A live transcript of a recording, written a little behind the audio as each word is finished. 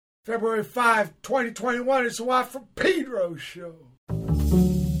February 5, 2021. It's the Watt from Pedro Show.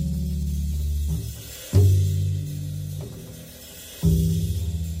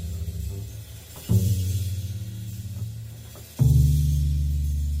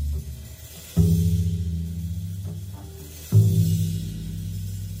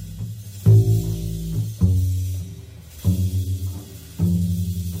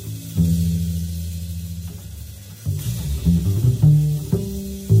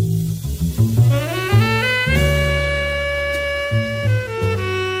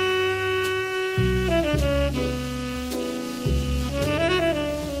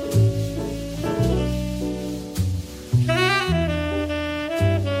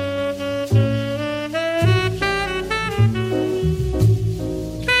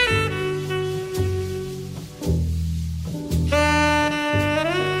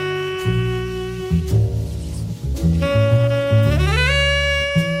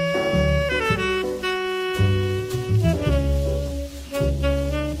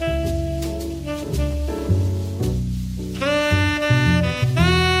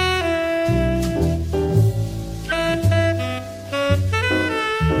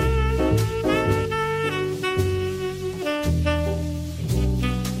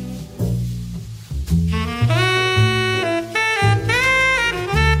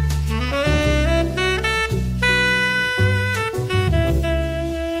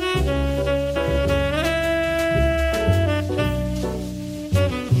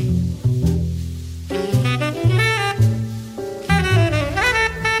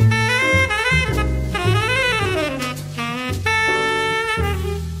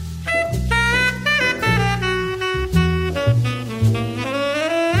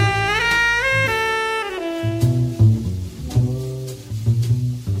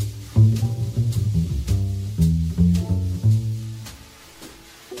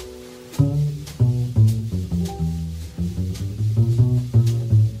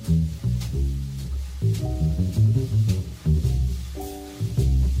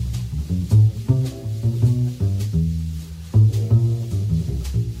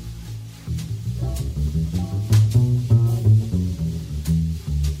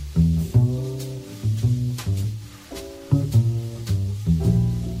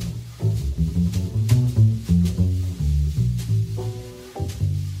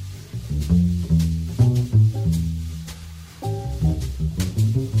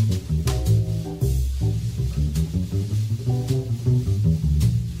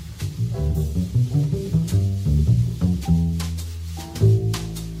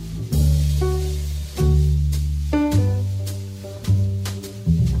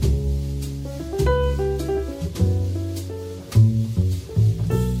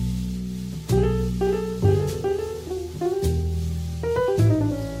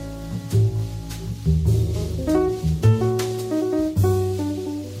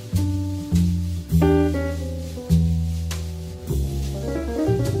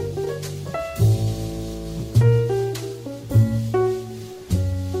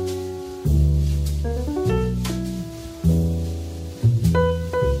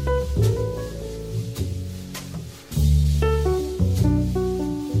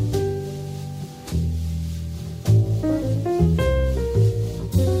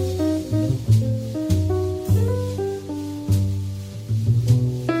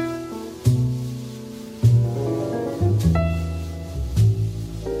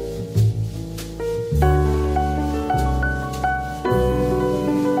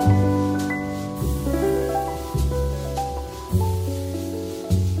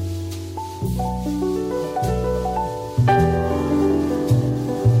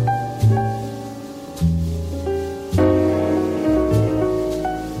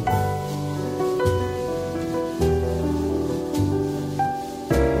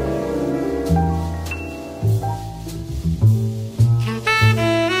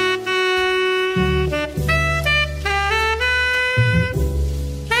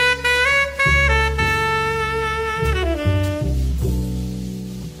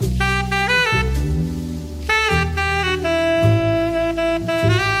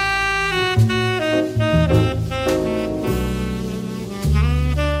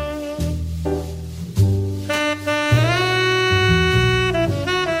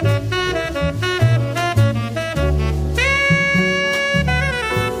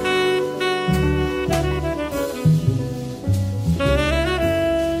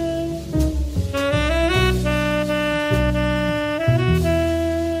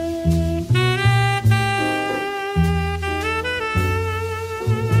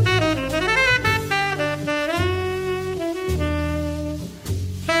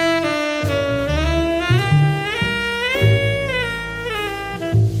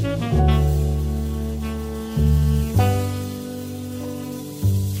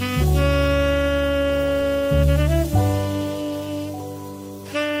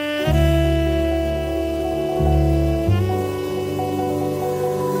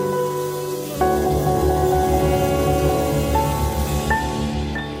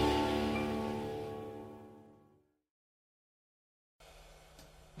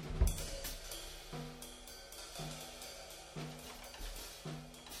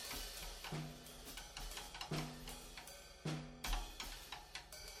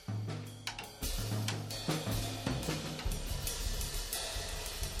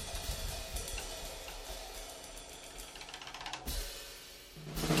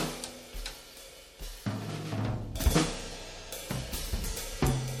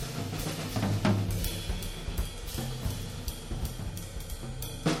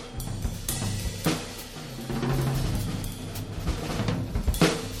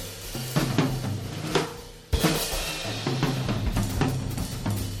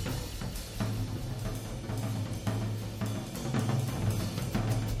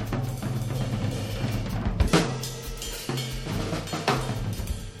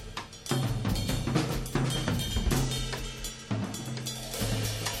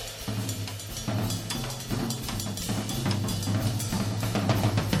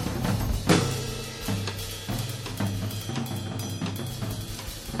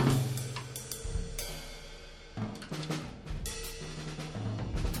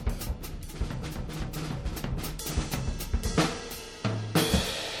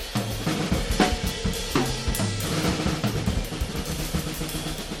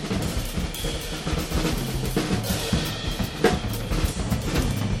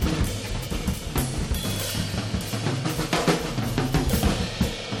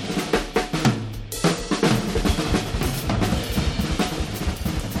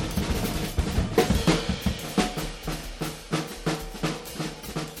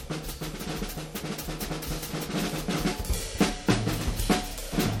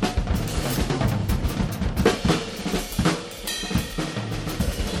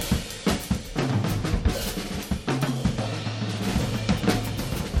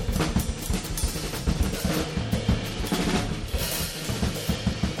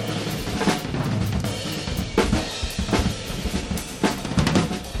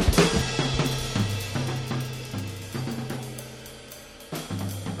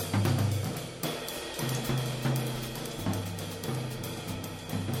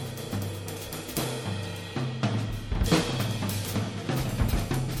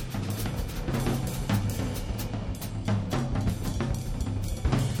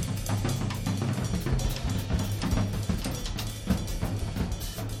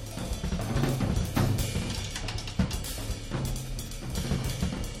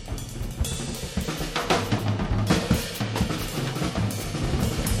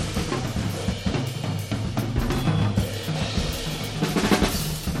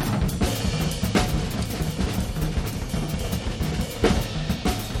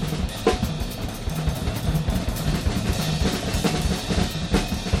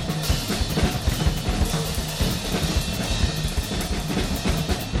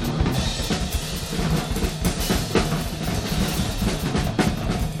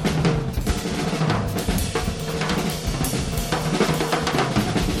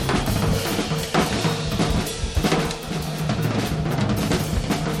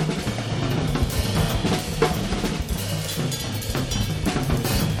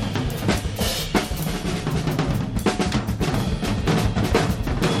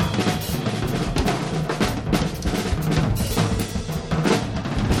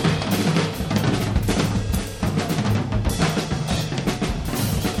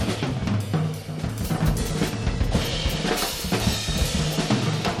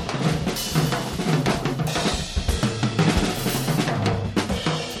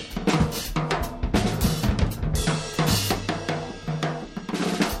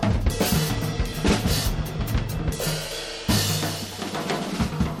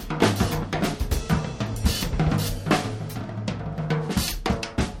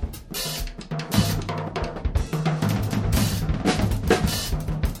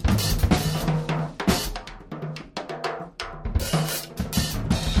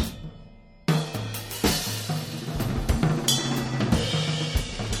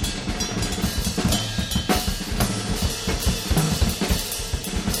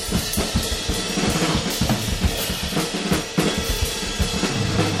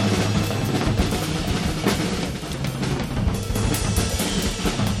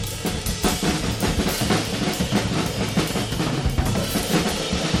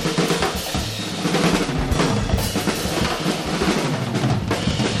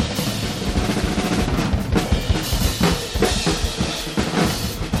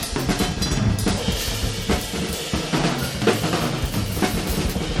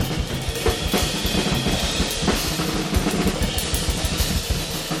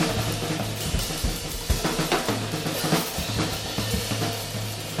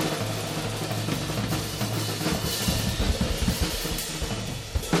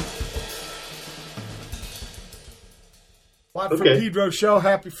 Watt from Pedro Show.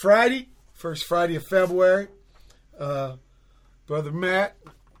 Happy Friday. First Friday of February. Brother Matt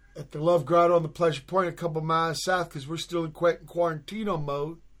at the Love Grotto on the Pleasure Point, a couple miles south, because we're still in quarantino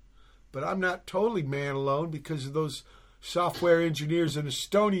mode. But I'm not totally man alone because of those software engineers in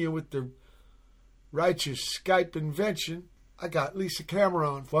Estonia with their righteous Skype invention. I got Lisa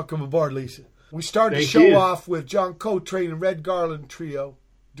Cameron. Welcome aboard, Lisa. We started the show off with John Coltrane and Red Garland Trio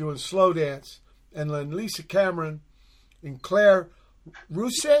doing slow dance. And then Lisa Cameron and Claire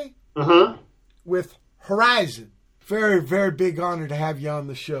Rousay with Horizon. Very, very big honor to have you on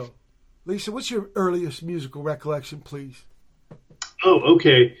the show. Lisa, what's your earliest musical recollection, please? Oh,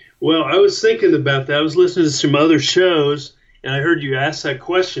 okay. Well, I was thinking about that. I was listening to some other shows, and I heard you ask that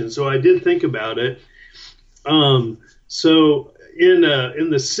question, so I did think about it. So in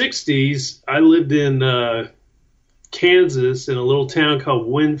the 60s, I lived in Kansas in a little town called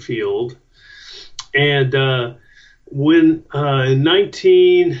Winfield, and when in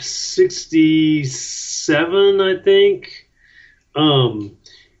 1967, I think,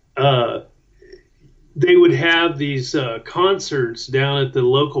 they would have these concerts down at the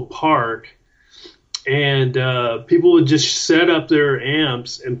local park, and people would just set up their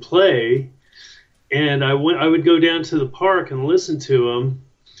amps and play. And I would go down to the park and listen to them.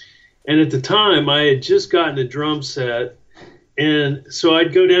 And at the time, I had just gotten a drum set, and so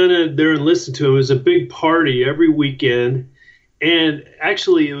I'd go down there and listen to them. It was a big party every weekend. And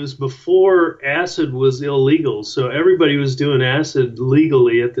actually, it was before acid was illegal, so everybody was doing acid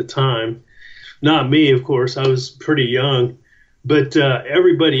legally at the time. Not me, of course. I was pretty young, but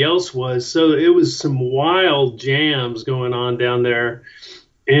everybody else was. So it was some wild jams going on down there.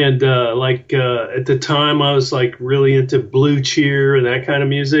 And at the time, I was like really into Blue Cheer and that kind of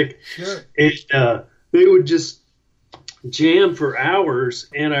music. Sure. And they would just jam for hours.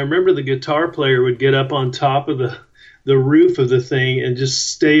 And I remember the guitar player would get up on top of the roof of the thing and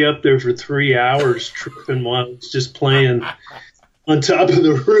just stay up there for 3 hours tripping while it's just playing on top of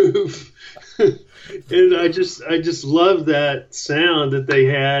the roof. And I just loved that sound that they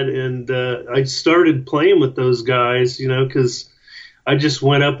had, and I started playing with those guys, because I just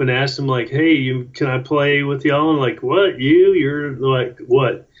went up and asked them, like, hey, can I play with y'all? And like, what, you're like,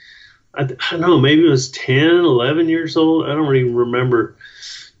 what? I don't know, maybe it was 10, 11 years old. I don't even remember.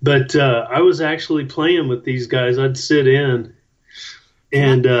 But I was actually playing with these guys. I'd sit in,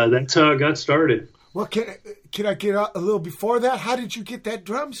 and that's how I got started. Well, can I get a little before that? How did you get that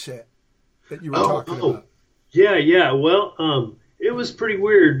drum set that you were talking about? Yeah. Well, it was pretty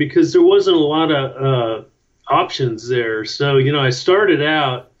weird because there wasn't a lot of options there. So, I started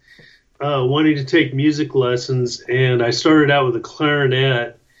out wanting to take music lessons, and I started out with a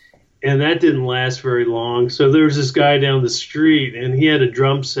clarinet, and that didn't last very long. So there was this guy down the street, and he had a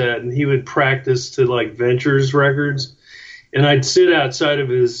drum set, and he would practice to like Ventures records, and I'd sit outside of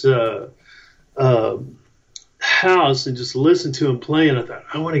his house and just listen to him play, and I thought,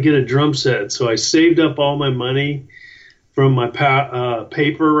 I want to get a drum set. So I saved up all my money from my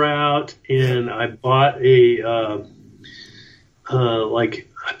paper route, and I bought I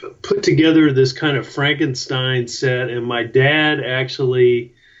put together this kind of Frankenstein set, and my dad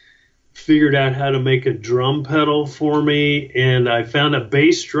actually figured out how to make a drum pedal for me, and I found a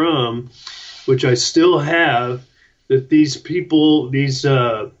bass drum, which I still have, that these people, these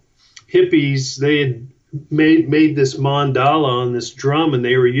hippies, they had made this mandala on this drum, and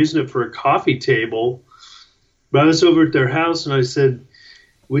they were using it for a coffee table. But I was over at their house, and I said,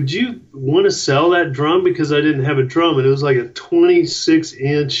 would you want to sell that drum? Because I didn't have a drum, and it was like a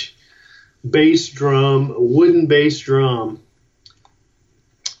 26-inch bass drum, a wooden bass drum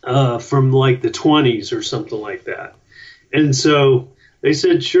from like the 20s or something like that. And so they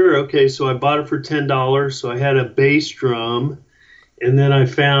said, sure, okay. So I bought it for $10. So I had a bass drum. And then I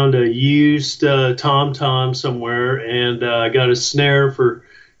found a used tom-tom somewhere, and I got a snare for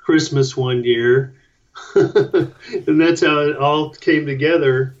Christmas one year. And that's how it all came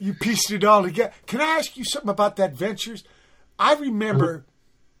together. You pieced it all together. Can I ask you something about that Ventures? I remember,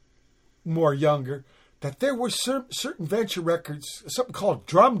 more younger, that there were certain Venture records, something called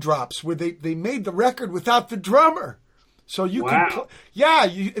drum drops, where they made the record without the drummer. So you could,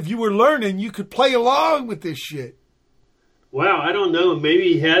 if you were learning, you could play along with this shit. Wow, I don't know.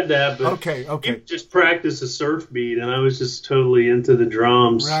 Maybe he had that, but okay. He just practiced a surf beat, and I was just totally into the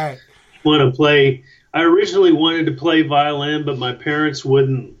drums. Right. I originally wanted to play violin, but my parents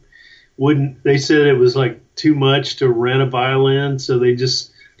wouldn't. They said it was like too much to rent a violin, so they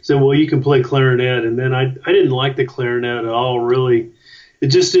just said, well, you can play clarinet. And then I didn't like the clarinet at all, really. It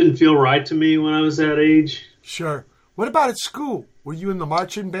just didn't feel right to me when I was that age. Sure. What about at school? Were you in the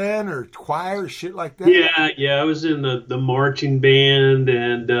marching band or choir or shit like that? Yeah. I was in the marching band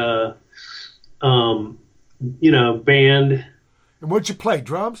and, band. And what'd you play?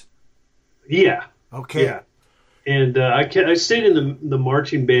 Drums? Yeah. Okay. Yeah. And I stayed in the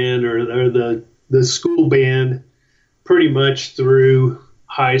marching band or the school band pretty much through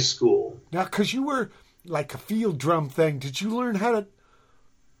high school. Now, because you were like a field drum thing, did you learn how to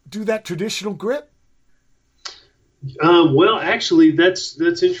do that traditional grip? Well, actually, that's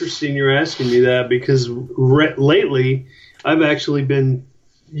interesting you're asking me that because lately I've actually been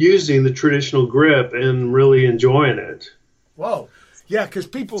using the traditional grip and really enjoying it. Whoa. Yeah, because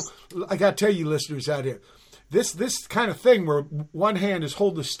people, I got to tell you listeners out here, this kind of thing where one hand is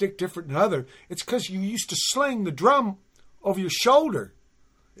holding the stick different than the other, it's because you used to sling the drum over your shoulder.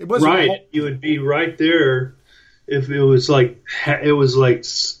 It wasn't right. You would be right there if it was like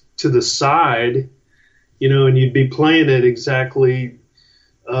to the side, and you'd be playing it exactly,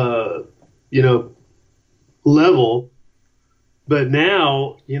 level. But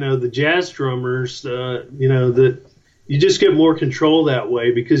now, the jazz drummers, that you just get more control that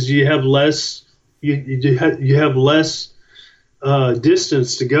way because you have less, you have less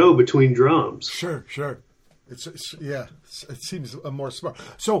distance to go between drums. Sure. It seems more smart.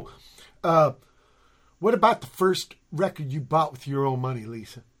 So, what about the first record you bought with your own money,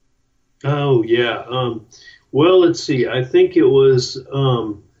 Lisa? Oh yeah. Well, let's see. I think it was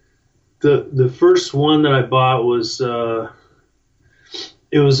the first one that I bought was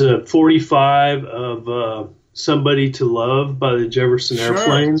it was a 45 of "Somebody to Love" by the Jefferson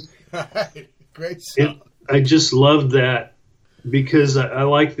Airplane. Great song. I just loved that because I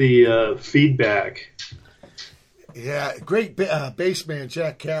like the feedback. Yeah, great bass man,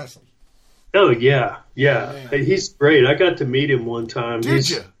 Jack Cassidy. Oh yeah. He's great. I got to meet him one time. Did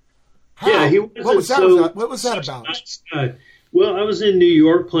you? How? Yeah, he wasn't what was that about? Nice guy. Well, I was in New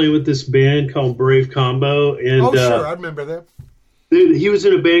York playing with this band called Brave Combo, and sure, I remember that. He was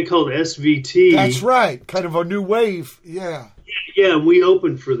in a band called SVT. That's right, kind of a new wave. Yeah. Yeah, we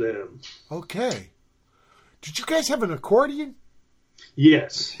opened for them. Okay. Did you guys have an accordion?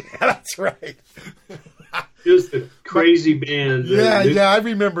 Yes. Yeah, that's right. It was a crazy band. Yeah, I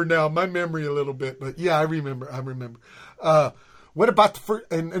remember now. My memory a little bit, but yeah, I remember. What about the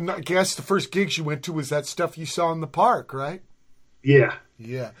first? And I guess the first gigs you went to was that stuff you saw in the park, right? Yeah.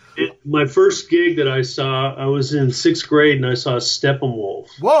 My first gig that I saw, I was in 6th grade, and I saw Steppenwolf.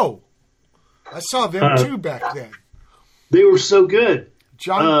 Whoa! I saw them too back then. They were so good.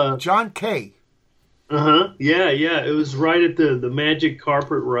 John Kay. Yeah. It was right at the Magic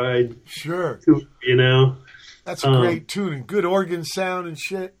Carpet Ride. Sure. That's a great tune and good organ sound and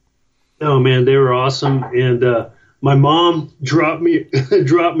shit. Oh man, they were awesome. And my mom dropped me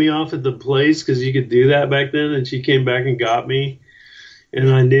off at the place because you could do that back then, and she came back and got me. And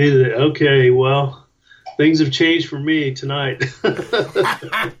I knew that, okay, well, things have changed for me tonight.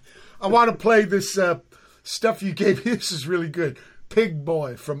 I want to play this stuff you gave me. This is really good.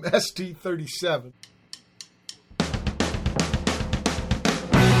 Pigboy from ST-37.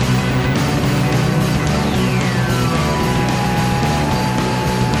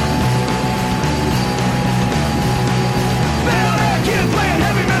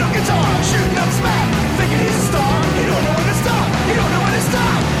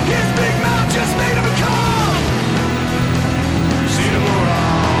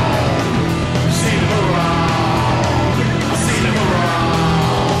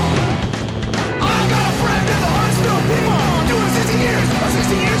 I got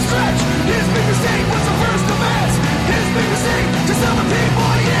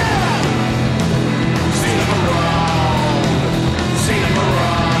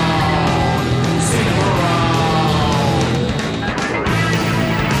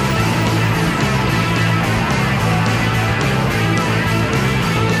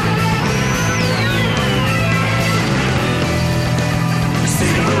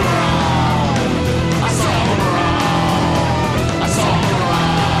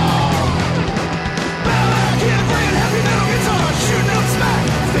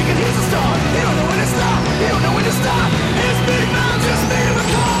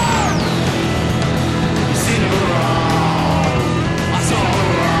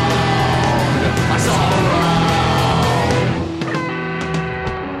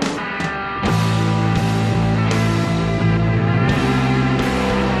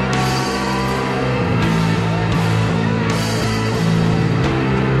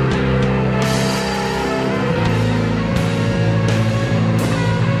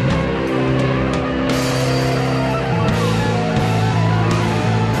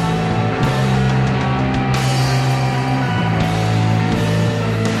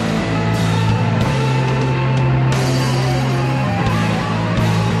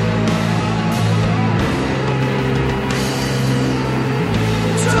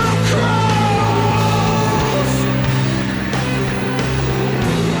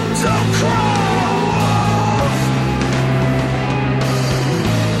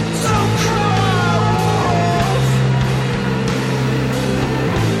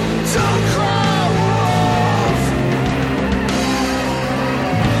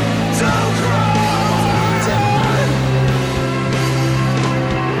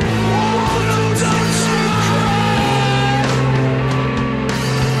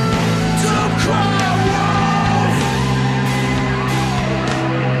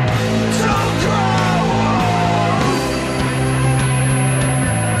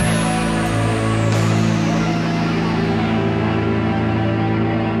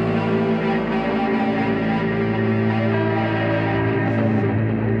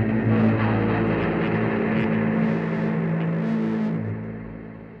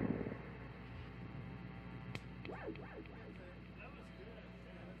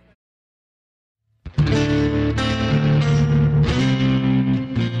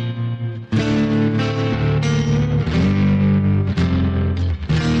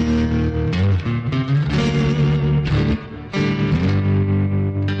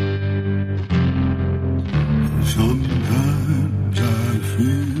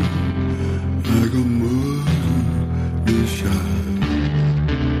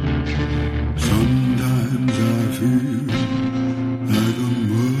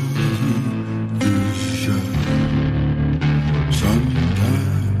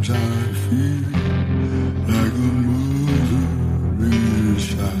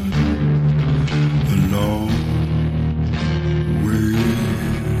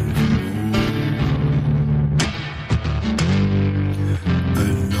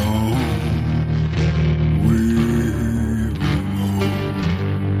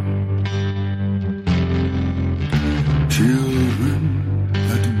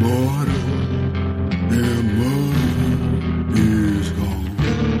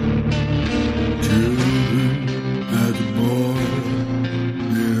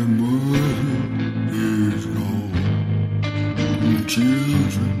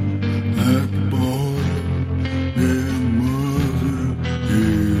at the border, their mother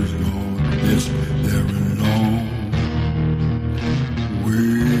is gone. Yes, they're a long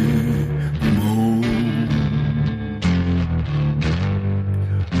way from home.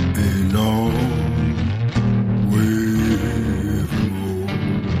 A long way from home.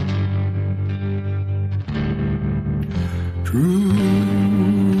 True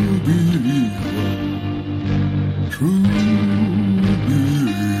believer, true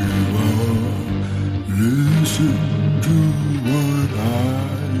believer, listen to what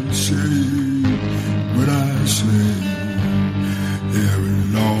I say, what I say. They're a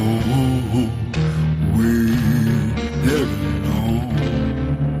long way, they're a long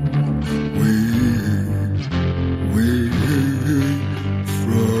way, way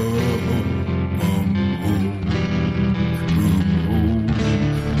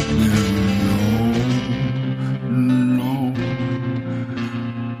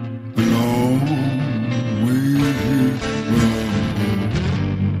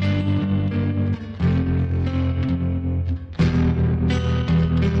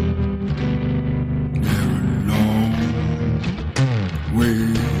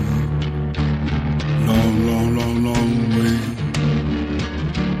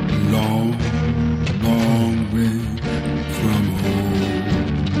from home.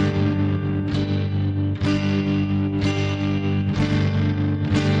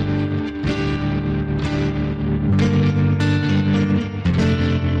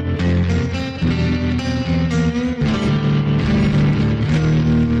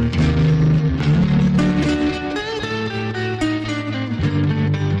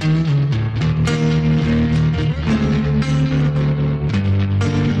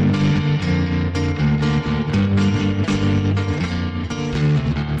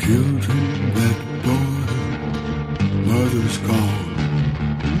 Children at the border, mother's gone.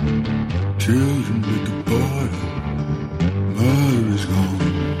 Children at the border, mother is gone.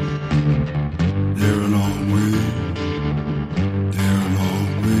 They're a long way, they're a long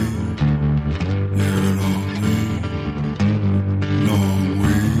way, they're a long way, long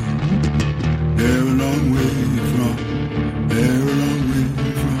way. They're a long way from, they're a long way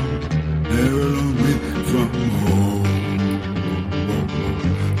from, they're a long way from home.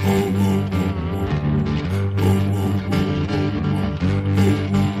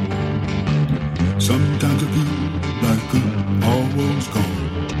 Sometimes I feel like I'm almost gone.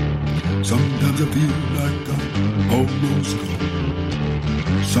 Sometimes I feel like I'm almost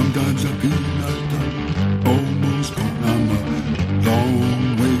gone. Sometimes I feel like I'm almost gone. I'm a long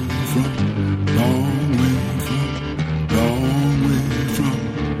way from, long way from, long way from,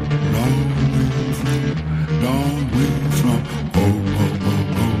 long way from, long way from. Home, home, home,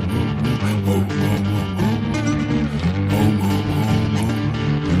 home, home, home, home, home, home, home, home,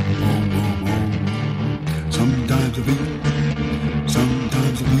 home, home, home, home. Sometimes I feel,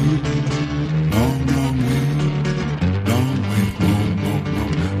 sometimes I feel, long, long way, long way from home, home,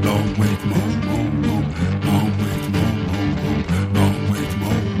 home, long way from home, home, home,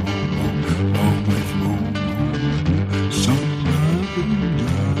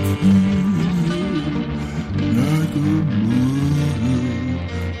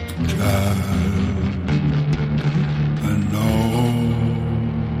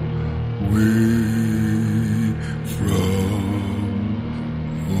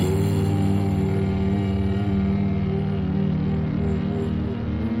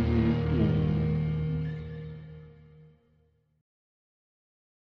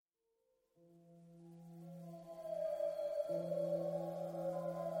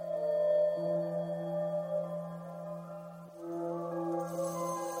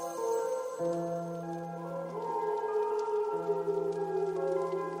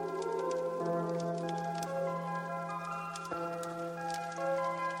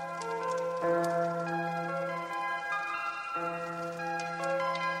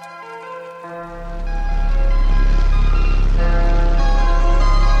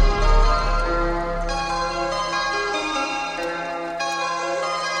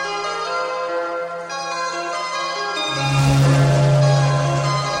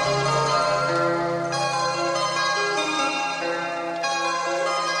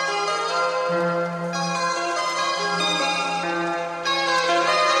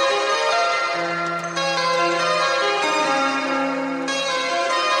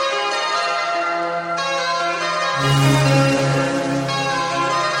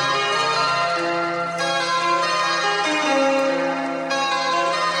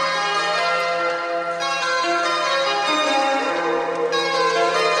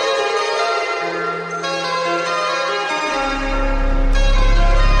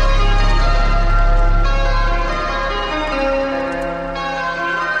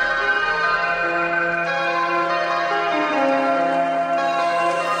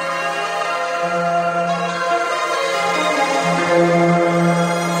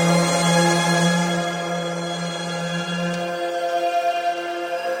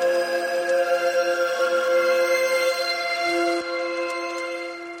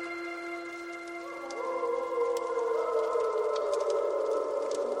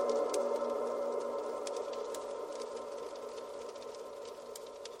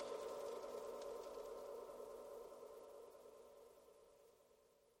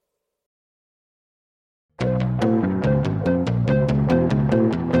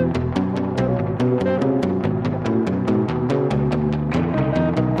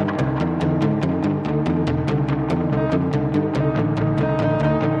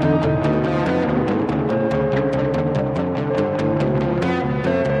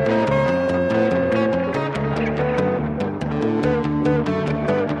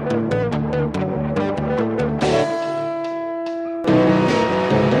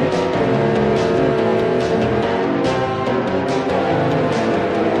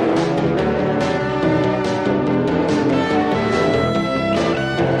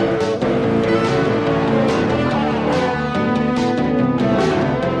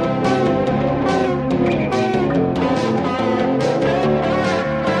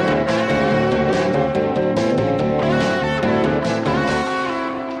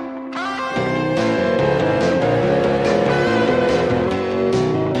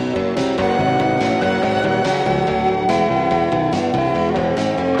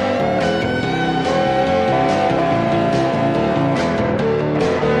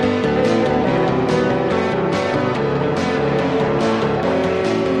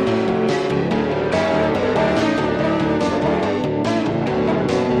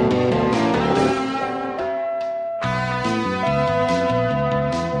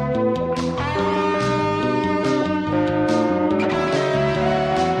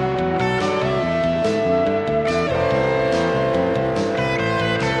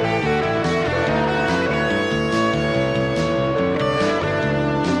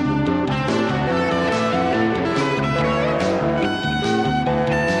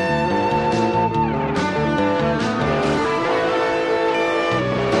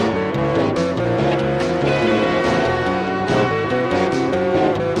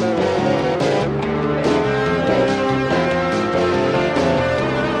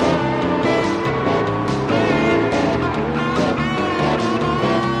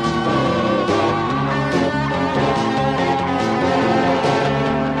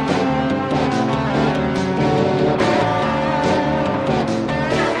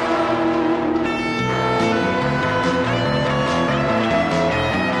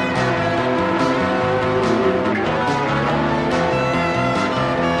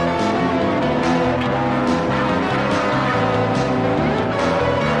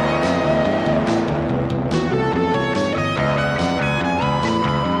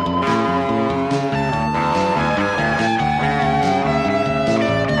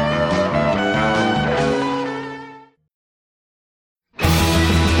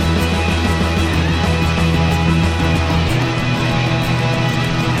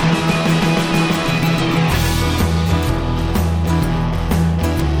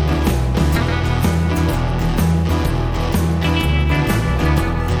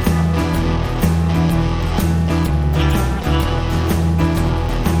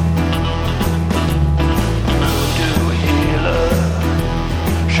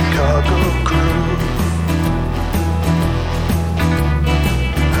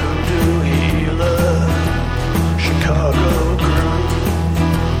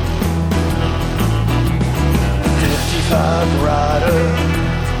 Black rider,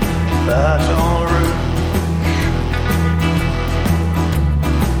 baton rouge.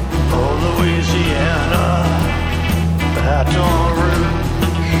 Oh, Louisiana, baton rouge.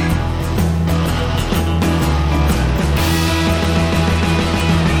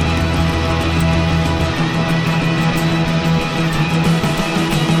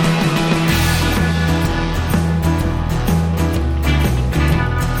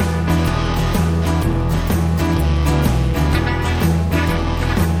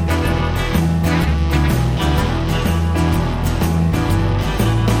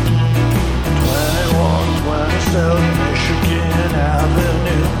 Michigan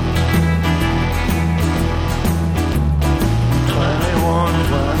Avenue,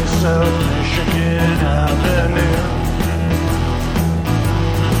 2127 Michigan Avenue.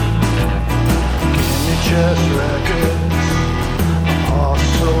 Give me jazz records,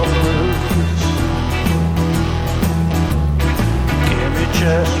 also blues. Give me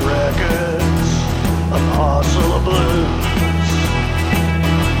jazz records, Apostle of Blues.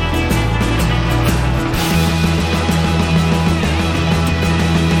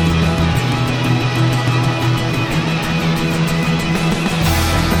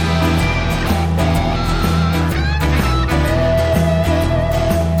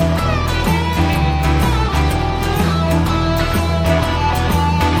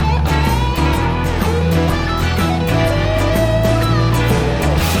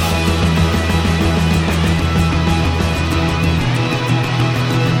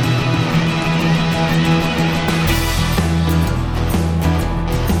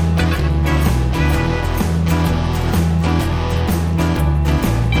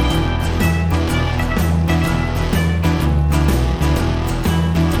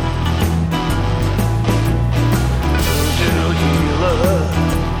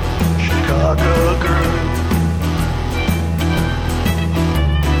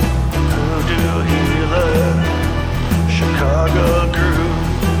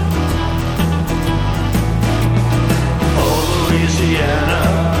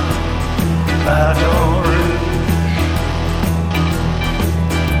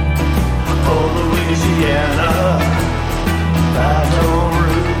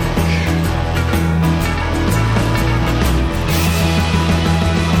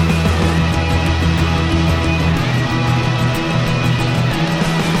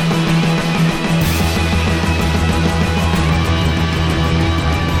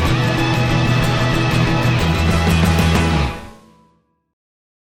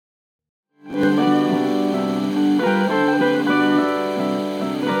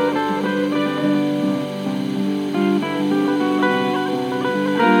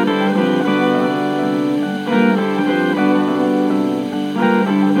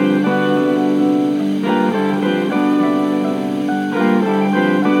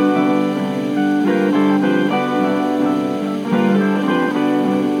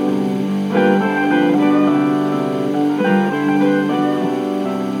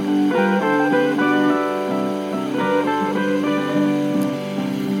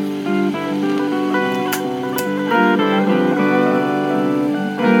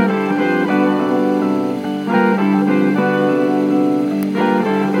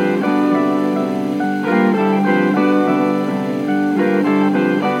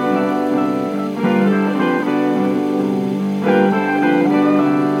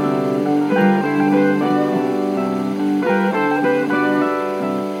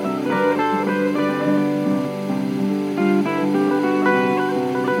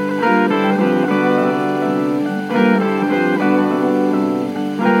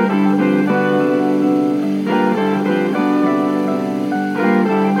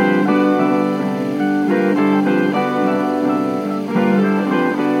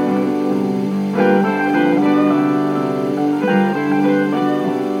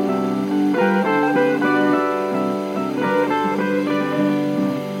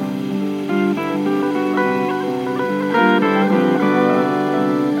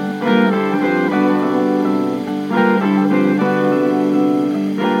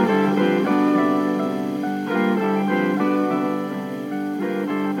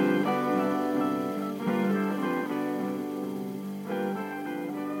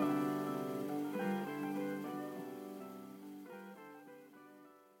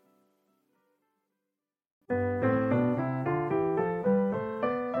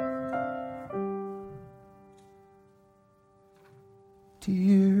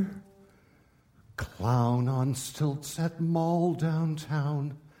 Dear clown on stilts at mall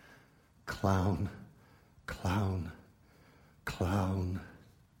downtown. Clown, clown, clown.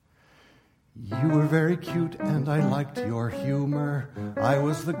 You were very cute and I liked your humor. I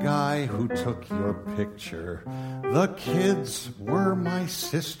was the guy who took your picture. The kids were my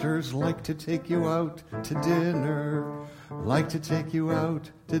sisters, like to take you out to dinner. Like to take you out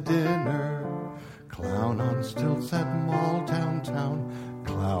to dinner. Clown on stilts at mall downtown.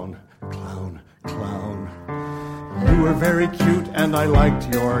 Clown, clown, clown. You were very cute and I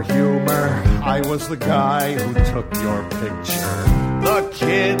liked your humor. I was the guy who took your picture. The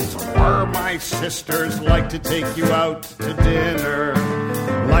kids were my sisters, like to take you out to dinner.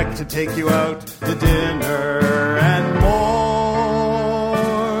 Like to take you out to dinner and more.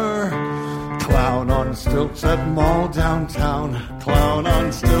 Clown on stilts at mall downtown. Clown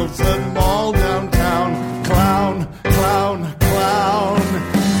on stilts at mall downtown. Clown, clown, clown.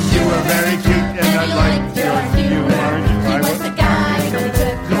 You were very cute and I liked your humor. I was the guy who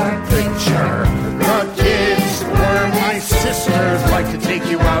took your picture. The kids were my sisters, like to take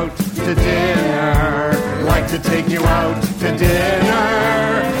you out to dinner. Like to take you out to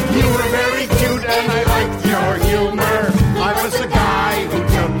dinner. You were very cute and I liked your humor. I was the guy who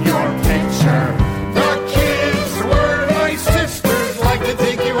took your picture. The kids were my sisters, like to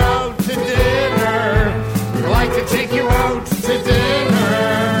take you out to dinner. Like to take you out to dinner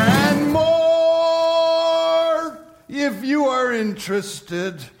and more. If you are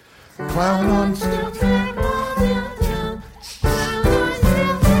interested, clown on stilts.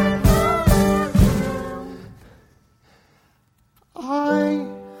 I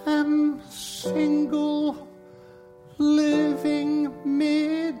am single, living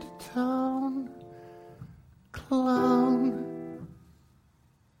midtown. Clown,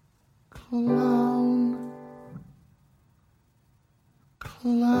 clown,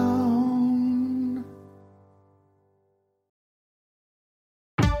 clown.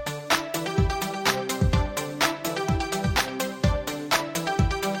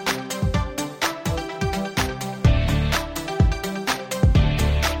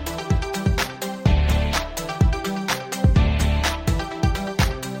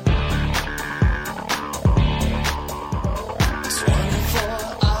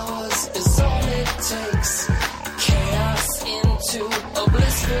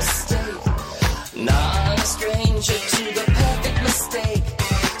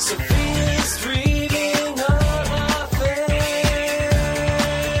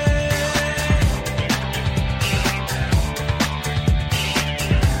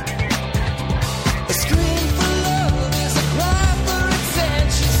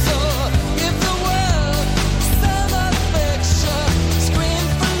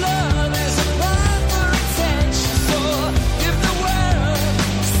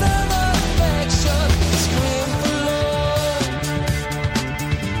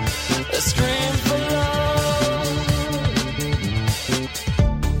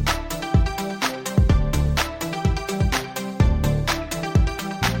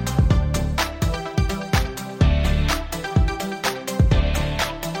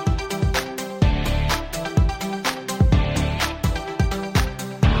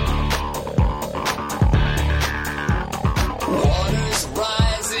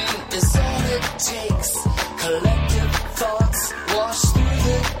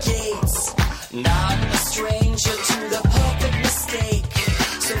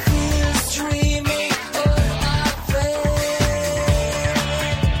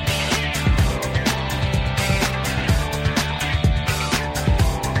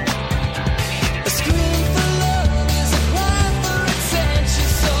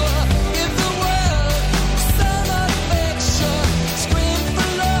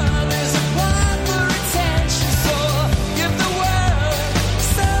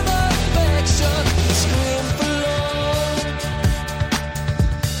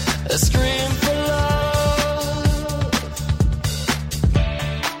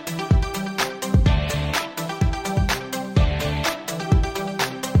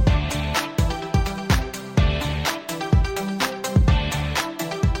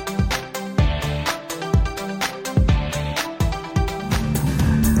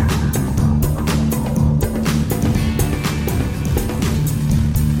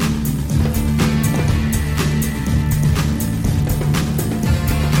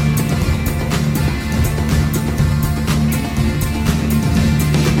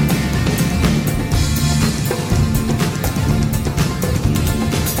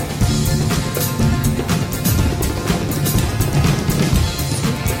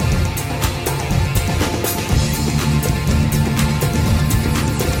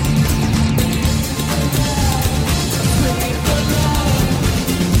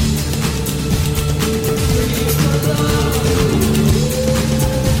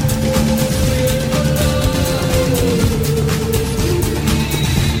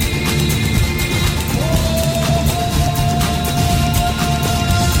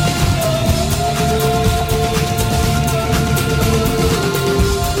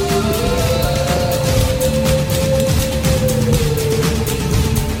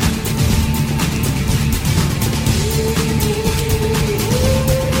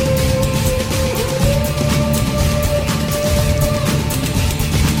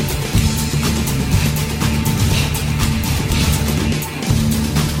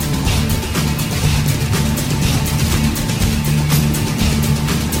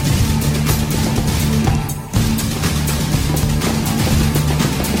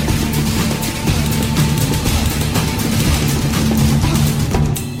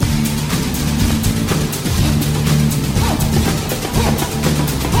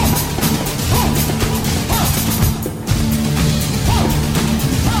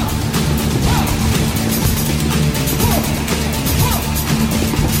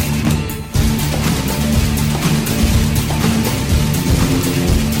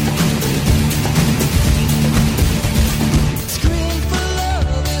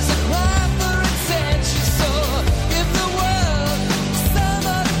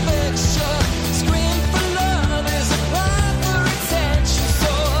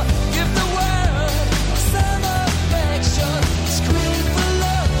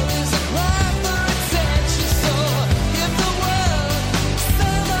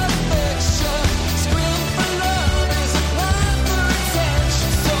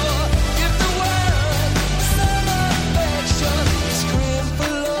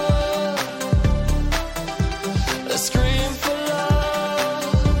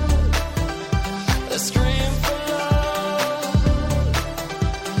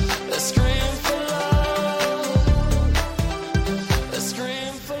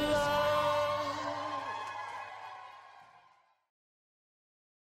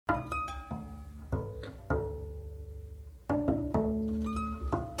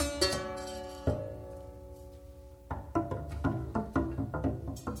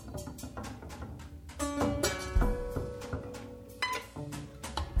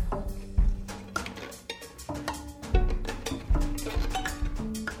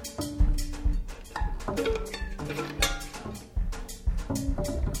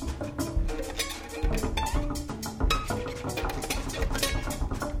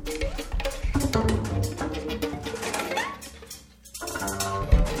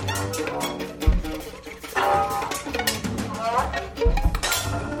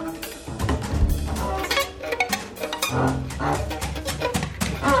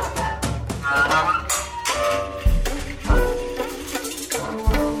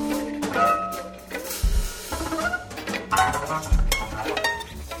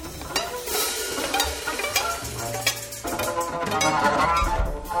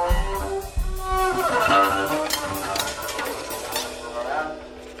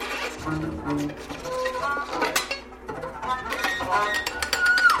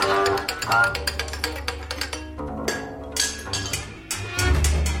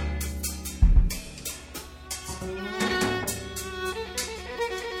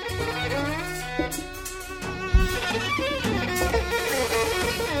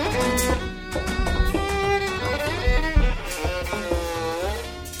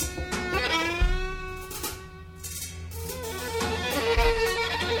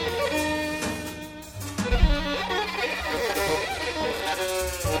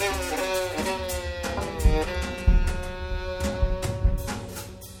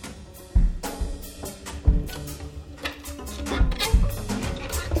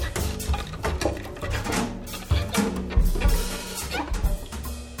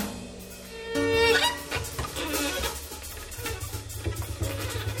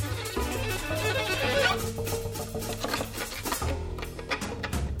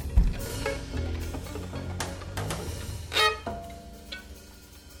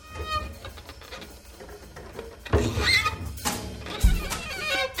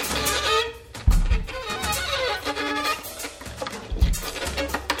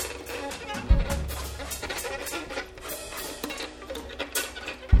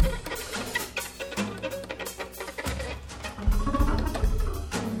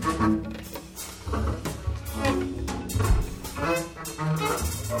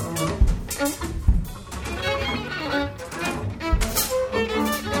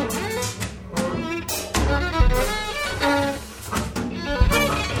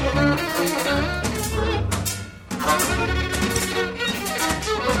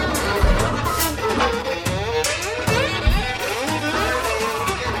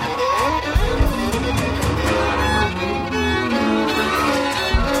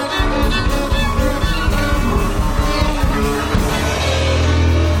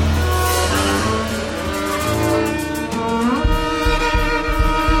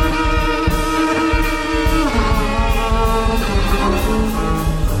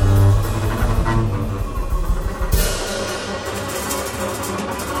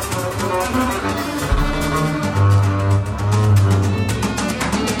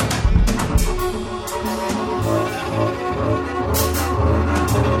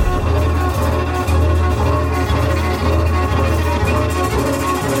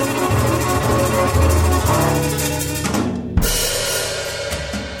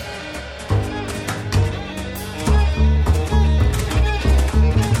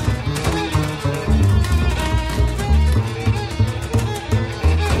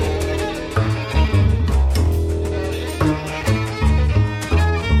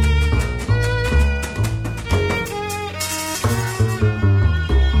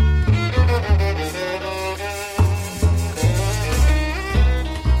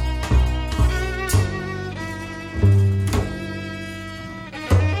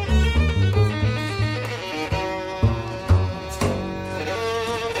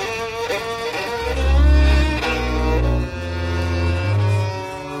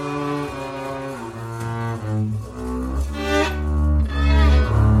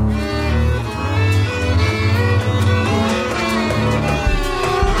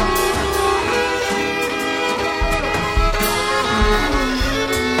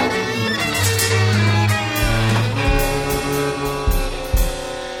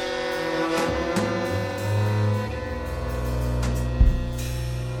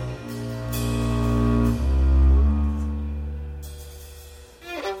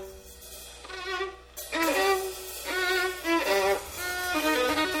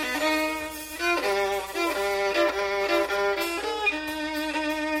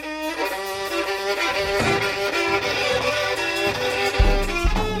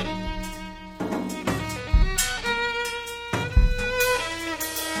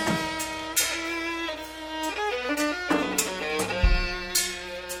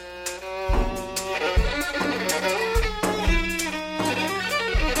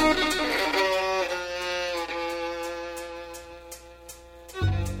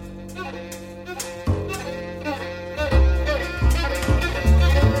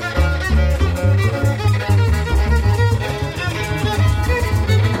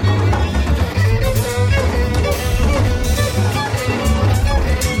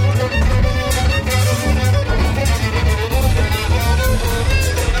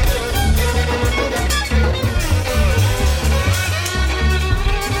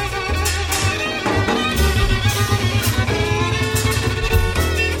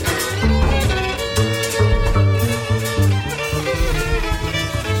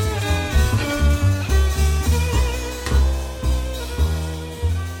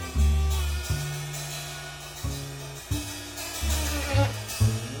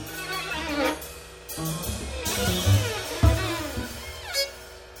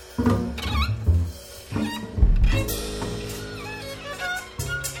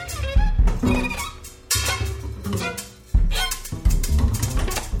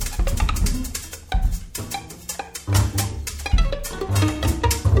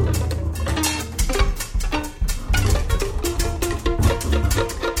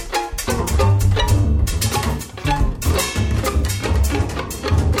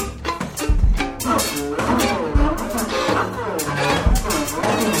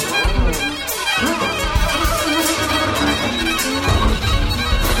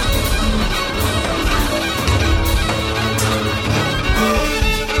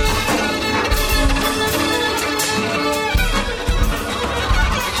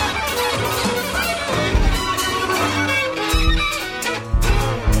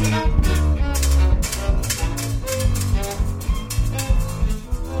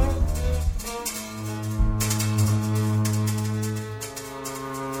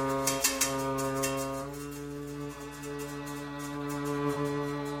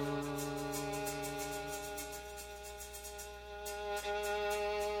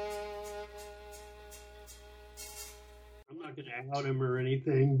 to out him or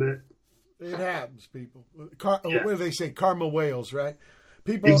anything, but it happens, people. What do they say? Karma whales, right?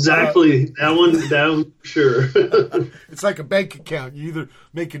 People exactly that one for sure. It's like a bank account. You either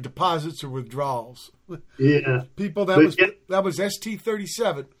making deposits or withdrawals. Yeah, people. That was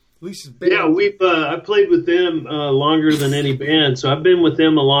ST-37. Lisa's band. Yeah, I played with them longer than any band, so I've been with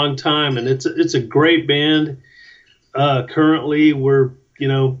them a long time, and it's a great band. Currently, we're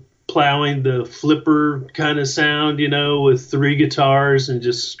plowing the flipper kind of sound, with 3 guitars and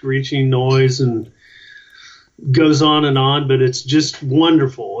just screeching noise, and goes on, but it's just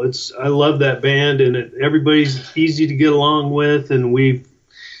wonderful. I love that band, and everybody's easy to get along with, and we've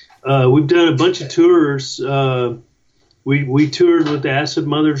done a bunch of tours. We toured with the Acid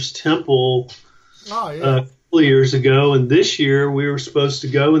Mother's Temple a couple of years ago, and this year we were supposed to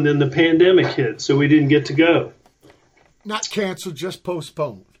go, and then the pandemic hit, so we didn't get to go. Not canceled, just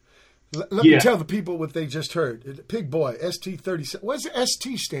postponed. Let me tell the people what they just heard. Pigboy, ST-37. What does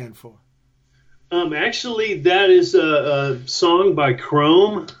ST stand for? Actually, that is a song by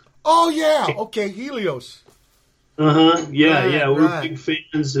Chrome. Oh, yeah. Okay, Helios. Yeah. We're big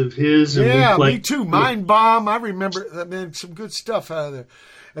fans of his. And me too. Mind Bomb. I remember that, man. Some good stuff out of there.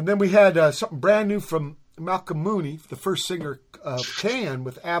 And then we had something brand new from Malcolm Mooney, the first singer of Can,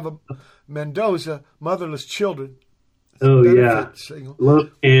 with Ava Mendoza, Motherless Children. Oh, yeah. Single.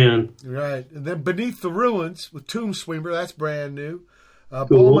 Love Can. Right. And then Beneath the Ruins with Tomb Swimmer. That's brand new. Cool.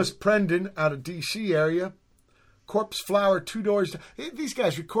 Bomis Prendin out of D.C. area. Corpse Flower, Two Doors. These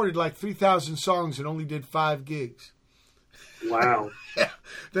guys recorded like 3,000 songs and only did 5 gigs. Wow.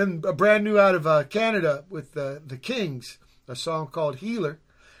 Then a brand new out of Canada with the Kings, a song called Healer.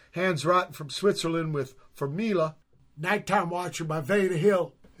 Hans Rotten from Switzerland with For Mila. Nighttime Watcher by Veda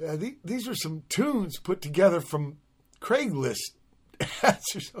Hille. These are some tunes put together from Craigslist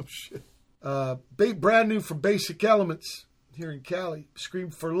ads or some shit. Brand new from Basic Elements here in Cali.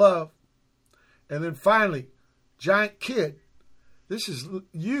 Scream for Love. And then finally, Giant Kid. This is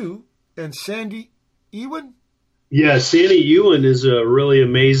you and Sandy Ewen? Yeah, Sandy Ewen is a really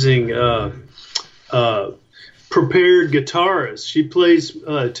amazing prepared guitarist. She plays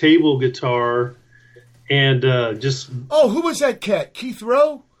table guitar and just... Oh, who was that cat? Keith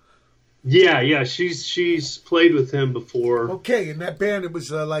Rowe? Yeah. She's played with him before. Okay, in that band, it was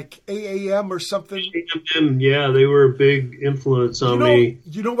like AAM or something? AAM, yeah, they were a big influence on me.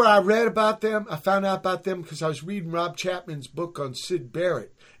 You know what I read about them? I found out about them because I was reading Rob Chapman's book on Syd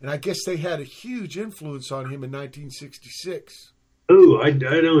Barrett, and I guess they had a huge influence on him in 1966. Oh, I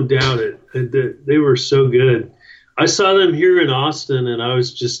don't doubt it. They were so good. I saw them here in Austin, and I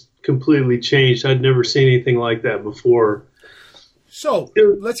was just completely changed. I'd never seen anything like that before. So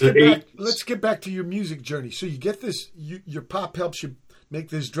let's get back to your music journey. So you get this, your pop helps you make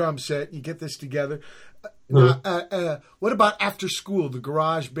this drum set. You get this together. What about after school? The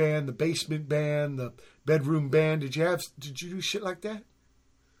garage band, the basement band, the bedroom band. Did you do shit like that?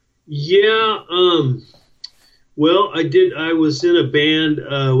 Yeah. Well, I did. I was in a band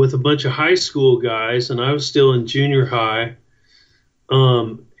with a bunch of high school guys, and I was still in junior high.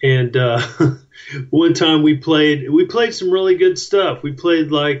 One time we played some really good stuff. We played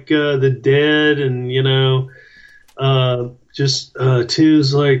like The Dead and, just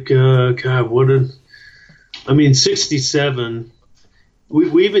tunes like, 67.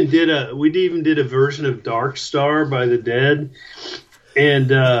 We even did a version of Dark Star by The Dead. And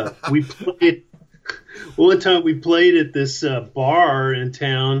we played, one time we played at this bar in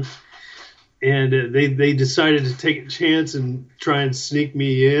town, and they decided to take a chance and try and sneak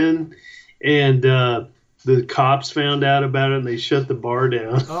me in. And the cops found out about it, and they shut the bar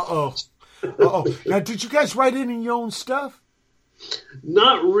down. Uh-oh. Now, did you guys write any of your own stuff?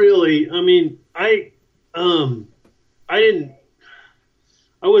 Not really. I mean, I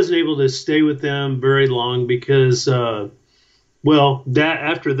wasn't able to stay with them very long because, after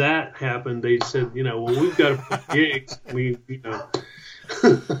that happened, they said, we've got to put gigs.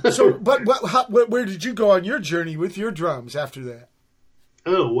 So, but where did you go on your journey with your drums after that?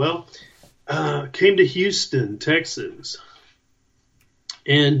 Oh, well, came to Houston, Texas,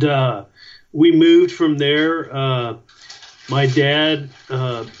 and we moved from there. My dad,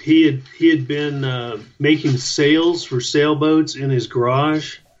 he had been making sails for sailboats in his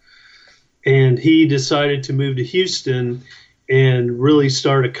garage, and he decided to move to Houston and really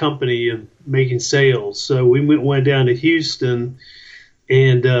start a company of making sails. So we went down to Houston,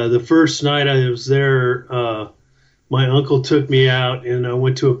 and the first night I was there, my uncle took me out, and I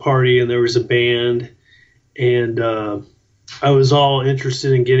went to a party, and there was a band, and I was all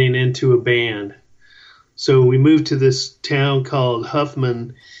interested in getting into a band. So we moved to this town called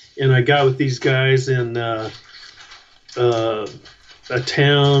Huffman, and I got with these guys, and a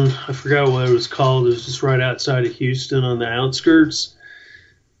town. I forgot what it was called. It was just right outside of Houston on the outskirts.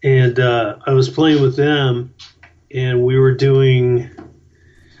 And I was playing with them, and we were doing,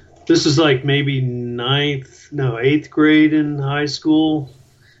 this is like maybe 8th grade in high school.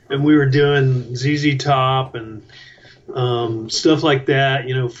 And we were doing ZZ Top and stuff like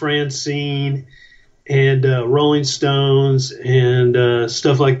that, Francine and Rolling Stones and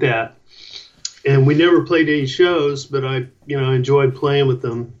stuff like that. And we never played any shows, but I enjoyed playing with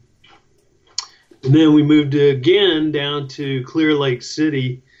them. And then we moved again down to Clear Lake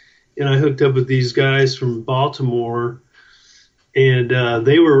City, and I hooked up with these guys from Baltimore, and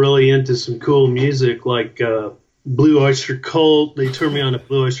they were really into some cool music like Blue Oyster Cult. They turned me on to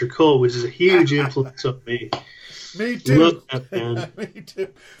Blue Oyster Cult, which is a huge influence on me. Me too. Me too.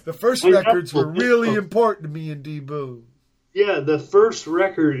 The first records were really important to me and D-Boom. Yeah, the first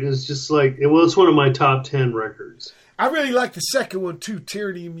record is just like, it's one of my top 10 records. I really like the second one too,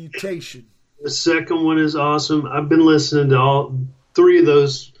 Tyranny and Mutation. The second one is awesome. I've been listening to all three of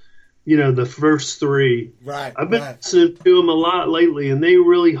those, the first three. Right. I've been listening to them a lot lately, and they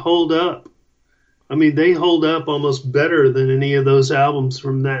really hold up. I mean, they hold up almost better than any of those albums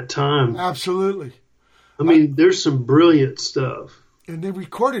from that time. Absolutely. I mean, there's some brilliant stuff. And they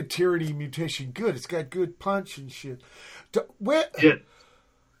recorded Tyranny and Mutation good. It's got good punch and shit. Where? Yeah.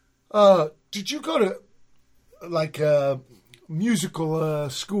 Did you go to like musical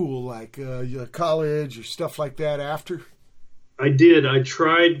school, like college or stuff like that after? I did. I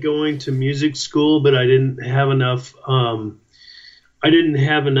tried going to music school, but I didn't have enough. Well,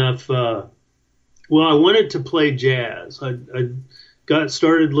 I wanted to play jazz. I got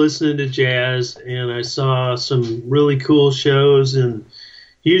started listening to jazz, and I saw some really cool shows in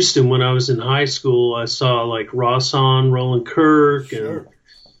Houston when I was in high school. I saw like Rawson, Roland Kirk, sure. And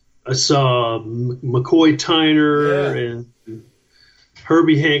I saw McCoy Tyner and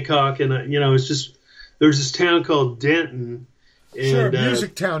Herbie Hancock, and it's just, there's this town called Denton. And, sure,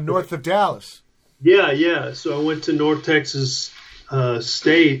 music town north of Dallas. Yeah. So I went to North Texas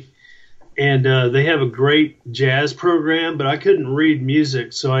State, and they have a great jazz program, but I couldn't read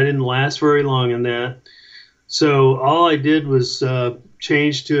music, so I didn't last very long in that. So all I did was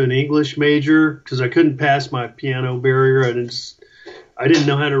change to an English major because I couldn't pass my piano barrier. I didn't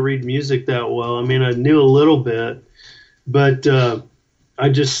know how to read music that well. I mean, I knew a little bit, but I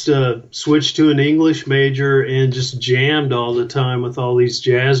just switched to an English major and just jammed all the time with all these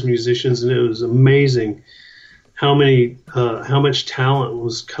jazz musicians, and it was amazing how much talent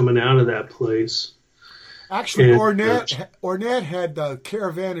was coming out of that place. Actually, Ornette had the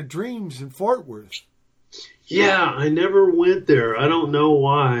Caravan of Dreams in Fort Worth. Yeah, I never went there. I don't know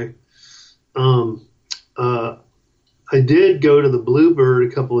why. I did go to the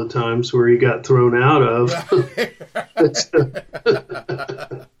Bluebird a couple of times where he got thrown out of.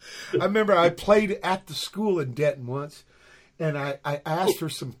 I remember I played at the school in Denton once, and I asked for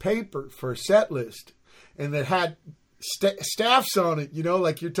some paper for a set list, and that had staffs on it,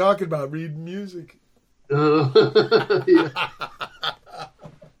 like you're talking about, reading music. Yeah.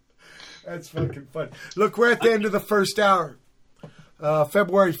 That's fucking fun. Look, we're at the end of the first hour.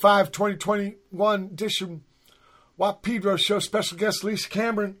 February 5, 2021 edition. Pedro Show. Special guest Lisa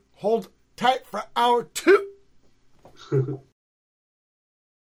Cameron. Hold tight for hour 2.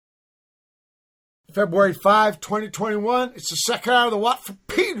 February 5, 2021. It's the second hour of the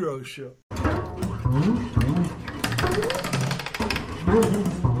Pedro Show.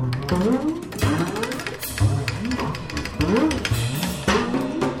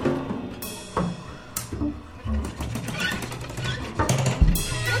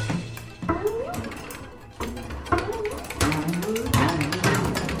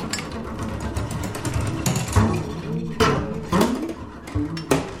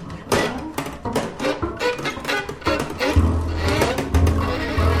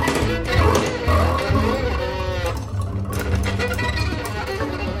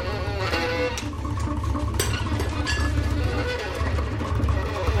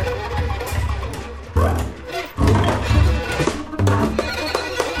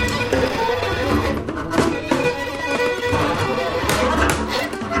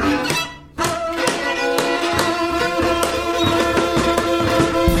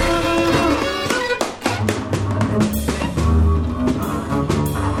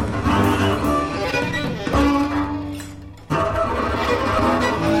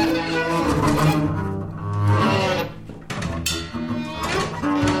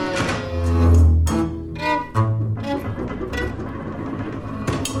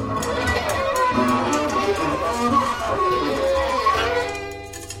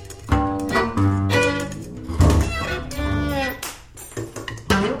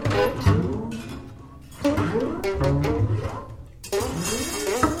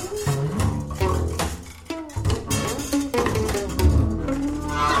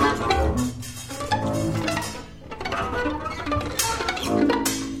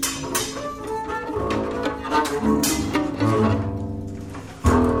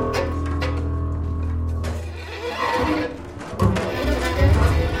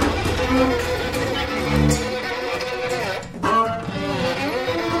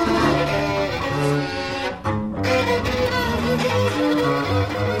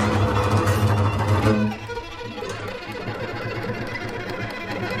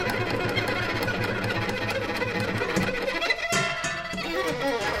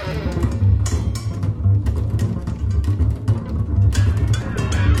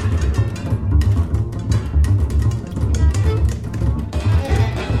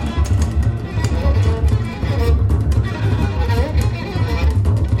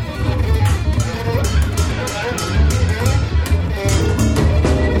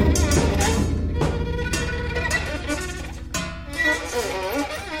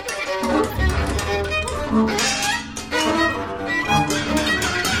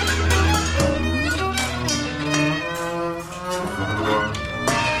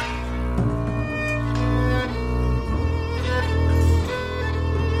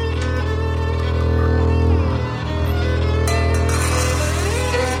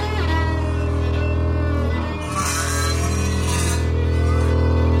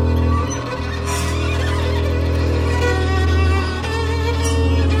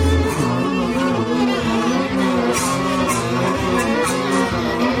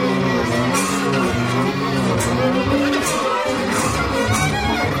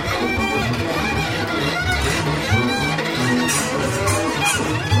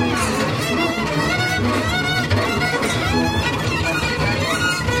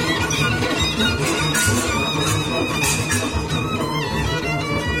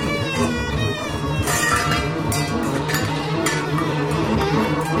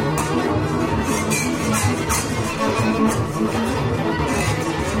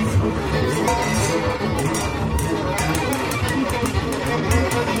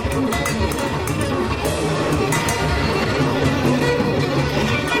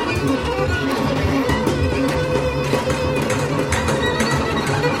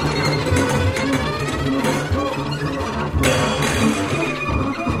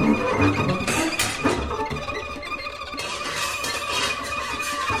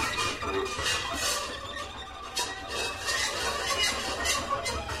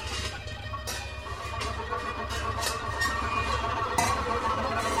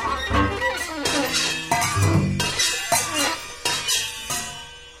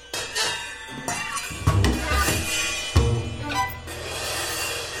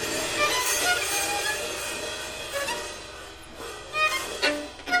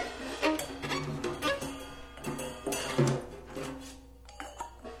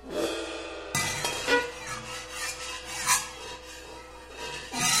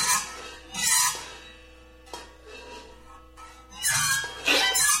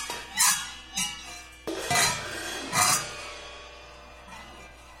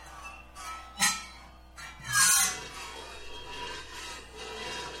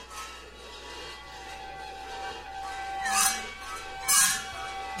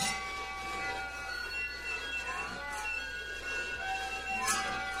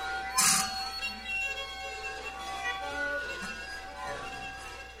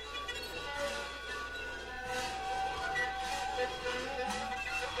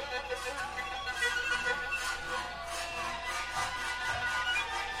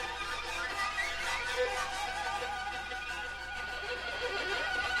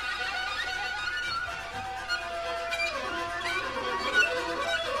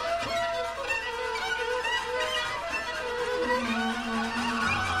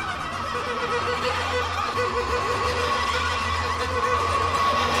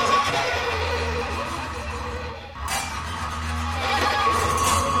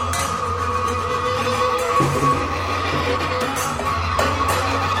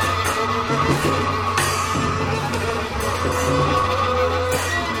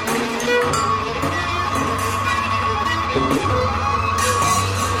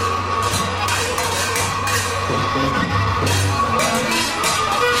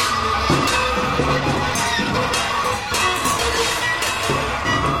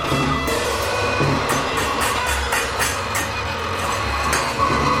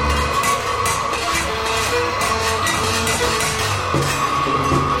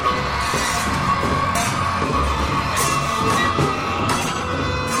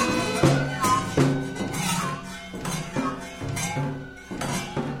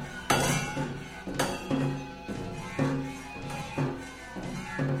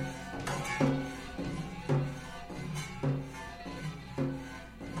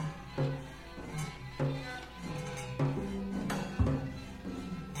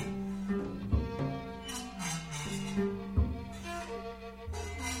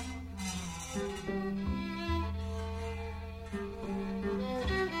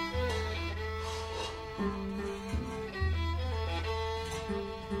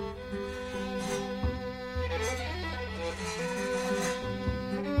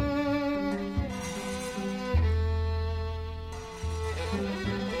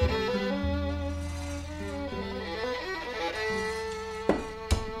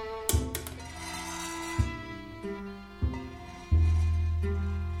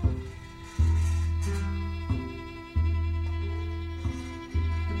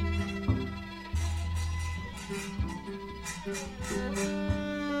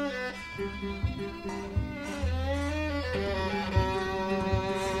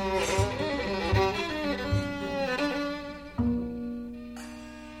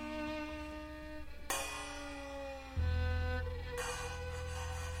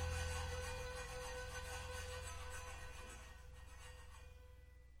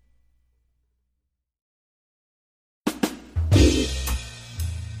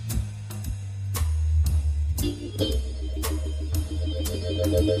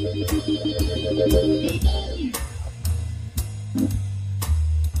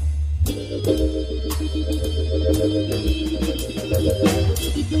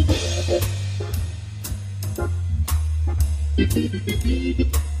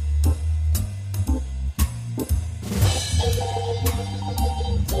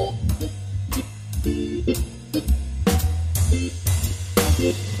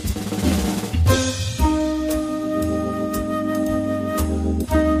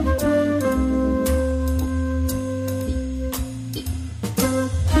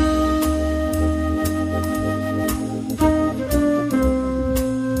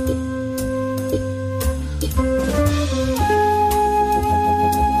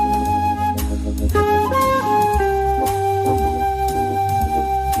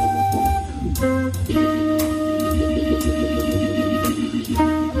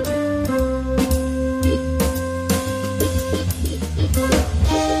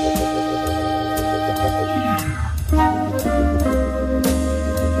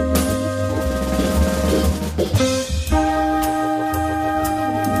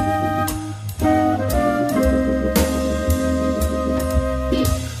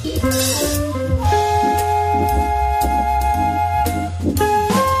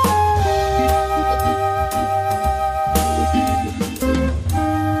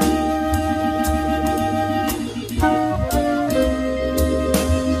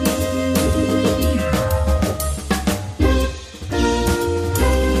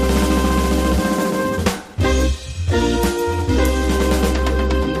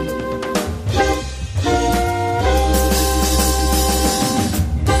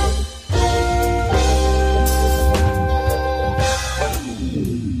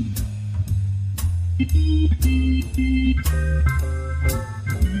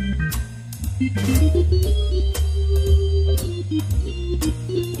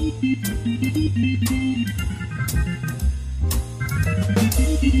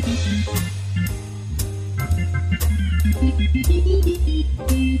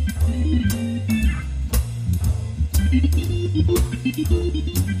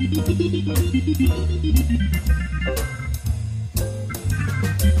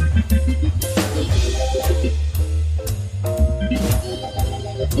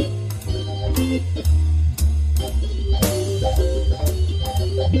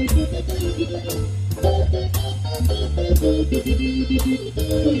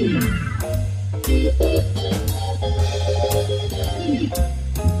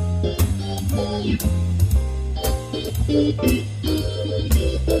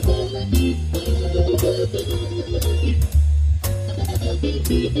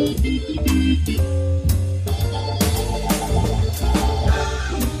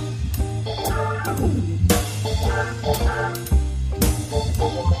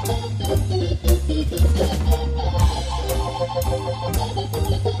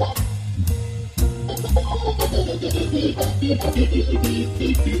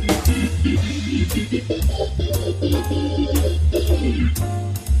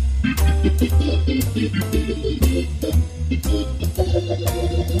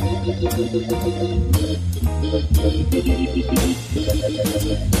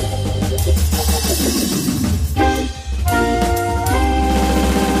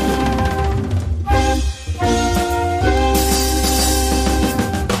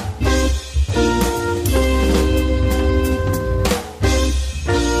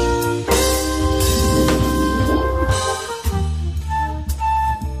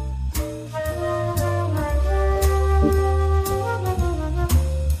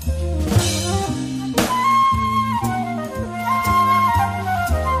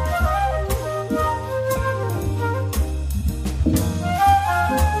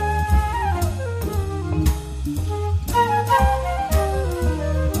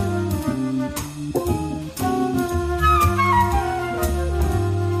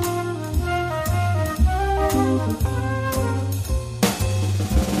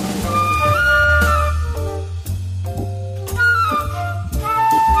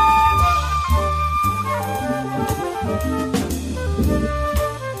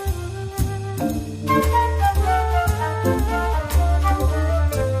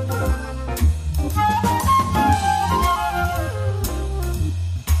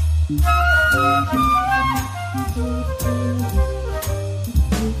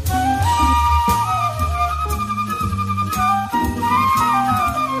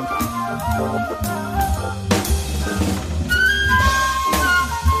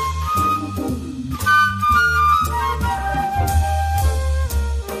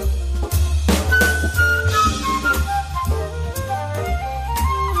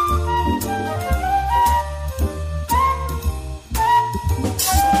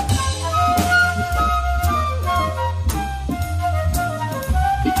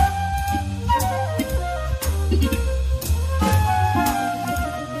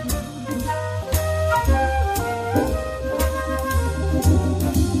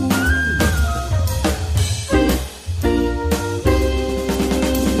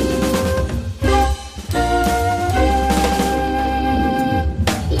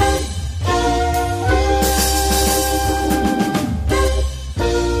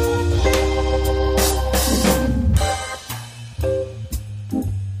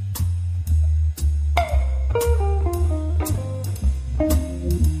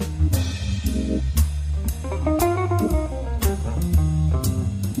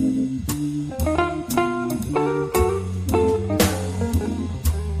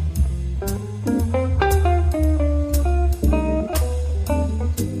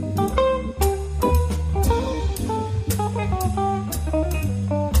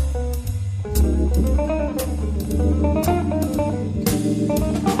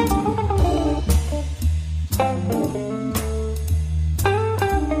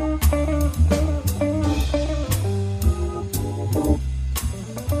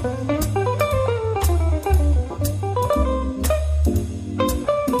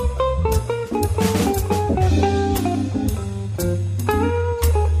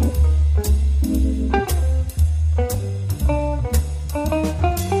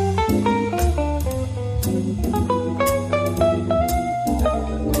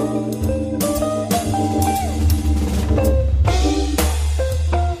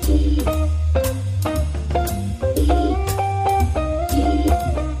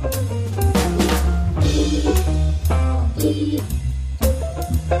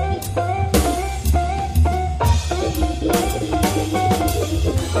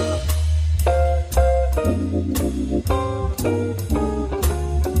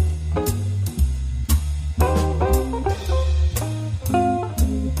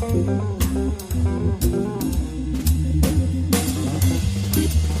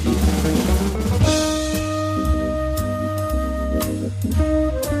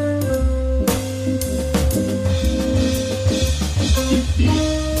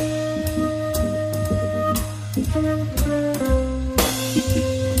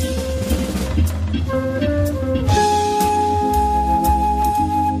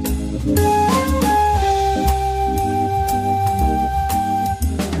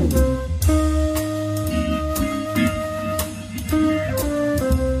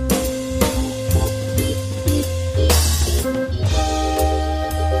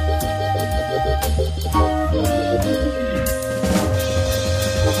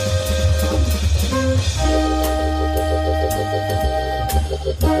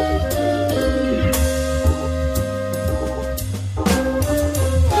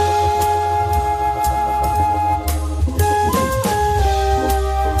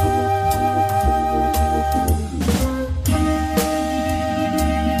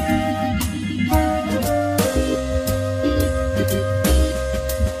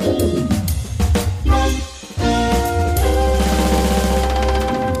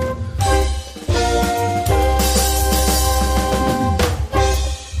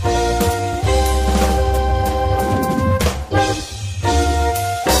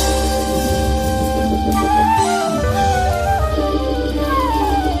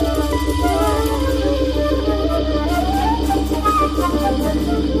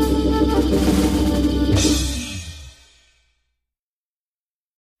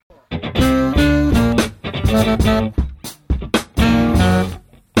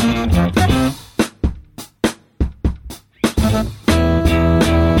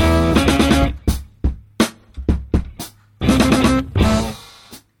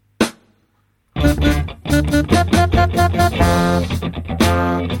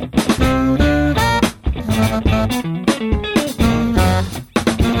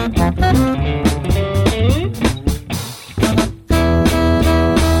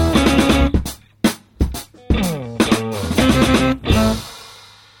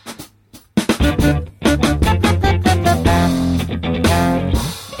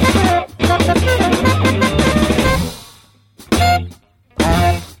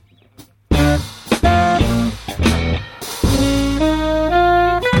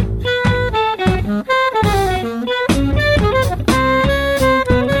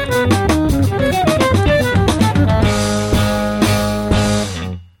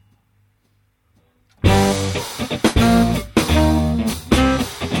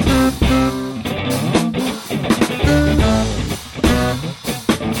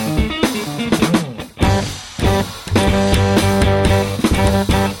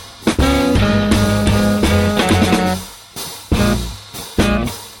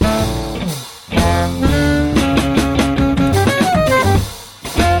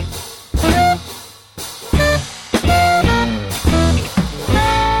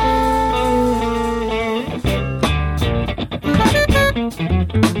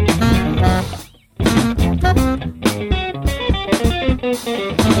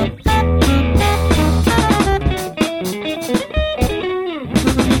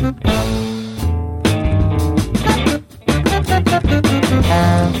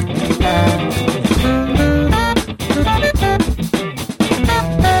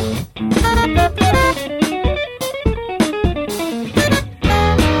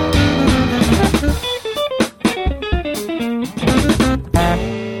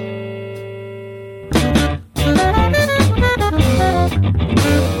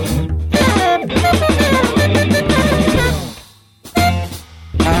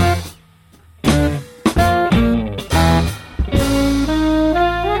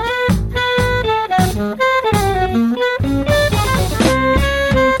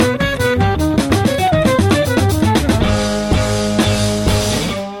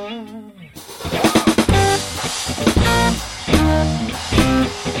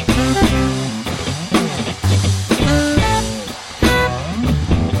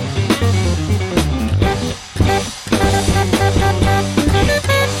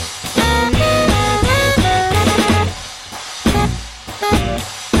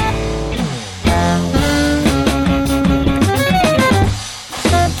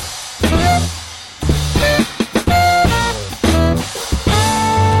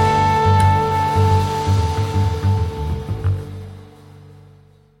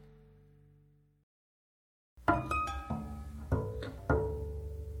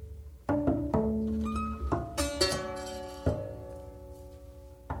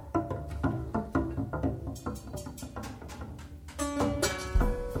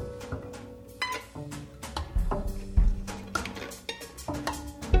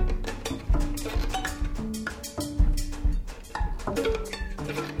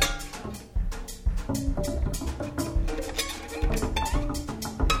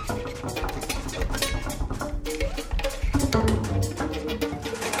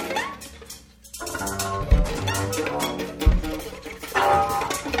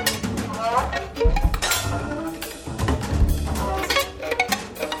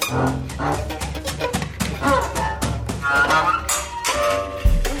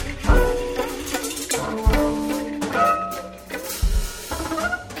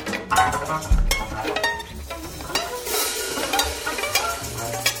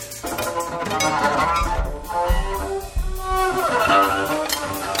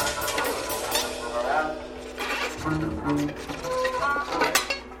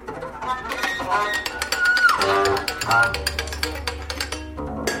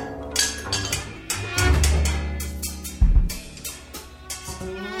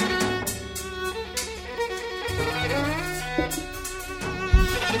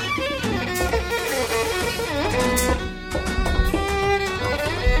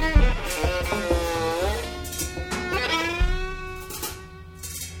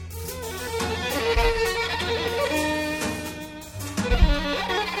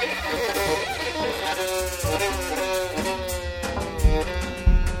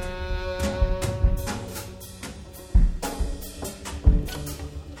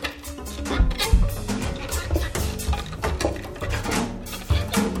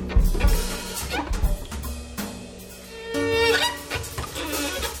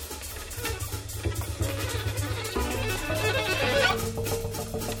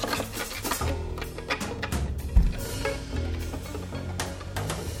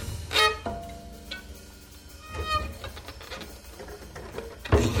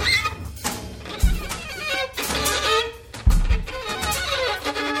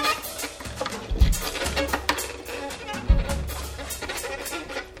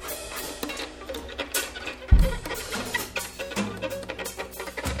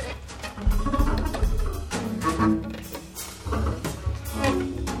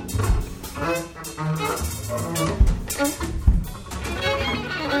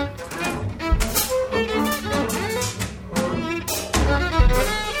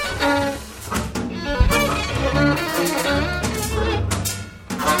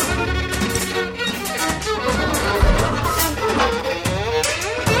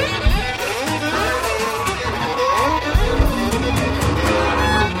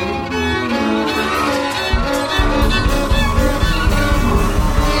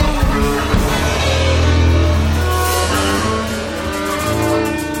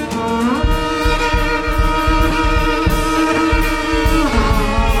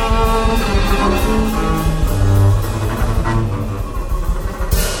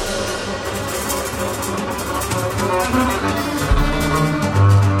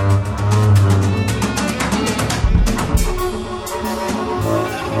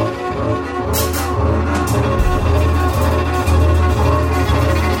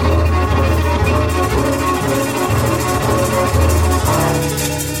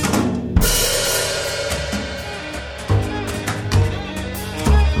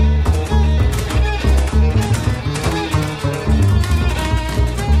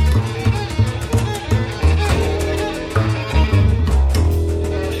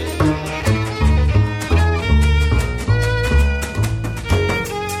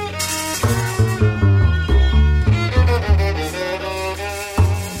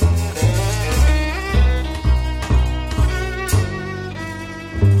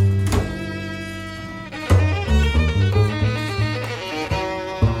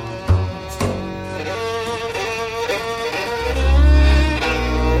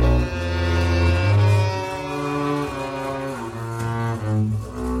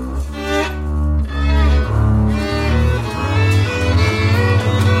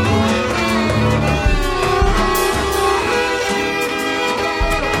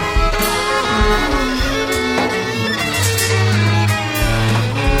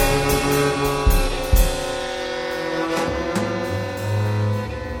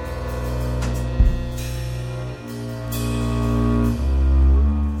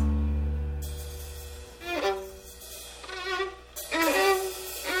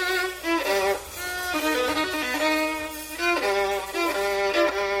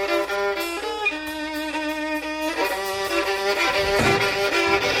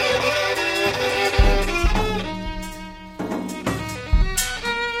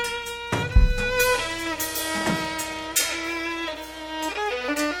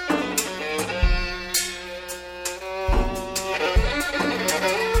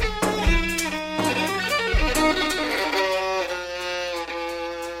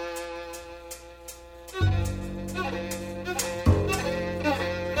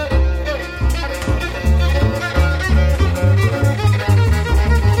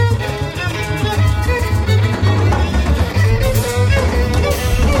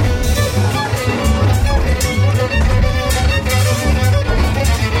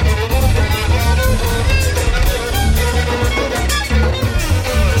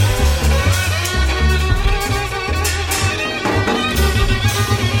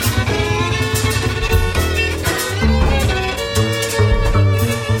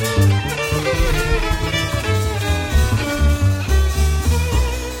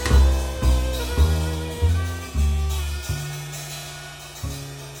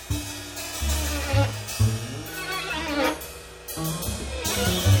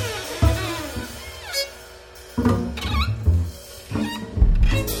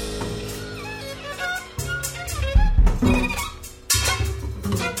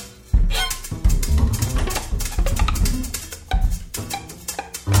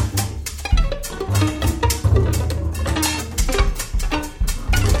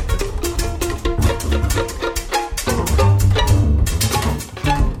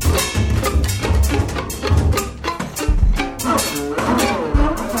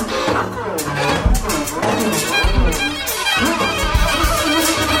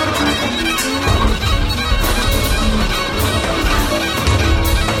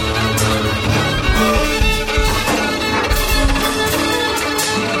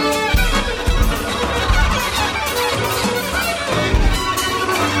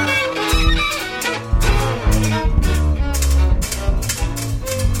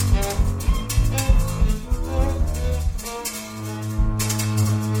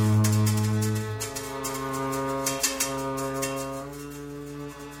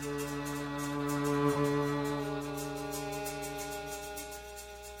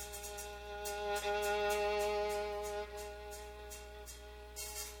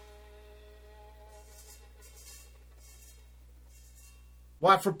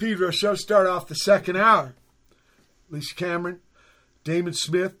 Watt for Pedro Show start off the second hour. Lisa Cameron, Damon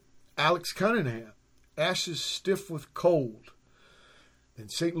Smith, Alex Cunningham. Ashes stiff with cold.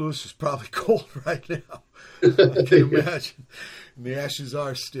 And St. Louis is probably cold right now. I can imagine. And the Ashes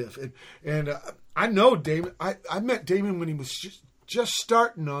are stiff. And I know Damon. I met Damon when he was just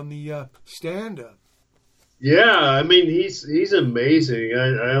starting on the stand-up. Yeah, I mean, he's amazing.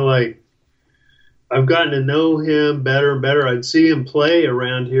 I've gotten to know him better and better. I'd see him play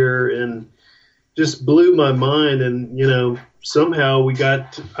around here and just blew my mind. And, you know, somehow I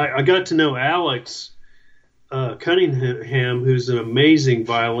got to know Alex Cunningham, who's an amazing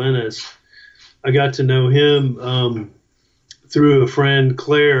violinist. I got to know him through a friend,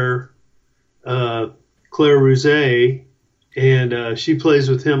 Claire Rousay, and she plays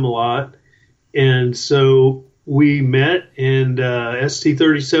with him a lot. And so we met, and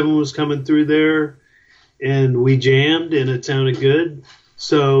ST-37 was coming through there, and we jammed, and it sounded good.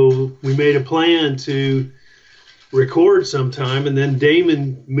 So we made a plan to record sometime, and then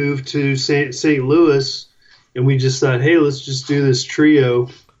Damon moved to St. Louis, and we just thought, hey, let's just do this trio.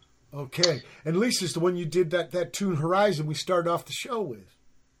 Okay. And Lisa's the one you did that tune Horizon we started off the show with.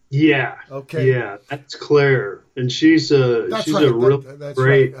 Yeah. Okay. Yeah, that's Claire, and she's a real that's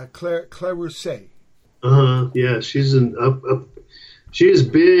great. Right. Claire Rousay. Yeah, she's she is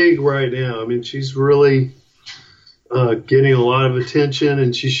big right now. I mean, she's really getting a lot of attention,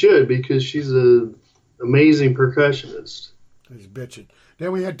 and she should, because she's an amazing percussionist. He's bitching.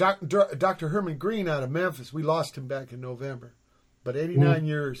 Then we had Dr. Herman Green out of Memphis. We lost him back in November, but 89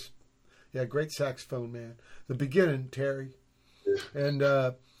 years. Yeah, great saxophone man. The beginning, Terry. Yeah.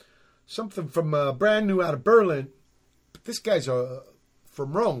 And something from brand new out of Berlin. But this guy's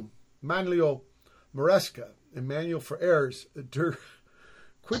from Rome. Manlio Maresca. And manual for errors. Der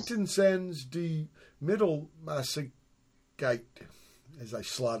quintessenz die mittelmaessigkeit. As I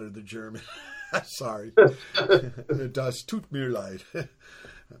slaughtered the German. Sorry. Das tut mir leid.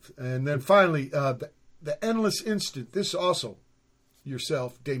 And then finally, the endless instant. This also,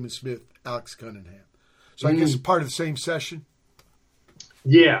 yourself, Damon Smith, Alex Cunningham. So I guess it's part of the same session.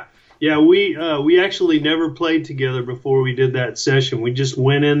 Yeah. We actually never played together before we did that session. We just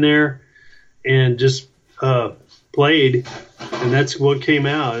went in there and just played, and that's what came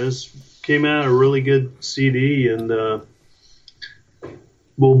out. It came out a really good CD, and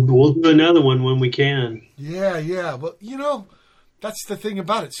we'll do another one when we can. Yeah. Well, you know, that's the thing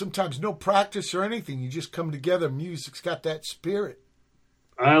about it. Sometimes no practice or anything. You just come together. Music's got that spirit.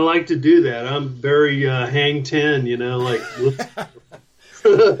 I like to do that. I'm very hang 10, you know, like.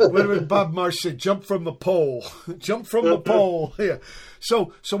 When Bob Marsh said, "Jump from the pole, jump from the pole." Yeah.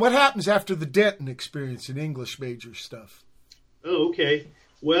 So what happens after the Denton experience in English major stuff? Oh, okay.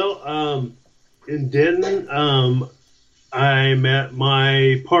 Well, in Denton, I met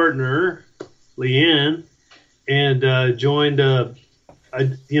my partner, Leanne, and joined. I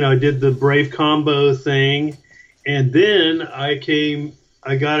did the Brave Combo thing, and then I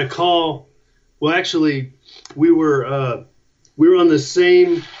got a call. Well, actually, we were on the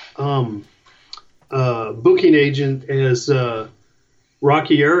same booking agent as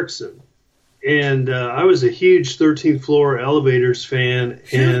Rocky Erickson, and I was a huge 13th Floor Elevators fan.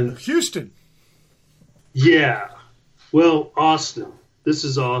 And Houston. Yeah, well, Austin. This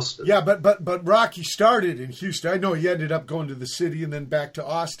is Austin. Yeah, but Rocky started in Houston. I know he ended up going to the city and then back to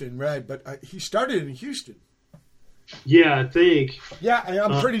Austin, right? But he started in Houston. Yeah, I think. Yeah,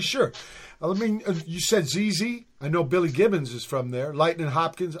 I'm pretty sure. I mean, you said ZZ. I know Billy Gibbons is from there. Lightning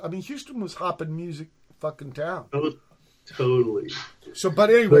Hopkins. I mean, Houston was hopping music fucking town. Oh, totally. So, but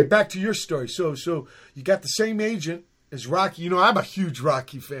anyway, back to your story. So you got the same agent as Rocky. You know, I'm a huge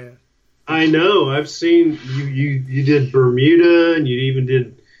Rocky fan. I know. I've seen you did Bermuda, and you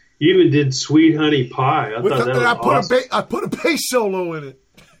even did Sweet Honey Pie. I thought that was awesome. I put a bass solo in it.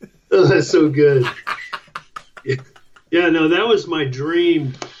 Oh, that's so good. Yeah, no, that was my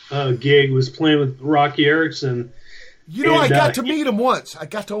dream gig, was playing with Rocky Erickson. You know, I got to meet him once. I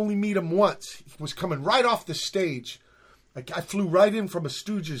got to only meet him once. He was coming right off the stage. I flew right in from a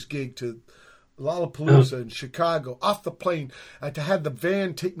Stooges gig to Lollapalooza in Chicago, off the plane. I had the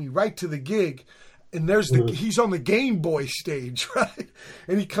van take me right to the gig, and he's on the Game Boy stage, right?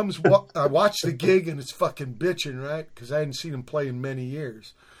 And he comes, I watch the gig, and it's fucking bitching, right? Because I hadn't seen him play in many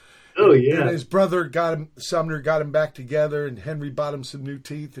years. Oh, yeah. And his brother Sumner got him back together, and Henry bought him some new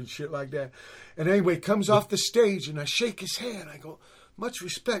teeth and shit like that. And anyway, comes off the stage, and I shake his hand. I go, "Much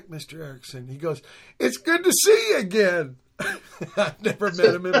respect, Mr. Erickson." He goes, "It's good to see you again." I've never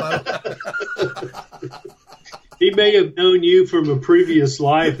met him in my life. He may have known you from a previous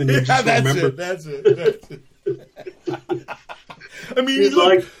life, and he just remembered. That's it. I mean,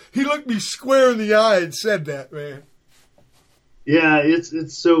 he looked me square in the eye and said that, man. Yeah,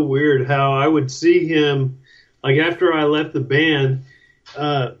 it's so weird how I would see him, like after I left the band,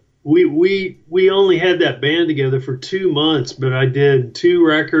 we only had that band together for 2 months, but I did 2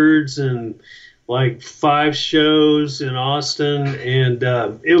 records and like 5 shows in Austin, and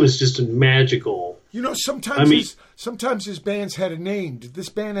it was just magical. You know, sometimes his bands had a name. Did this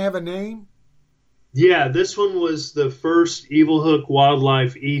band have a name? Yeah, this one was the first Evil Hook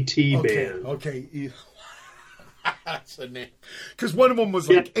Wildlife E.T. band. Okay, that's a name. Because one of them was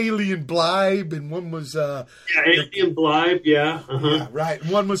like Alien Blibe, and one was Alien Blibe. Yeah, yeah, right.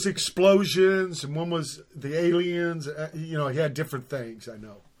 And one was Explosions, and one was the Aliens. He had different things. I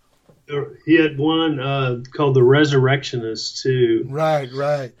know. He had one called the Resurrectionists too.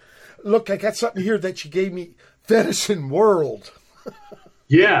 Right. Look, I got something here that you gave me. Venison Whirled.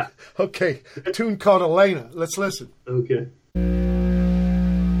 Yeah. Okay, a tune called Elena. Let's listen. Okay.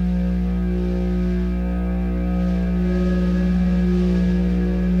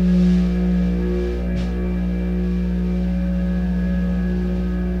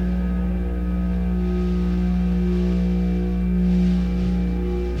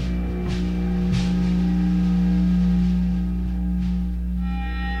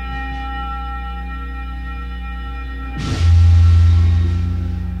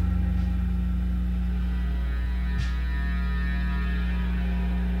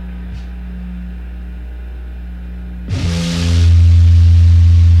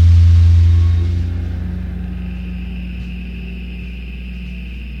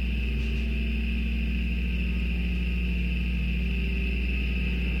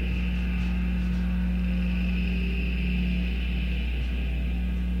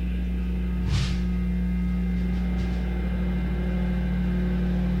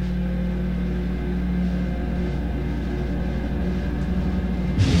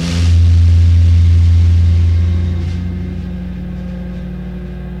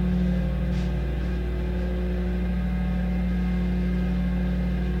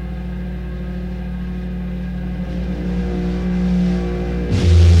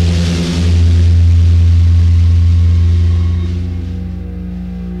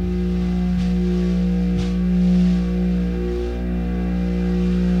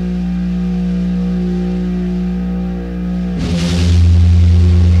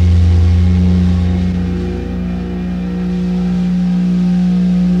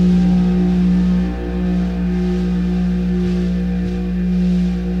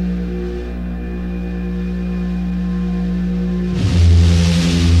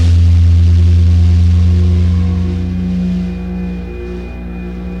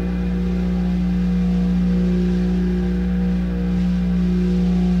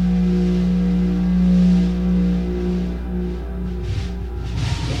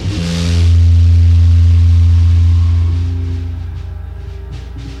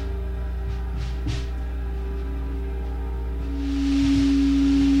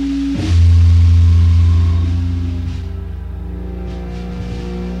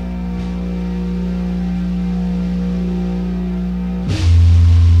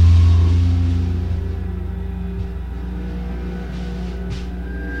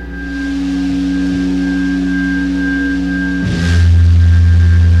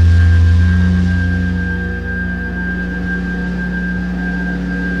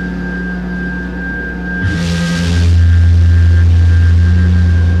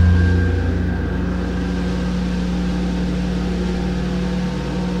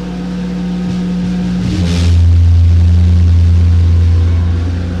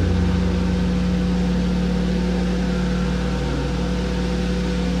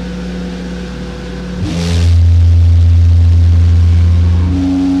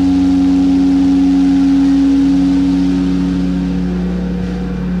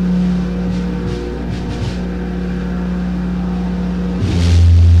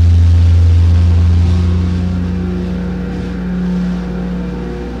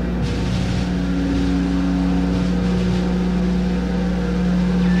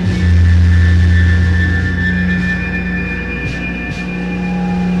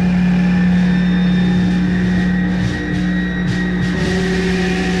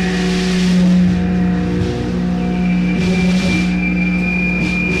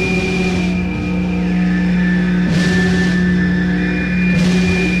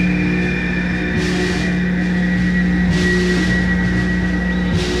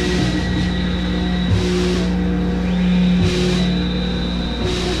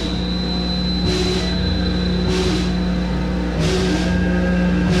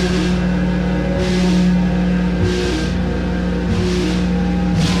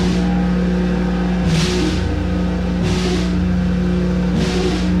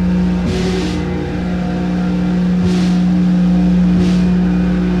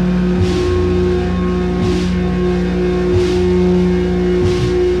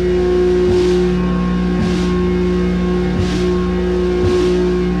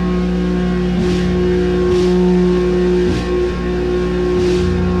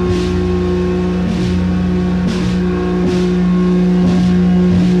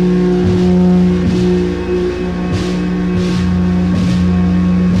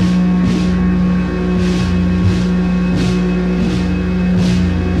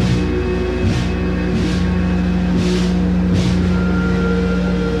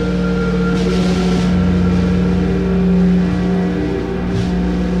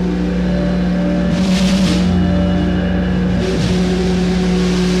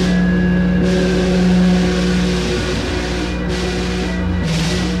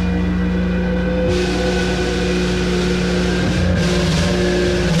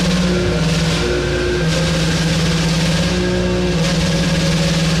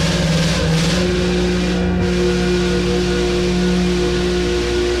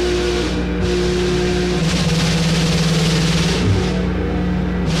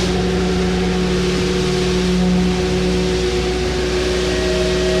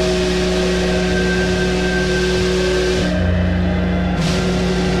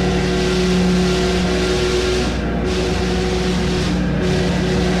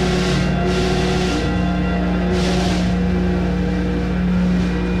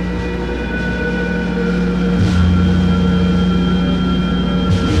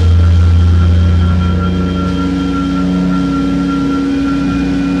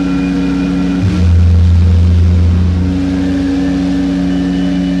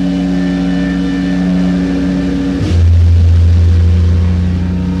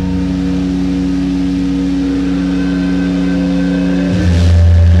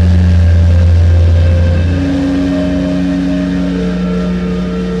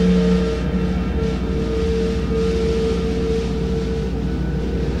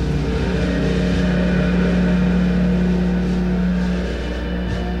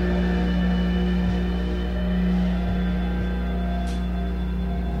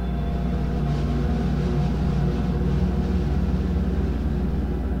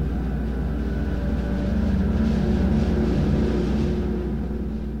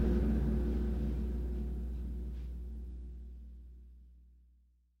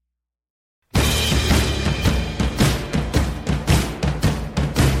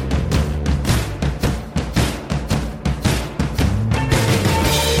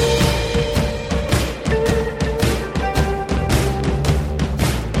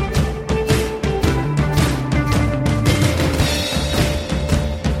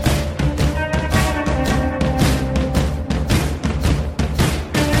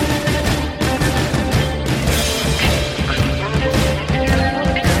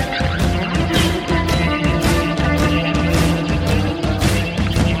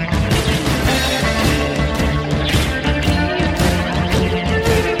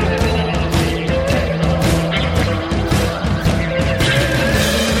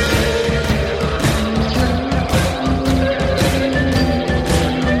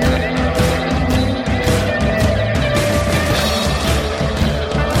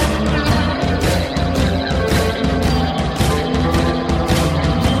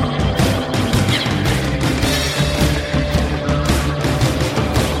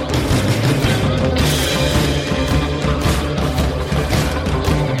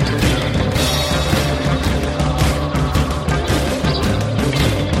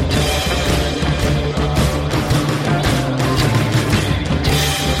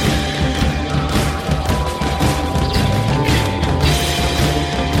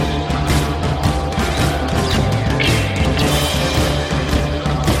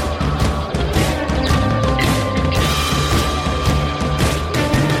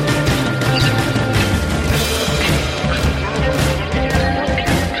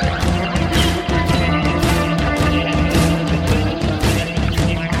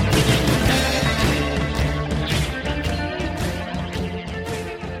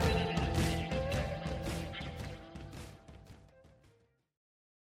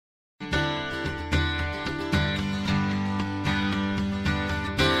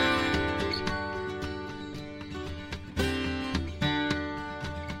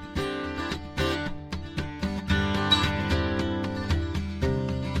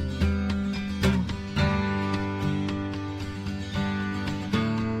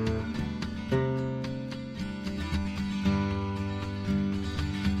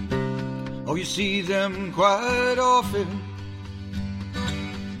 we see them quite often,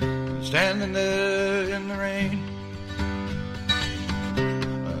 standing there in the rain,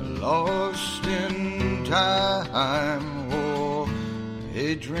 lost in time, or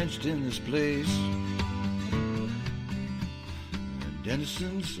drenched in this place.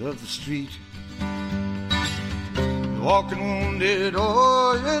 Denizens of the street, walking wounded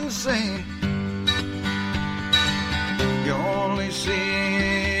or insane, you only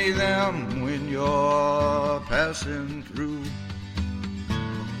see them when you're passing through.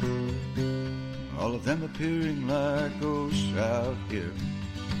 All of them appearing like ghosts out here.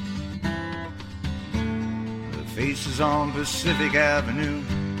 The faces on Pacific Avenue,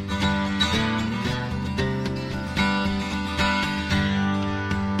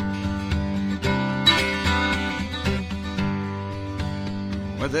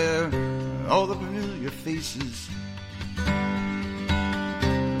 where there are all the familiar faces,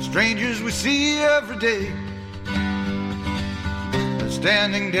 strangers we see every day,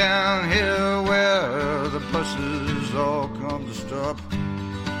 standing down here where the buses all come to stop,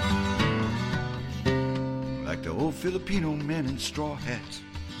 like the old Filipino men in straw hats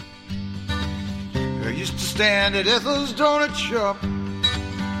who used to stand at Ethel's donut shop.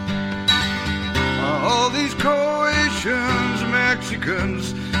 All these Croatians,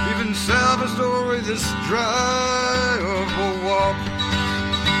 Mexicans, even Salvador, this dry of a walk,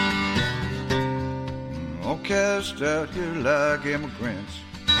 all cast out here like immigrants,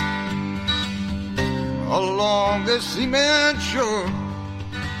 all along this cement shore,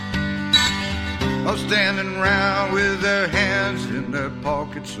 all standing around with their hands in their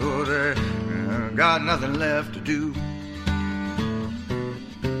pockets, so they got nothing left to do.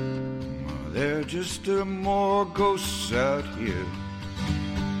 There are just more ghosts out here.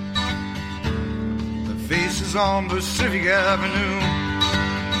 The faces on Pacific Avenue,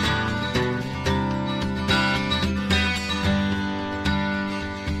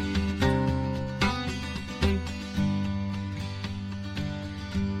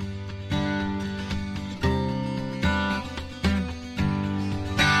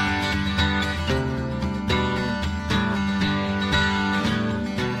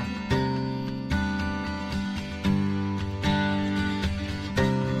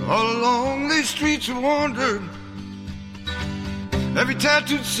 streets of wonder, every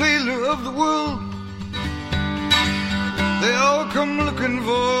tattooed sailor of the world, they all come looking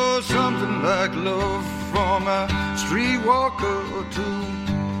for something like love from a streetwalker or two.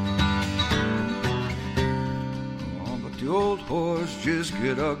 Oh, but the old horse just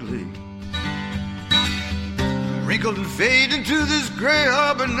get ugly, wrinkled and fade into this gray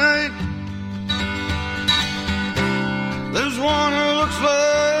harbor night. There's one who looks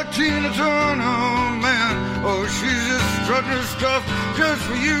like Tina Turner, man. Oh, she's just strutting her stuff just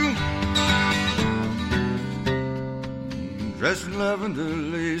for you. Dressed in lavender,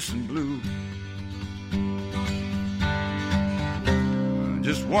 lace and blue.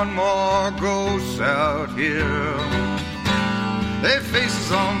 Just one more ghost out here. Their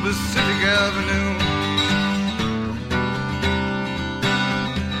faces on Pacific Avenue.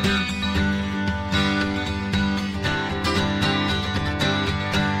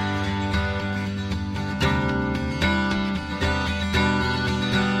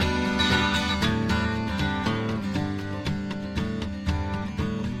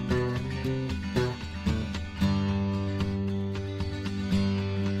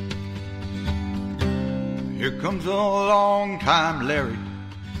 Here comes a long-time Larry,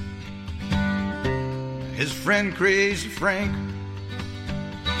 his friend Crazy Frank.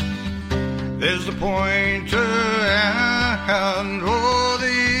 There's the pointer and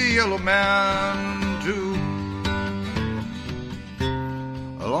the yellow man too,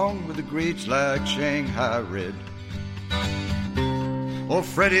 along with the greats like Shanghai Red or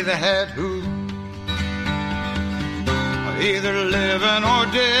Freddie the Hat, who either living or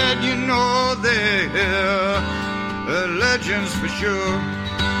dead, you know they're legends for sure.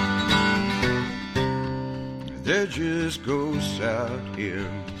 They're just ghosts out here.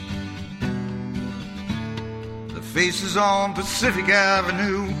 The faces on Pacific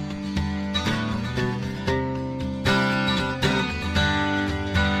Avenue.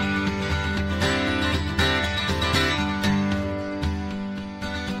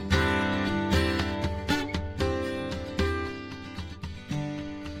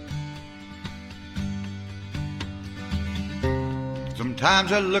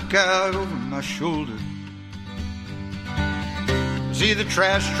 Sometimes I look out over my shoulder, see the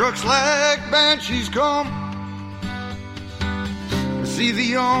trash trucks like banshees come. I see the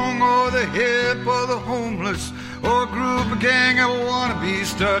young or the hip or the homeless or a group of gang of wannabes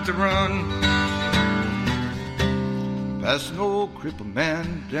start to run. past an old crippled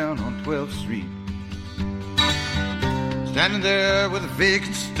man down on 12th Street, standing there with a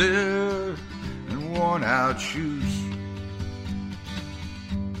vacant stare and worn out shoes.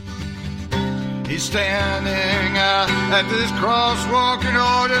 He's standing out at this crosswalk, you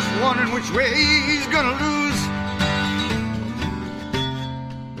know, just wondering which way he's gonna lose.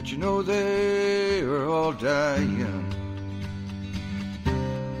 But you know they are all dying.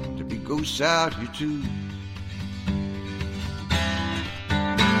 There be ghosts out here too.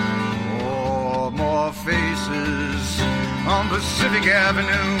 Oh, more faces on Pacific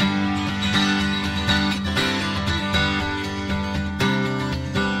Avenue.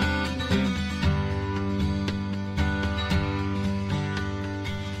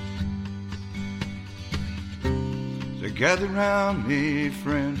 Gather round me,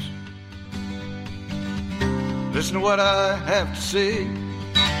 friends. Listen to what I have to say. With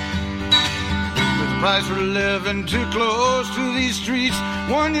the price for living too close to these streets,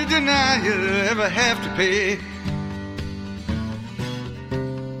 one you deny you ever have to pay.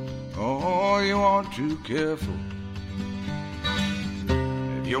 Oh, you aren't too careful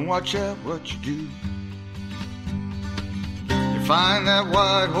if you watch out what you do. You find that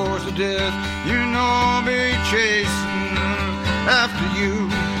white horse of death, you know, be chasing after you.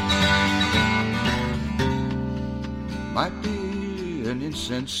 Might be an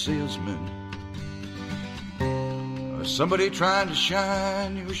incense salesman or somebody trying to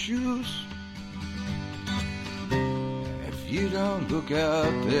shine your shoes. If you don't look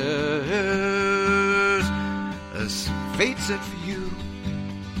out, there's a fate set for you.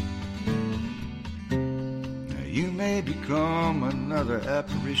 You may become another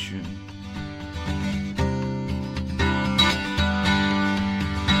apparition.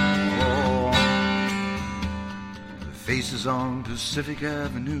 Faces on Pacific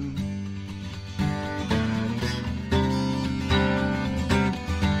Avenue.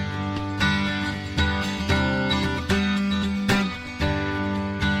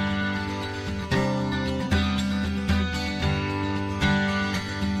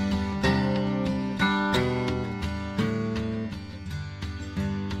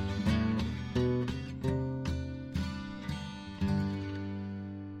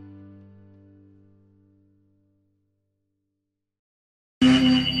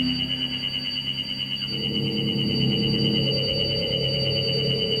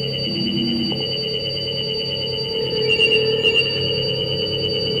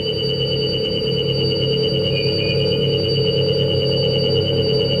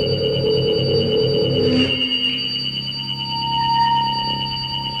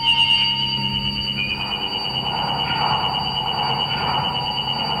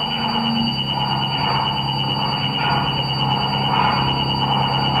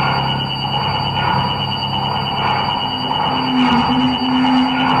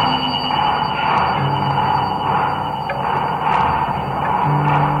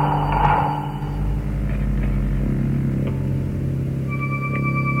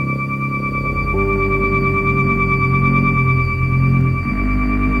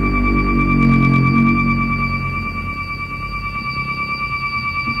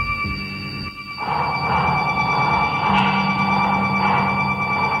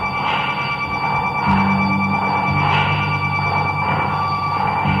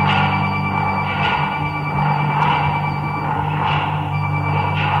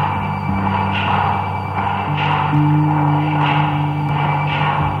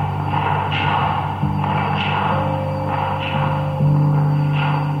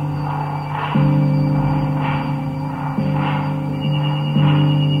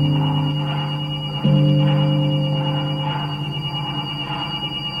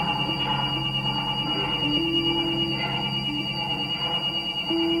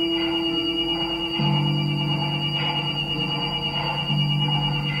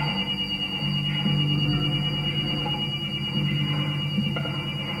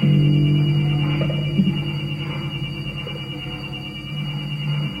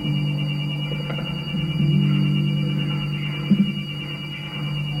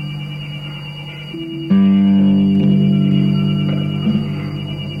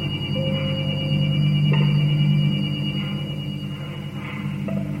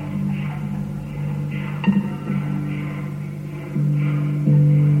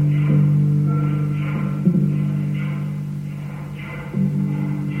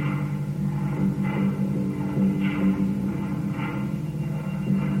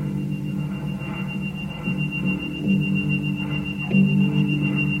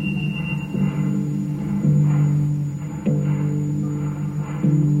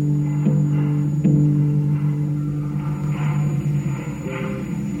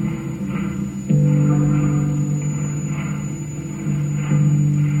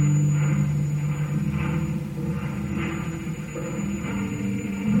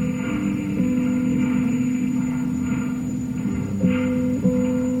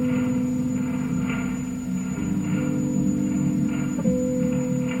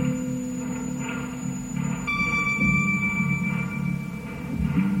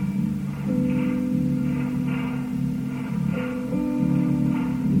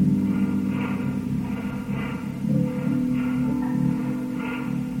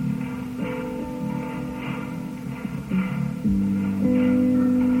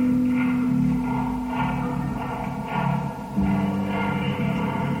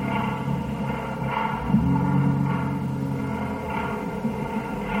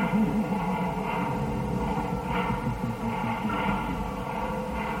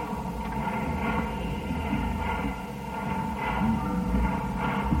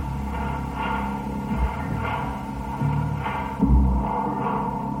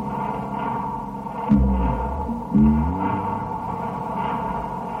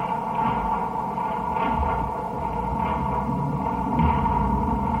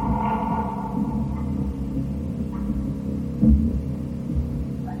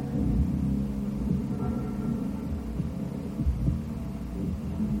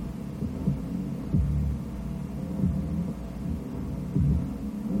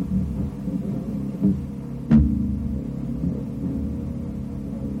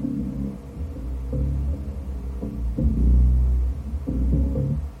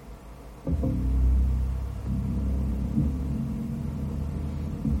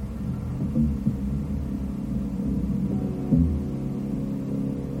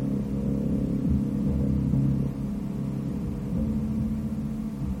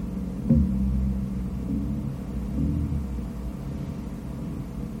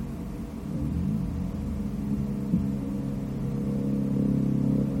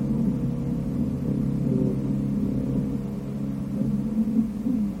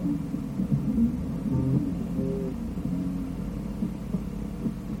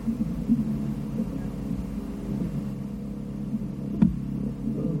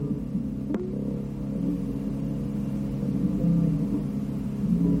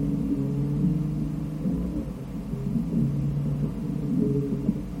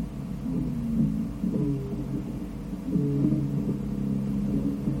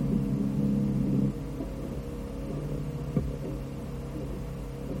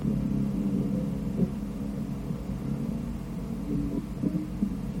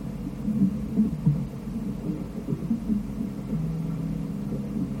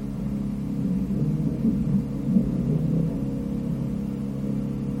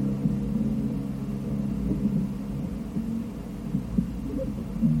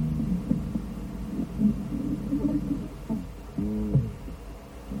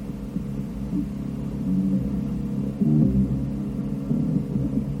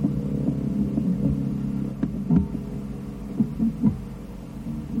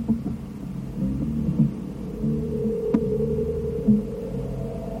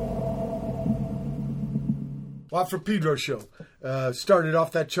 Watt from Pedro Show. Started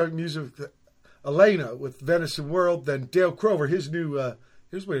off that chunk music with Elena with Venison Whirled. Then Dale Crover, his new,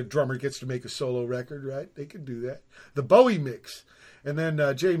 here's where a drummer gets to make a solo record, right? They can do that. The Bowie mix. And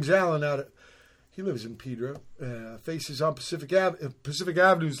then James Allen he lives in Pedro, faces on Pacific Avenue. Pacific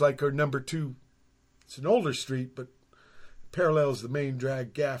Avenue's like our number 2. It's an older street, but parallels the main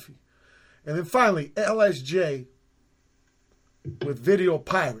drag, Gaffey. And then finally, LSJ with Video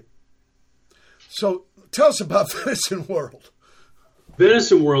Pirate. So tell us about Venison Whirled.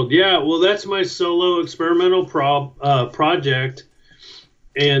 Venison Whirled, yeah. Well, that's my solo experimental project.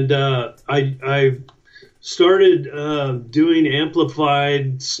 And I started doing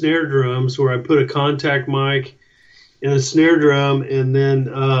amplified snare drums where I put a contact mic in a snare drum and then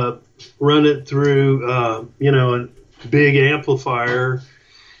run it through, a big amplifier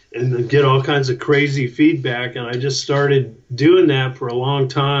and then get all kinds of crazy feedback. And I just started doing that for a long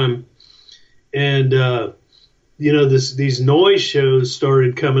time. And, these noise shows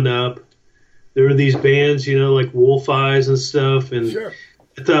started coming up. There were these bands, like Wolf Eyes and stuff. And Sure.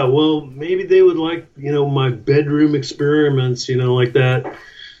 I thought, well, maybe they would like, my bedroom experiments, like that.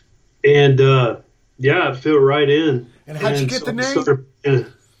 And, it fit right in. And how'd you get the name?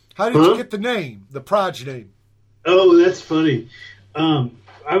 How did you get the name, the Proj name? Oh, that's funny. I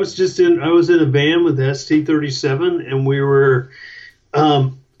was in a van with ST37, and we were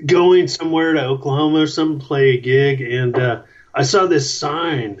going somewhere to Oklahoma or something, play a gig, and I saw this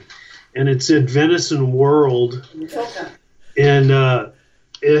sign, and it said Venison Whirled, and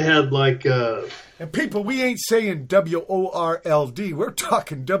it had like... and people, we ain't saying WORLD. We're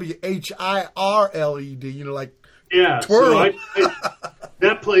talking WHIRLED, like yeah, twirl. So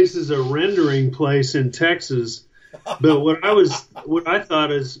that place is a rendering place in Texas. But I was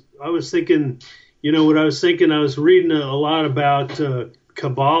reading a lot about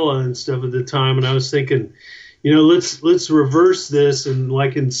Kabbalah and stuff at the time, and I was thinking, let's reverse this, and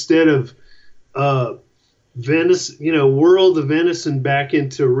like instead of venison, whirl the venison back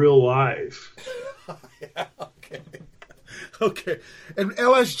into real life. Yeah, okay. And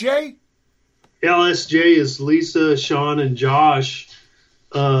LSJ? LSJ is Lisa, Sean, and Josh.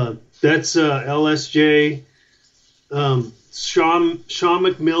 That's LSJ. Sean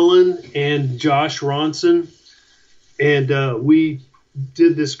McMillan and Josh Ronson, and we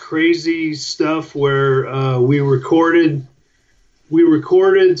did this crazy stuff where we recorded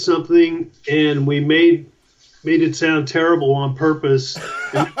something and we made it sound terrible on purpose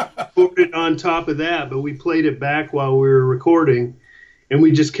and recorded on top of that, but we played it back while we were recording, and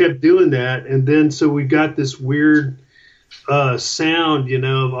we just kept doing that, and then so we got this weird sound,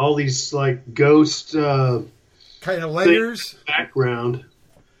 of all these like ghost kind of layers background,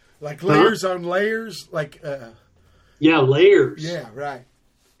 like layers on layers, like layers. Yeah, right.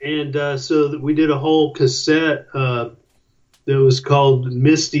 And so we did a whole cassette that was called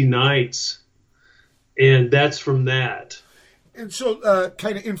Misty Nights, and that's from that. And so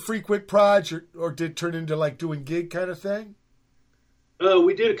kind of infrequent proj, or did turn into like doing gig kind of thing?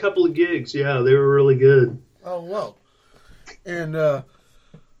 We did a couple of gigs. Yeah, they were really good. Oh, well. And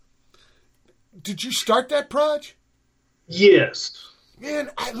did you start that proj? Yes.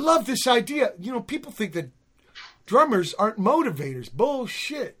 Man, I love this idea. People think that drummers aren't motivators.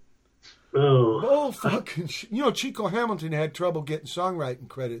 Bullshit. Oh. Bull fucking shit. Chico Hamilton had trouble getting songwriting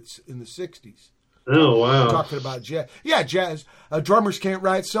credits in the 60s. Oh, wow. Talking about jazz. Yeah, jazz. Drummers can't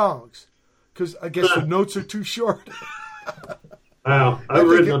write songs because I guess the notes are too short. Wow. I've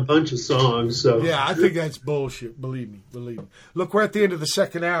written a bunch of songs. So yeah, I think that's bullshit. Believe me. Look, we're at the end of the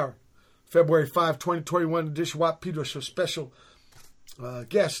second hour. February 5, 2021 edition Watt Pedro Show special.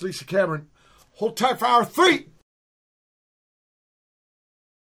 Guest, Lisa Cameron. Hold tight for hour 3.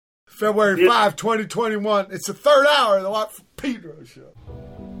 February 5, 2021. It's the third hour of the Watt Pedro Show.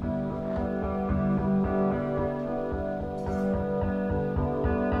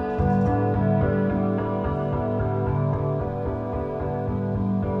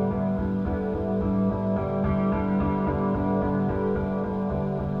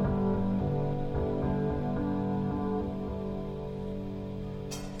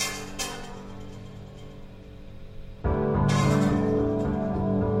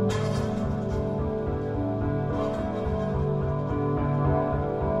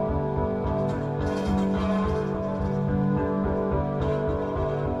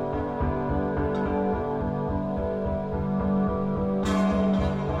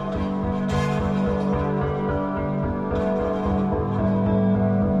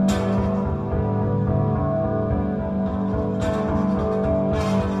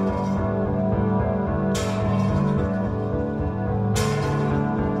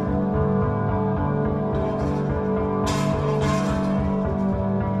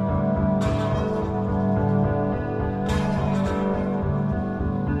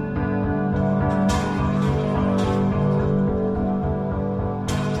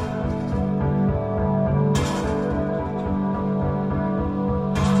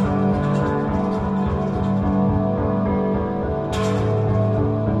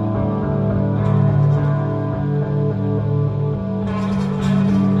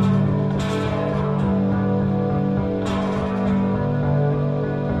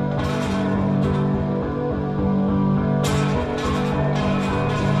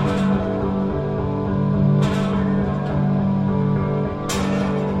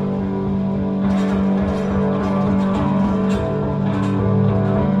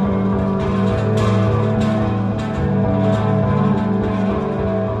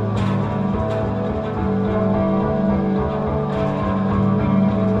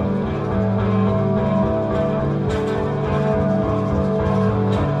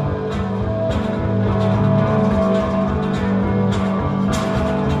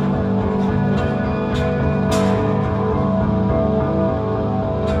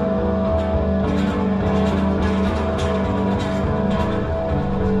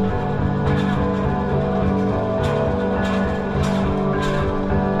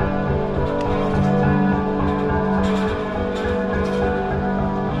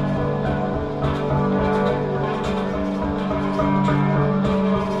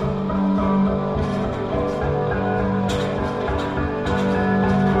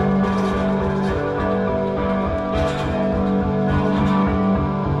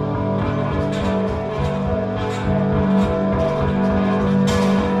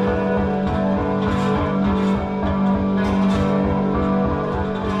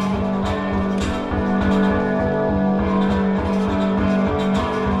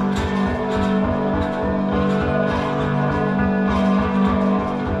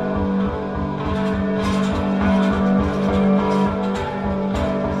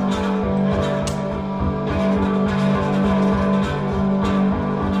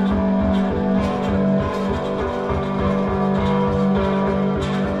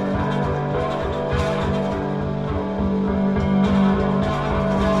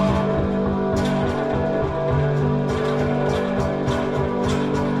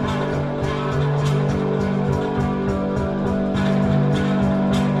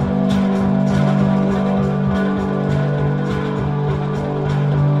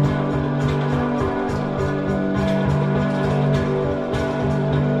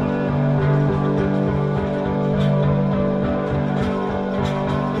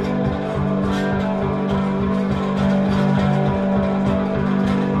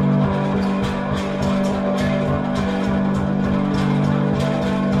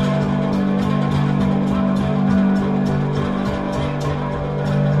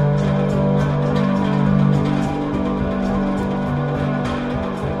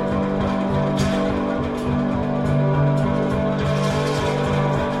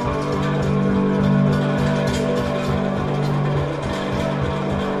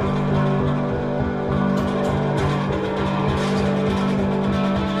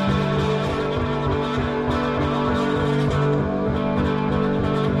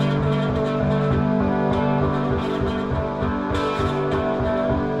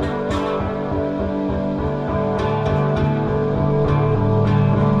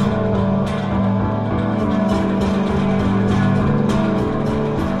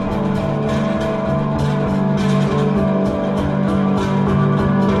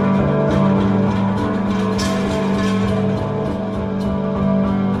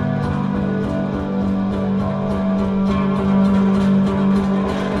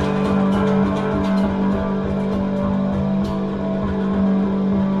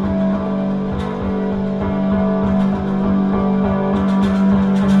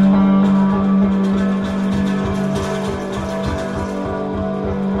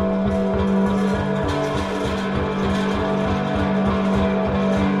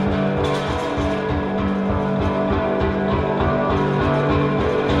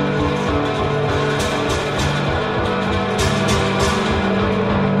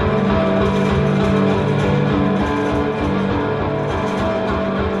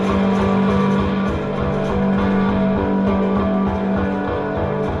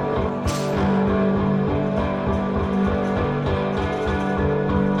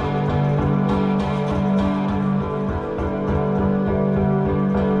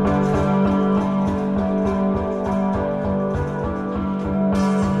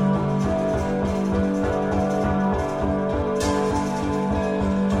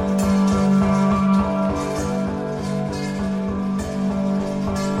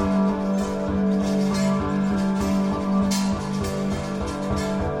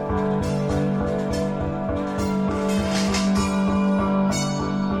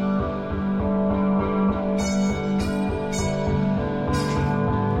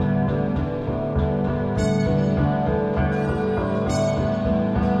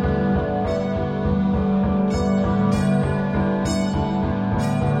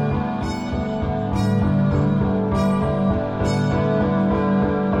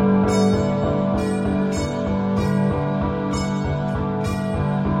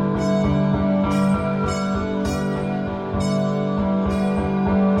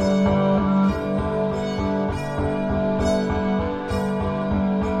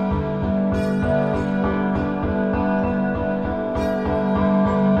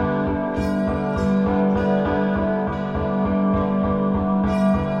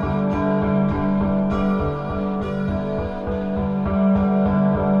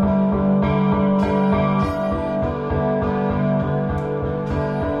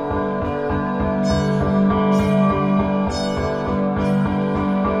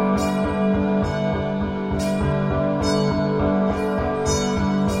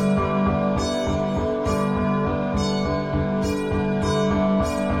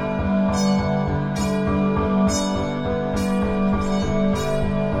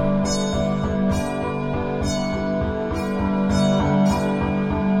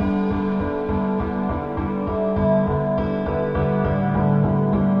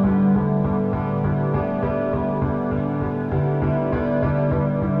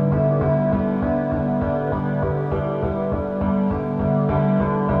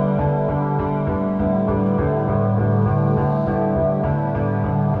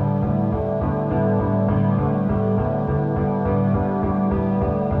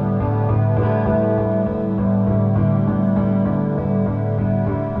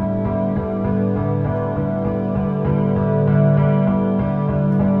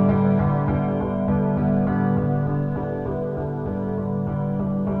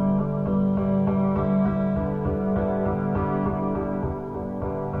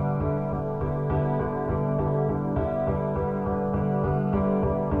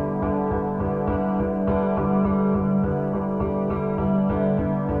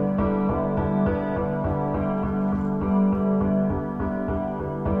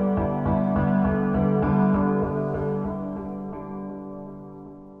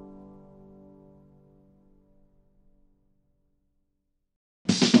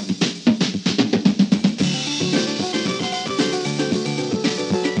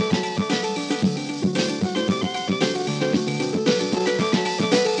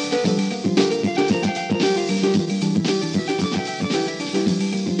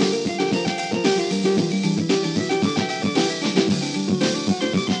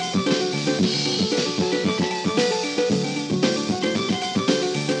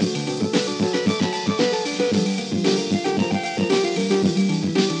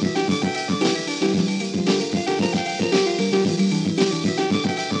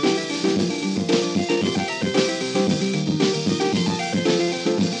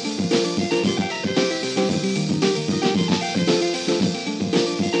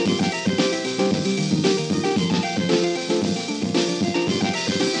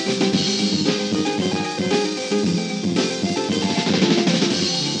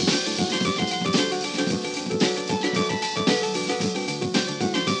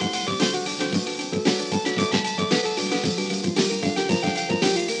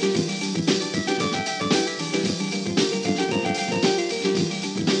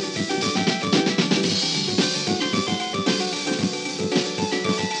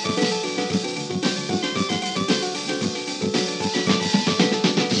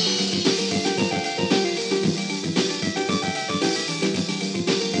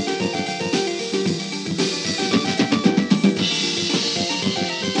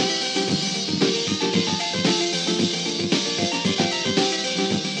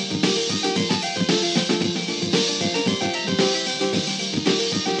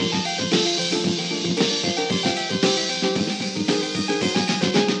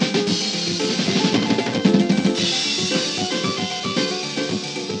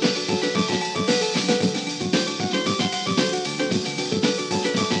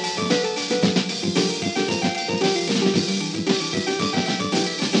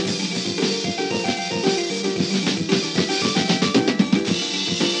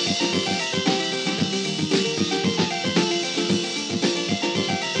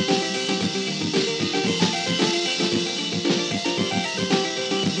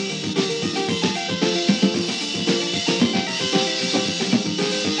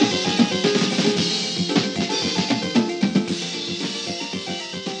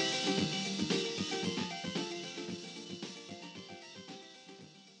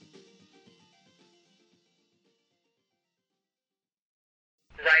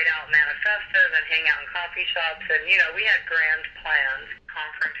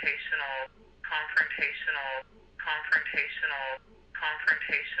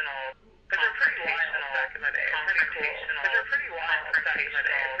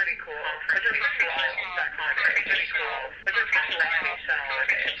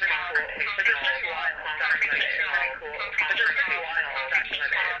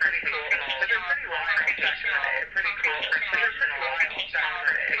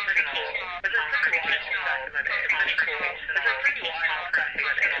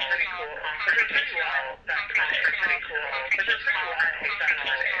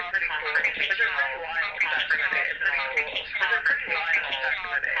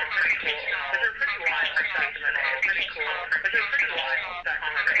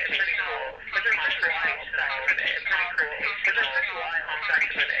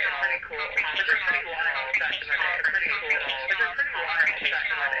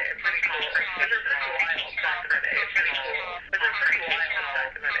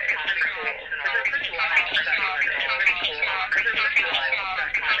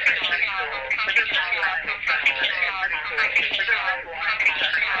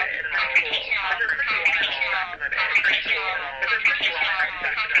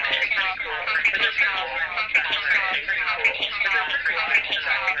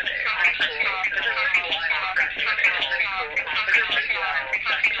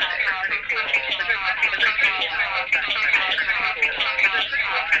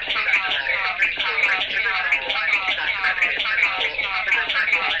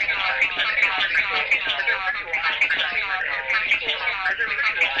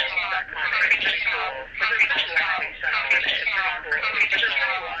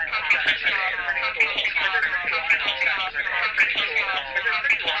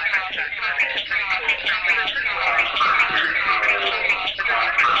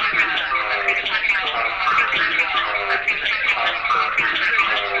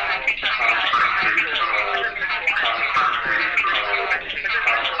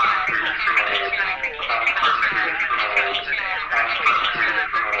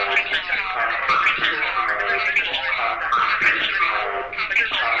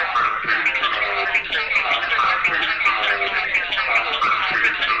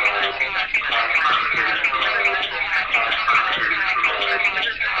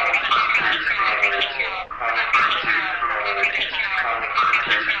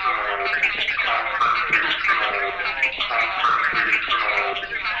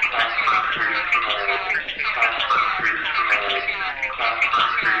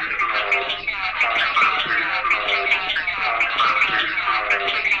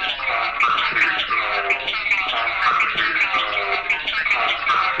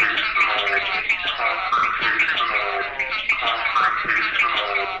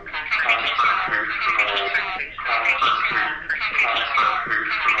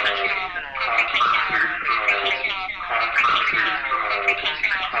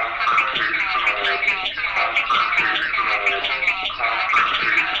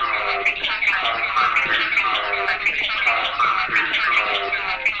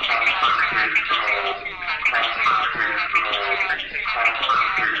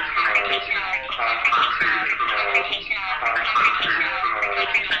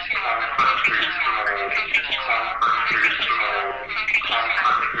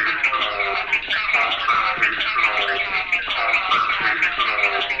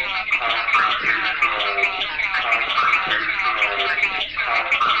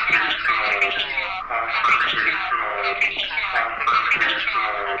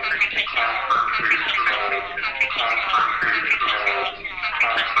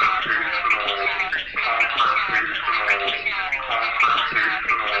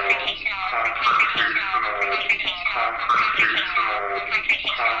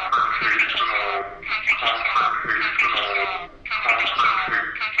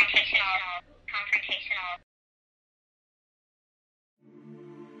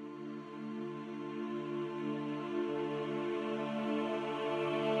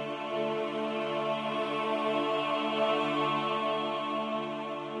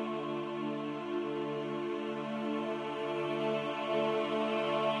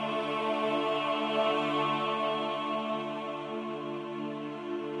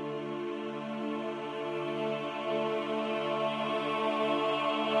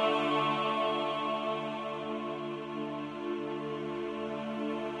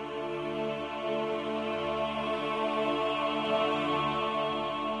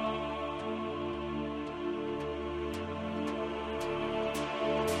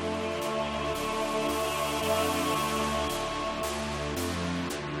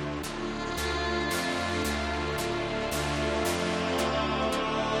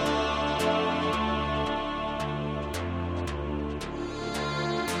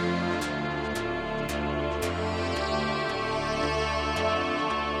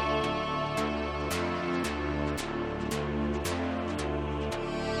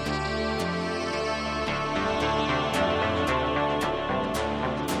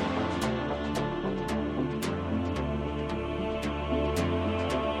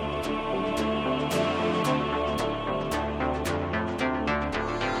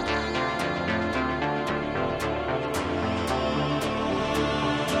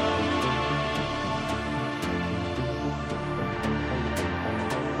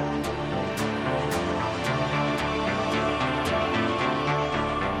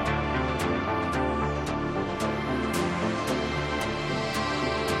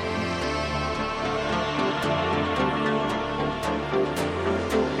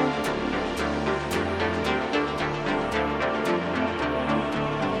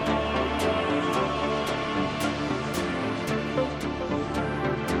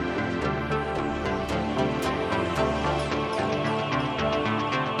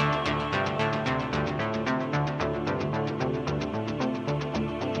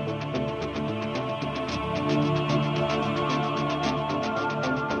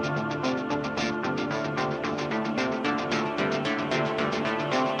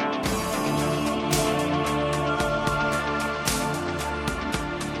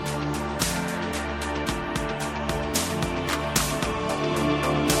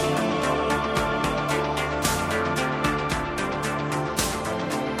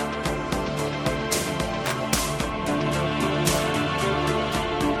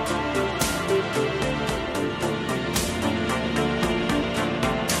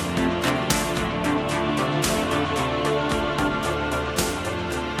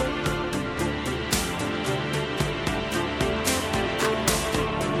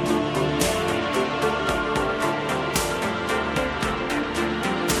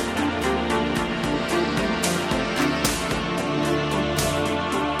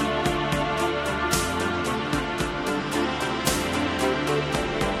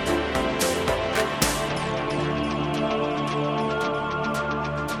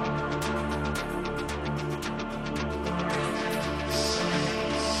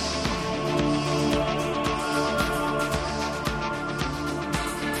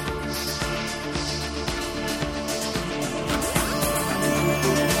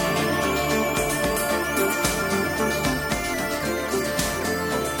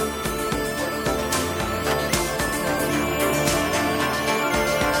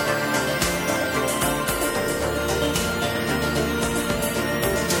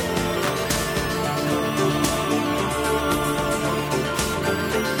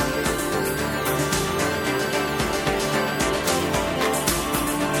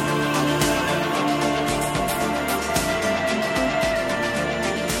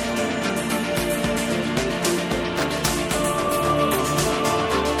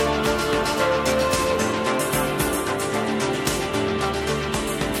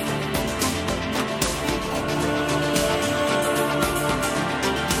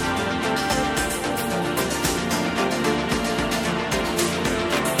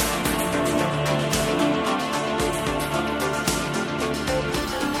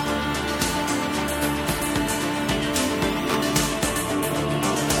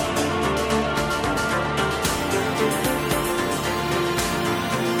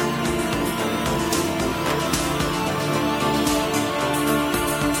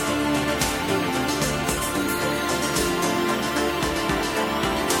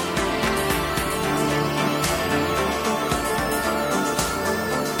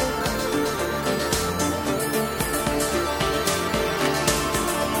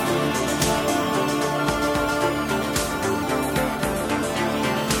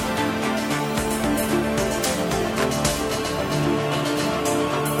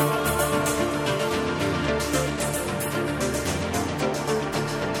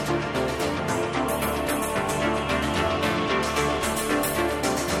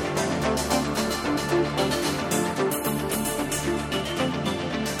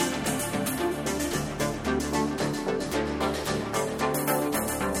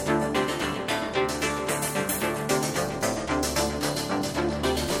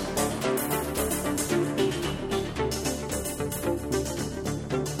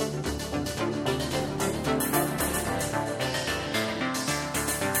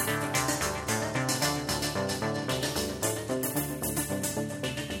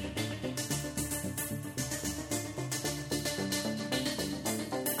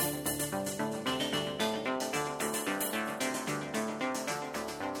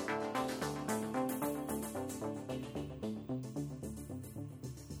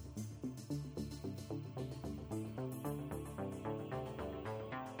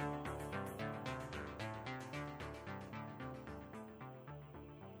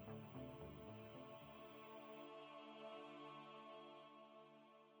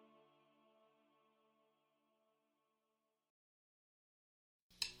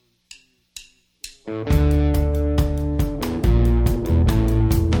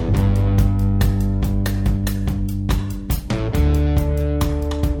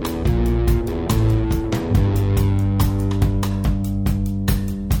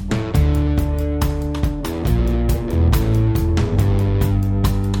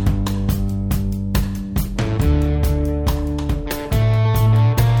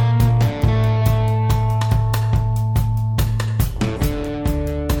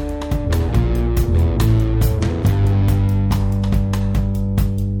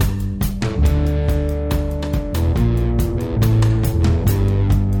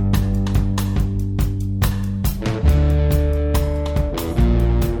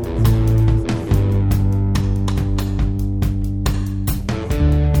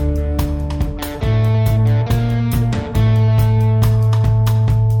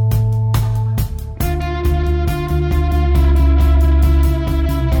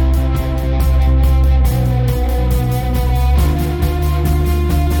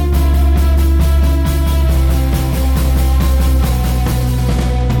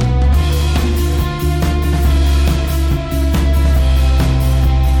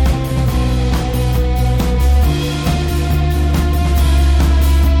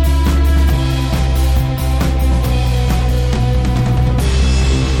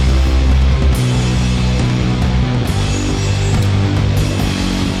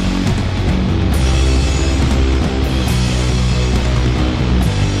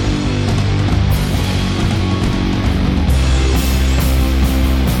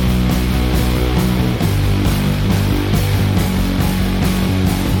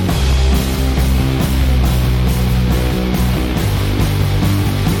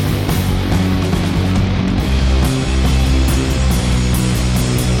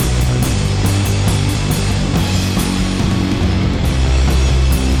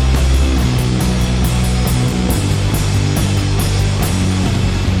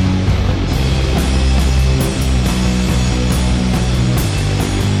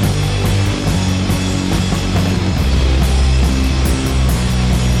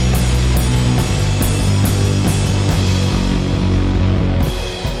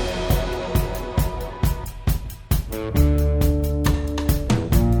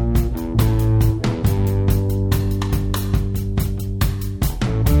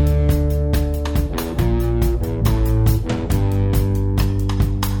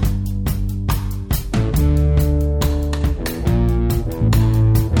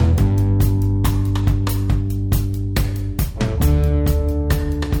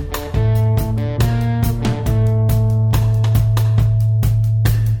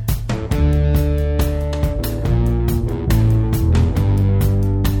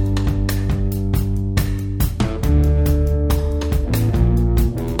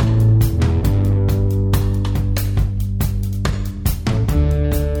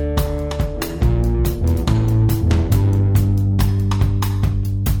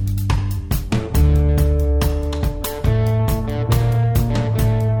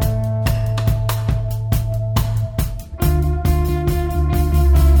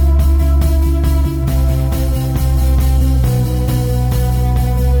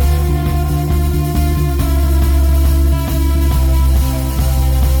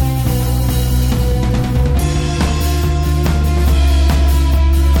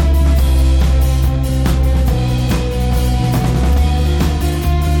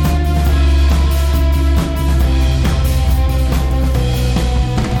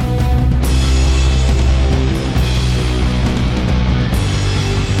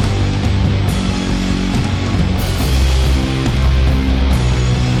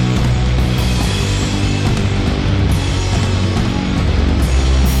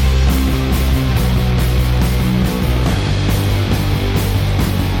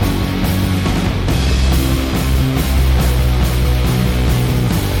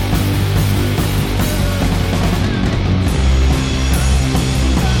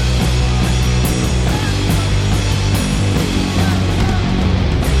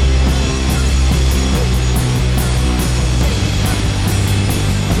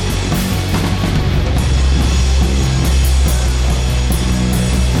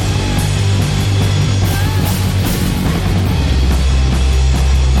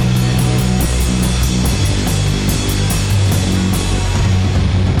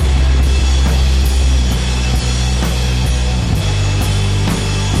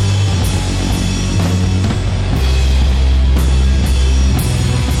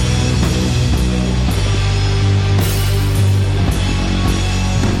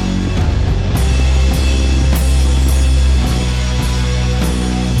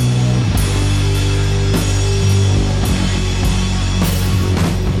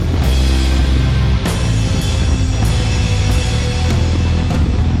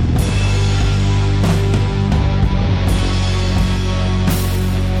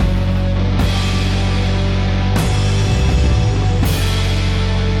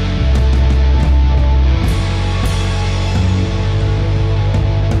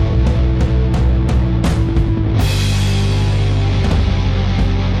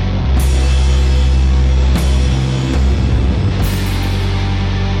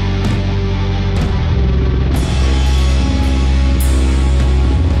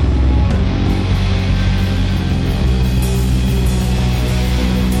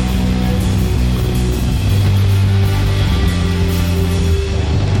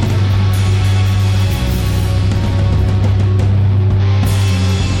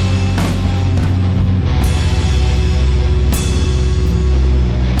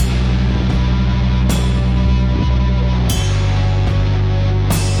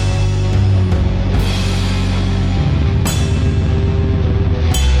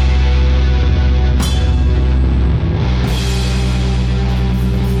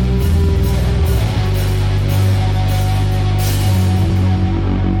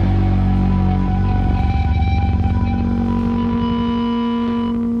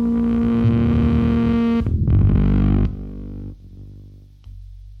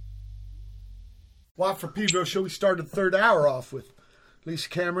 for Pedro Show. We started the third hour off with Lisa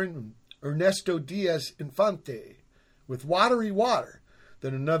Cameron and Ernesto Diaz-Infante with Watery Water.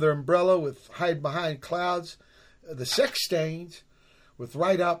 Then Another Umbrella with Hide Behind Clouds. The Sex Stains with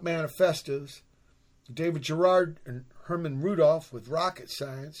Write Out Manifestos. David Gerard and Herman Rudolph with Rocket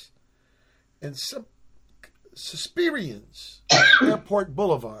Science. And Suspirians, Airport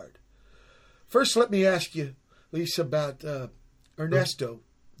Boulevard. First, let me ask you, Lisa, about Ernesto,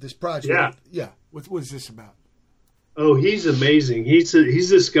 this project. Yeah. What is this about? Oh, he's amazing. He's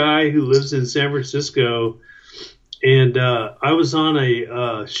this guy who lives in San Francisco, and I was on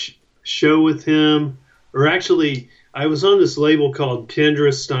a show with him, or actually, I was on this label called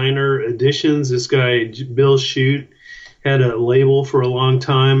Kendra Steiner Editions. This guy, Bill Shute, had a label for a long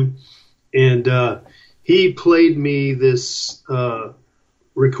time, and he played me this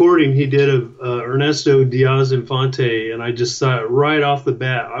recording he did of Ernesto Diaz-Infante, and I just thought right off the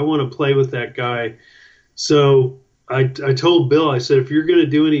bat, I want to play with that guy. So I told Bill, I said, if you're going to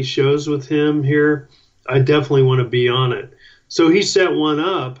do any shows with him here, I definitely want to be on it. So he set one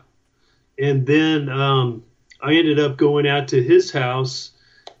up, and then I ended up going out to his house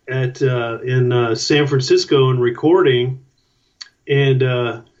in San Francisco and recording,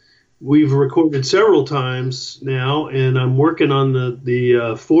 and we've recorded several times now, and I'm working on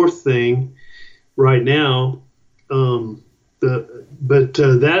the fourth thing right now.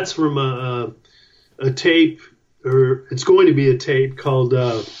 That's from a tape, or it's going to be a tape called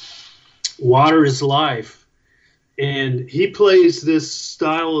Water is Life. And he plays this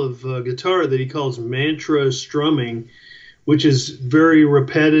style of guitar that he calls mantra strumming, which is very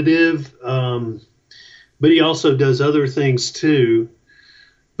repetitive, but he also does other things too.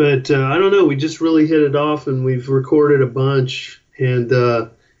 But I don't know, we just really hit it off, and we've recorded a bunch, and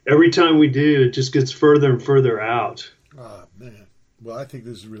every time we do, it just gets further and further out. Oh, man. Well, I think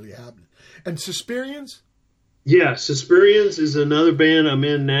this is really happening. And Suspirians? Yeah, Suspirians is another band I'm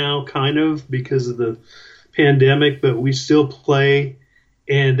in now, kind of, because of the pandemic, but we still play,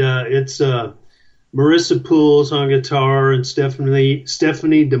 and it's Marissa Poole's on guitar, and Stephanie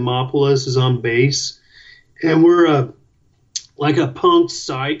Demopoulos is on bass, and we're like a punk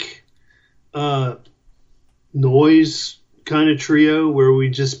psych noise kind of trio where we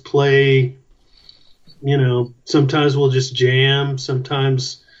just play, sometimes we'll just jam,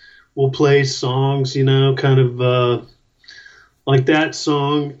 sometimes we'll play songs, kind of like that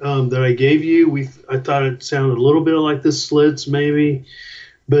song that I gave you. I thought it sounded a little bit like the Slits maybe,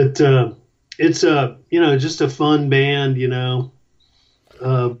 but it's just a fun band,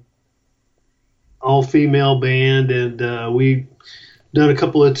 all female band, and we done a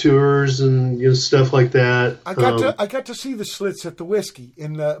couple of tours and stuff like that. I got to see the Slits at the Whiskey,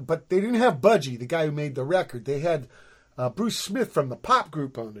 but they didn't have Budgie, the guy who made the record. They had Bruce Smith from the Pop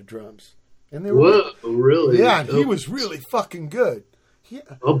Group on the drums, and they were really? Yeah, and he was really fucking good.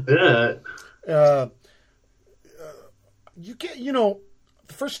 I'll bet. You get, the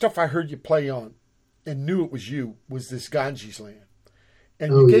first stuff I heard you play on, and knew it was you, was this Ganges Land,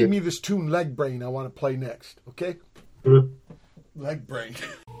 and you gave me this tune, Leg Brain. I want to play next. Okay. Mm-hmm. Leg Brain.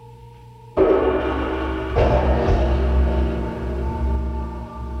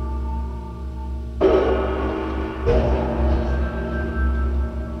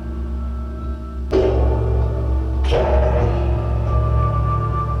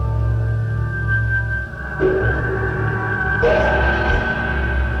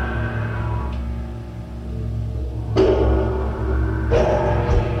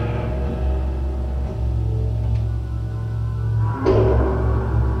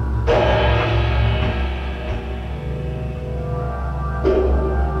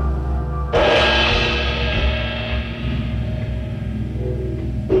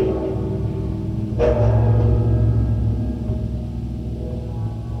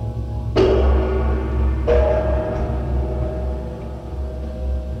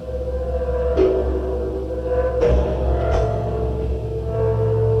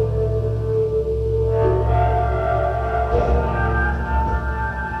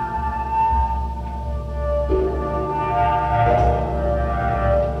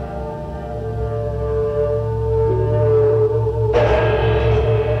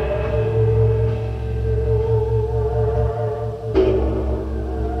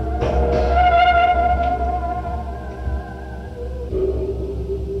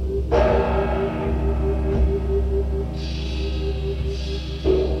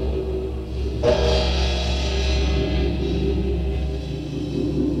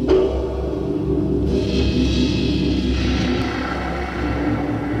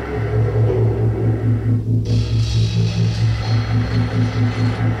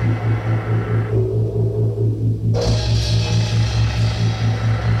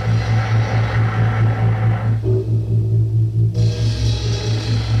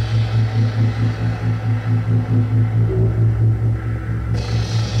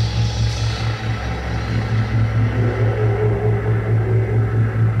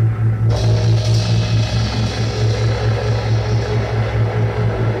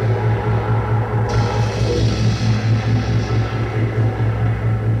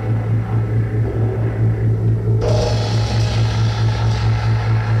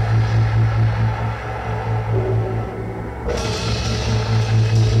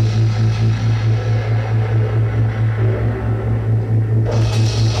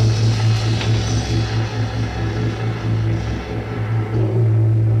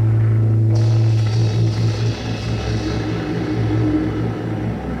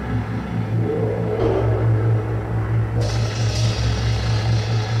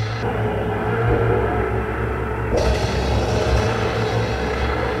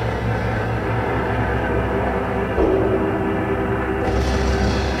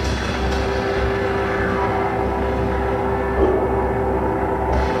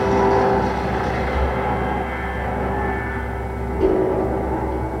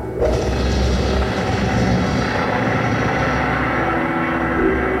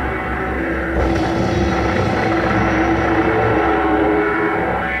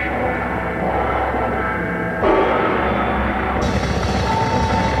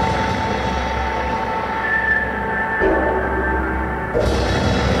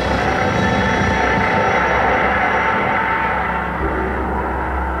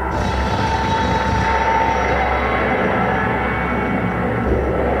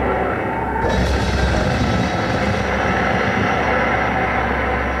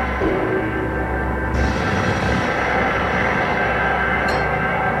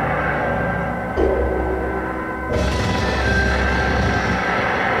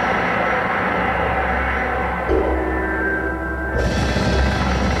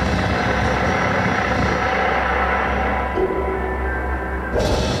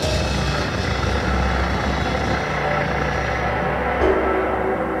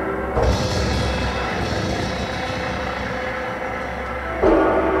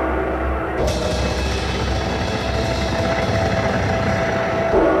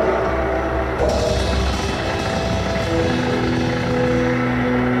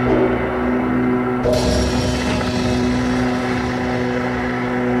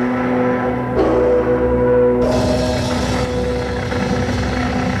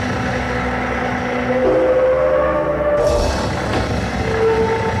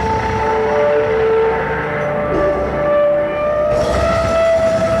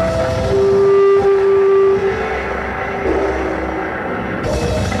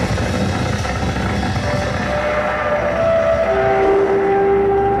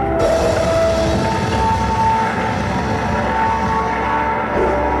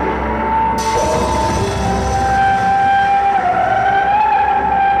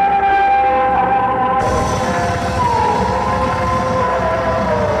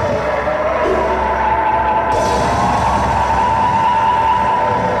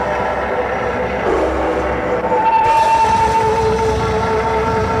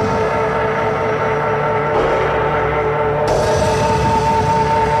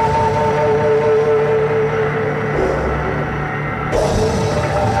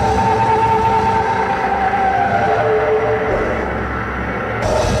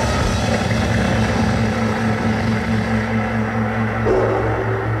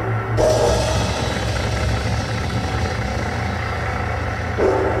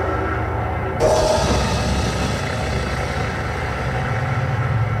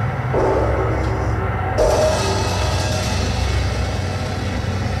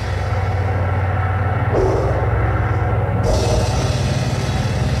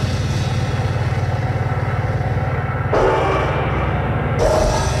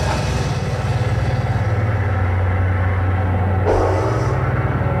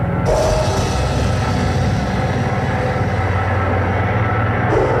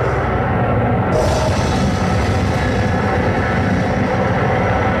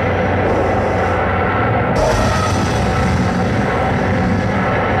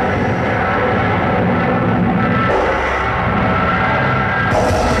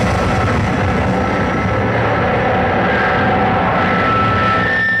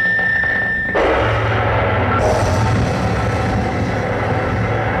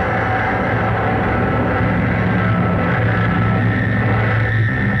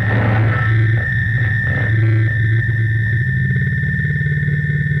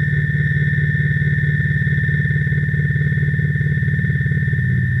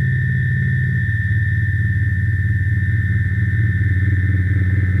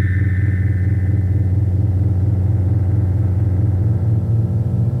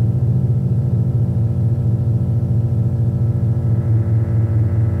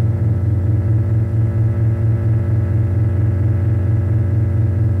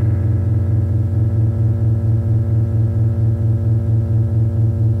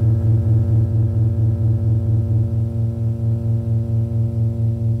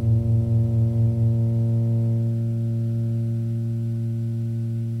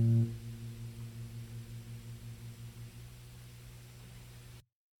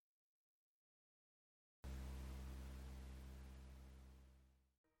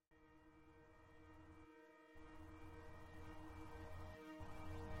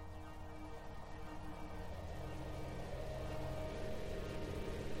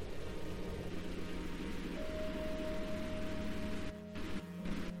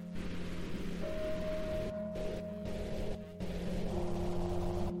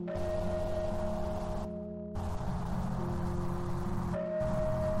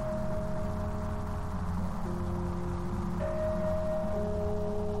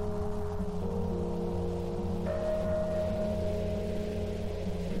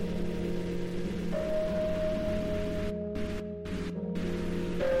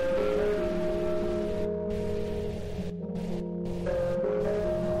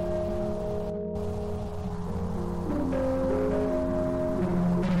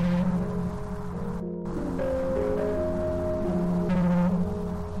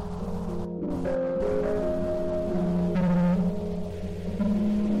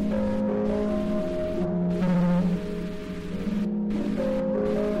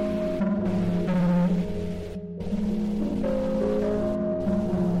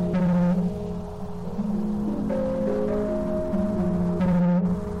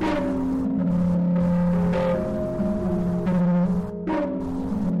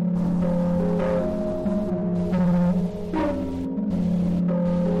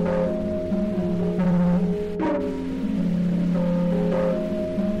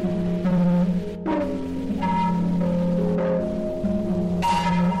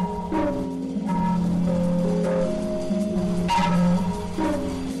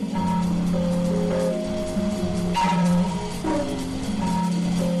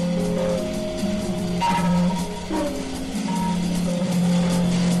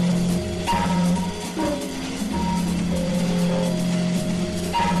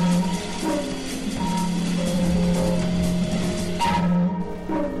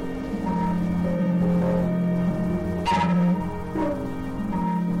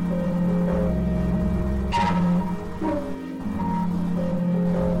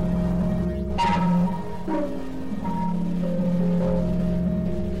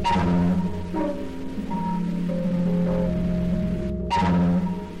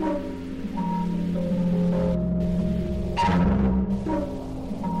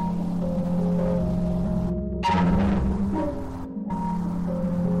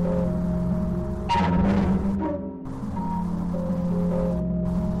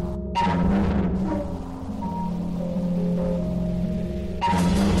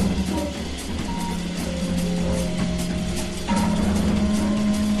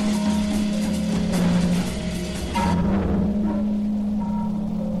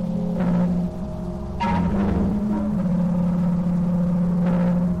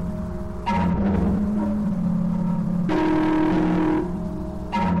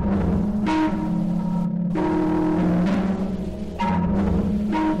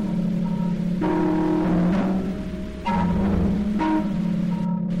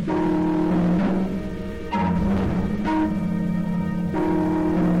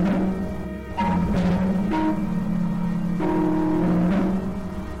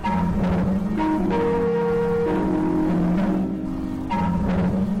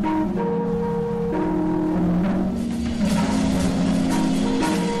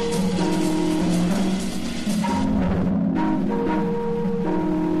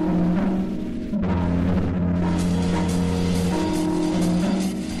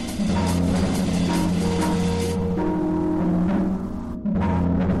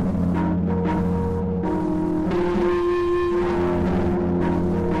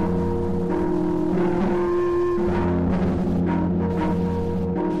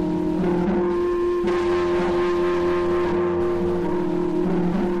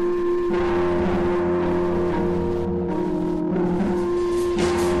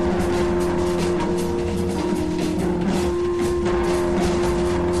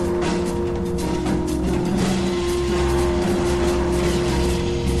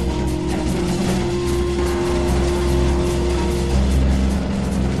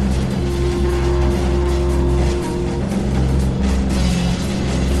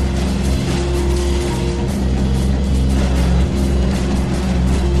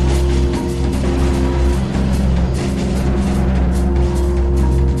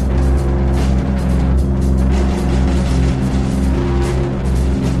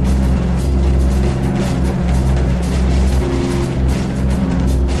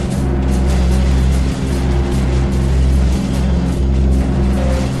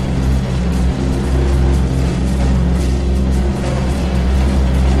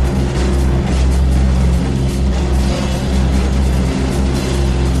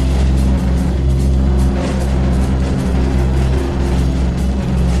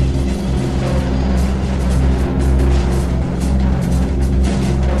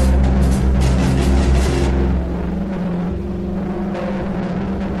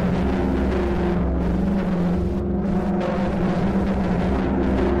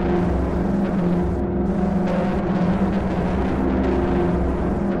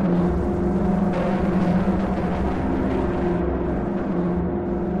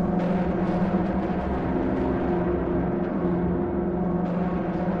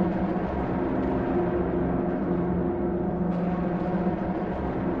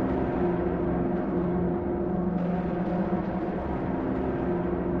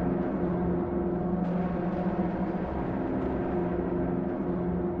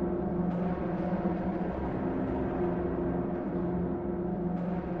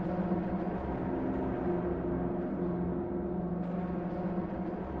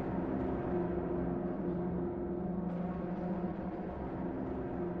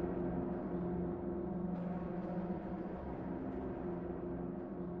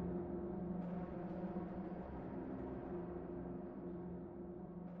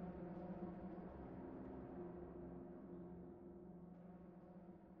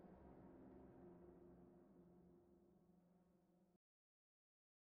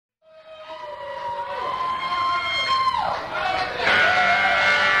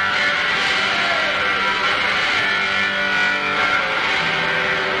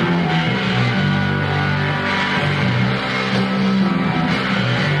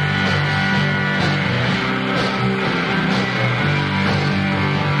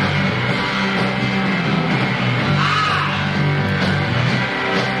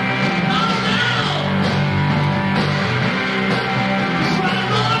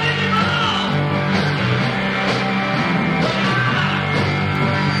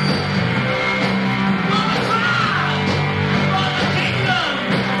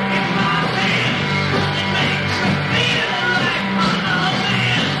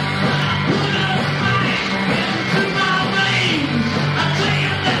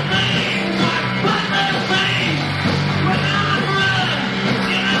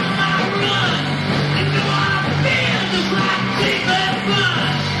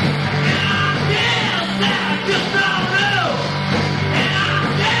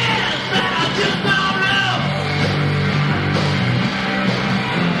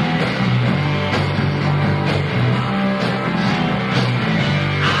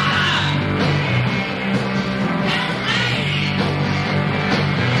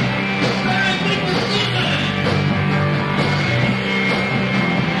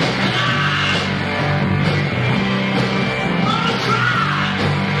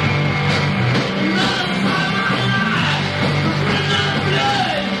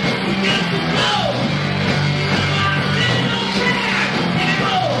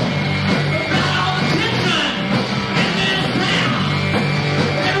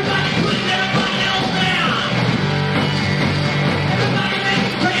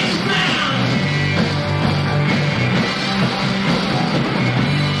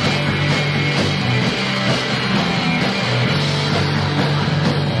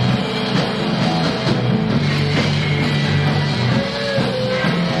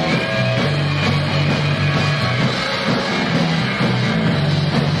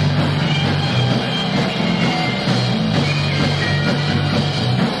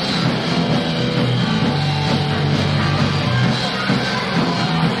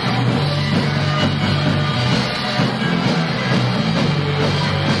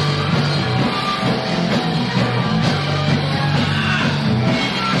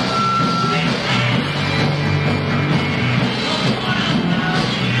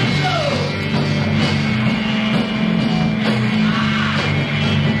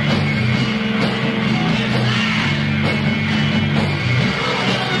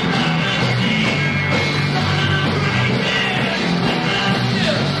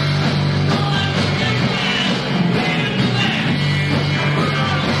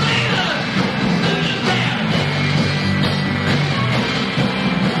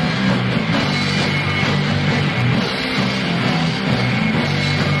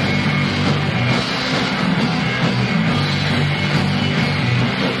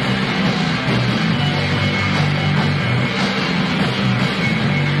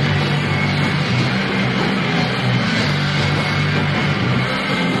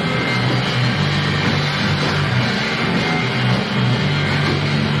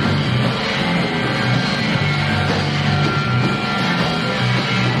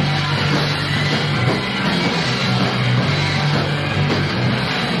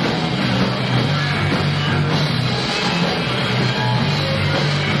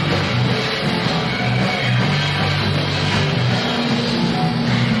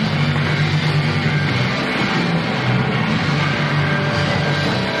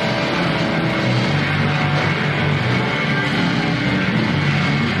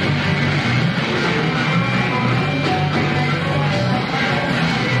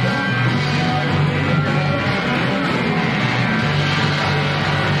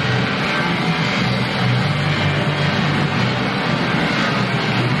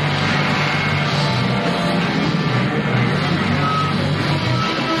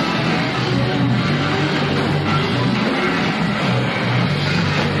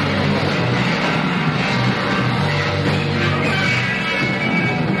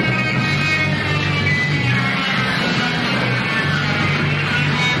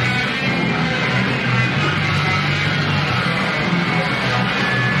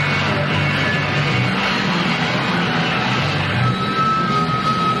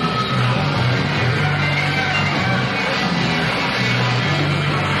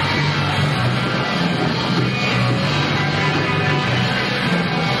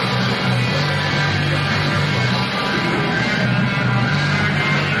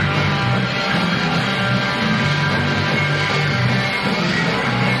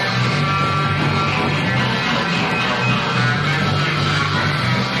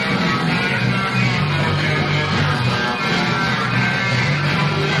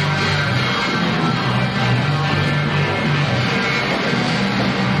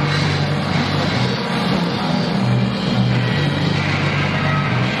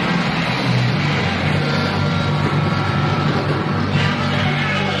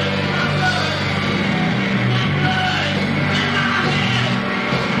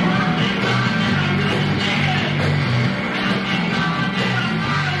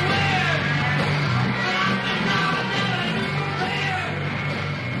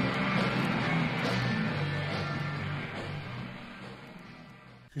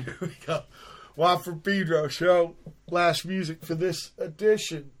 Well, from Pedro Show, last music for this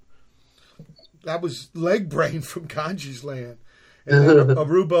edition. That was Leg Brain from Ganji's Land. And then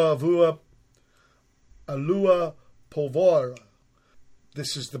Aruba Avua Alua Polvora.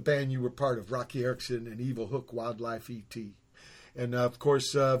 This is the band you were part of, Rocky Erickson and Evil Hook Wildlife E.T. And, of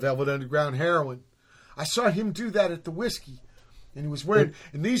course, Velvet Underground Heroin. I saw him do that at the Whiskey. And he was wearing,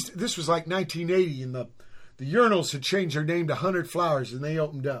 and this was like 1980, and the urinals had changed their name to 100 Flowers, and they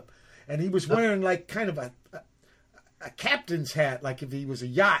opened up. And he was wearing like kind of a captain's hat, like if he was a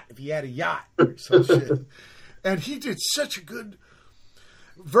yacht, if he had a yacht or some shit. And he did such a good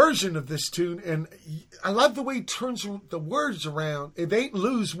version of this tune, and I love the way he turns the words around. They ain't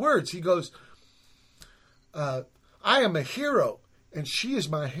lose words. He goes, I am a hero, and she is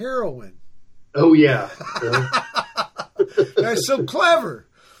my heroine. Oh, yeah. That's so clever.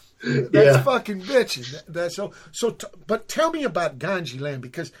 That's fucking bitchin'. That's so. But tell me about Ganji Land,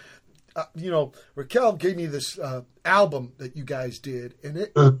 because Raquel gave me this album that you guys did, and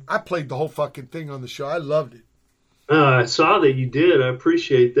I played the whole fucking thing on the show. I loved it. I saw that you did. I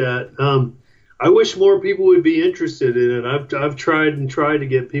appreciate that. I wish more people would be interested in it. I've tried to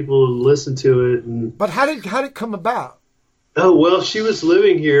get people to listen to it. But how did it come about? Oh, well, she was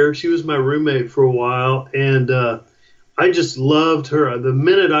living here. She was my roommate for a while, and I just loved her. The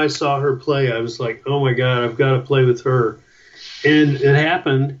minute I saw her play, I was like, oh, my God, I've got to play with her. And it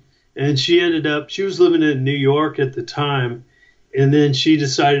happened, and she was living in New York at the time, and then she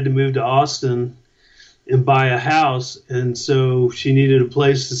decided to move to Austin and buy a house, and so she needed a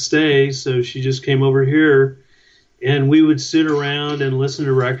place to stay, so she just came over here, and we would sit around and listen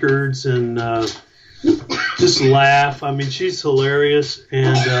to records and just laugh. I mean, she's hilarious,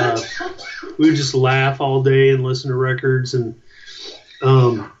 and we would just laugh all day and listen to records, and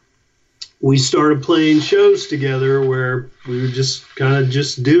we started playing shows together where we would just kind of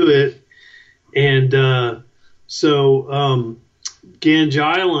just do it, and so Ganj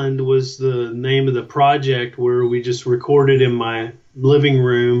Island was the name of the project, where we just recorded in my living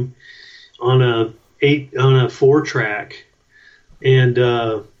room on a 4-track, and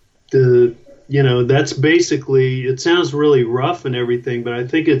that's basically, it sounds really rough and everything, but I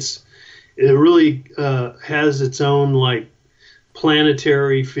think it really has its own like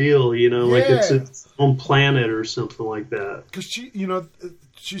planetary feel, like it's its own planet or something like that. Because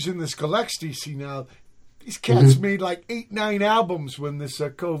she's in this galaxy now. These cats made like 8-9 albums when this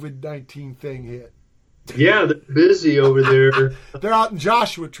COVID-19 thing hit. Yeah, they're busy over there. They're out in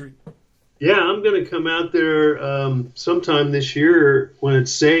Joshua Tree. Yeah, I'm going to come out there sometime this year when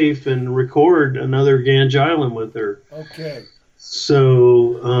it's safe and record another Ganj Island with her. Okay.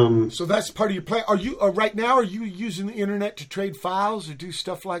 So so that's part of your plan. Are you right now? Are you using the internet to trade files or do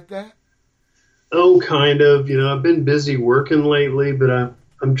stuff like that? Oh, kind of. I've been busy working lately, but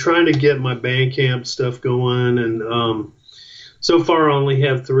I'm trying to get my Bandcamp stuff going, and so far I only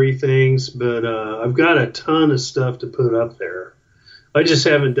have 3 things, but I've got a ton of stuff to put up there. I just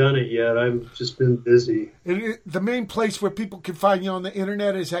haven't done it yet. I've just been busy. And the main place where people can find you on the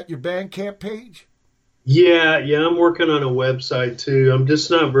internet is at your Bandcamp page? Yeah, I'm working on a website too. I'm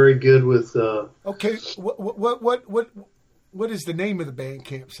just not very good with. Okay, what is the name of the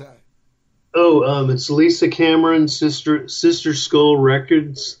Bandcamp site? Oh, it's Lisa Cameron, Sister Skull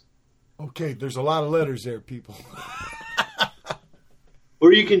Records. Okay, there's a lot of letters there, people.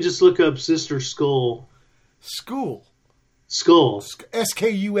 Or you can just look up Sister Skull. Skull. Skull.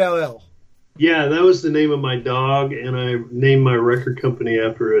 Yeah, that was the name of my dog, and I named my record company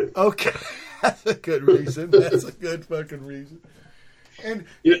after it. Okay, that's a good reason. That's a good fucking reason. And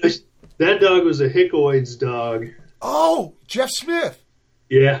that dog was a Hickoids dog. Oh, Jeff Smith.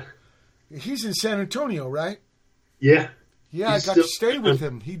 Yeah. He's in San Antonio, right? Yeah. Yeah, I got to stay with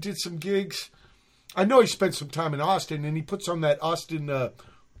him. He did some gigs. I know he spent some time in Austin, and he puts on that Austin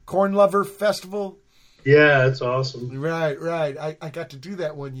Corn Lover Festival. Yeah, that's awesome. Right. I got to do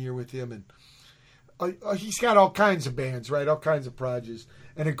that one year with him, and he's got all kinds of bands, right? All kinds of projects,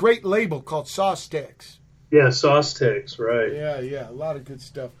 and a great label called Sauce Tex. Yeah, Sauce Tex, right. Yeah, a lot of good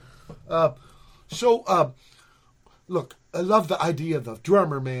stuff. Look, I love the idea of the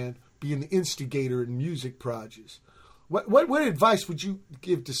drummer, man, being the instigator in music projects. What advice would you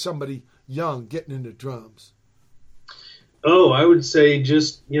give to somebody young getting into drums? Oh, I would say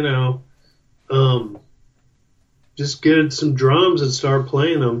just get some drums and start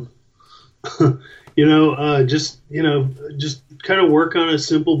playing them. Just kind of work on a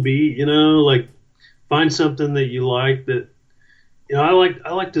simple beat, like find something that you like that, I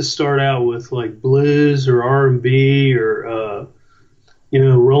like to start out with like blues or R&B or,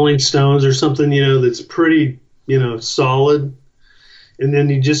 Rolling Stones or something, that's pretty, solid. and then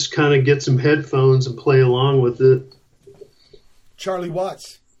you just kind of get some headphones and play along with it. Charlie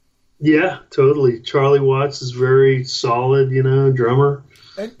Watts. Yeah, totally. Charlie Watts is very solid, drummer.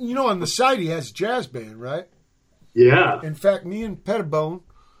 And, on the side he has a jazz band, right? Yeah. In fact, me and Pettibone,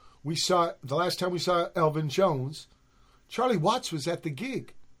 the last time we saw Elvin Jones, Charlie Watts was at the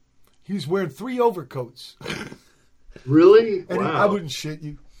gig. He was wearing 3 overcoats. Really? And wow. I wouldn't shit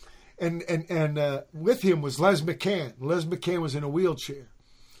you. And with him was Les McCann. Les McCann was in a wheelchair.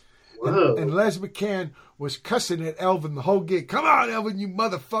 Whoa. And Les McCann was cussing at Elvin the whole gig. Come on, Elvin, you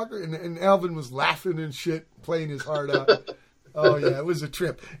motherfucker. And Elvin was laughing and shit, playing his heart out. Oh, yeah, it was a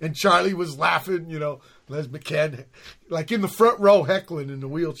trip. And Charlie was laughing, Les McCann, like in the front row heckling in the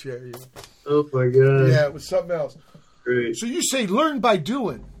wheelchair. Oh, my God. Yeah, it was something else. Great. So you say learn by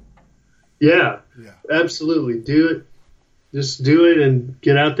doing. Yeah, absolutely. Do it. Just do it and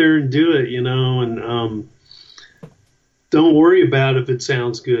get out there and do it, and don't worry about if it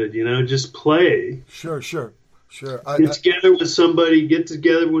sounds good, just play. Sure. Get together with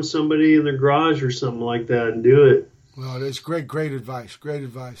somebody in their garage or something like that and do it. Well, that's great advice. Great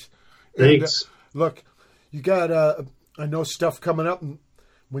advice. Thanks. And, look, you got, I know stuff coming up, and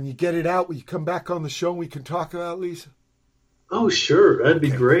when you get it out, will you come back on the show and we can talk about it, Lisa? Oh, sure. That'd be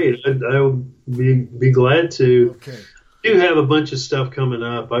great. I would be glad to. Okay. I do have a bunch of stuff coming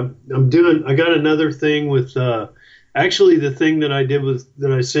up. I got another thing with, actually the thing that I did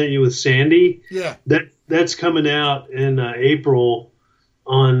that I sent you with Sandy. Yeah. That's coming out in April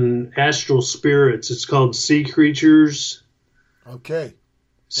on Astral Spirits. It's called Sea Creatures. Okay.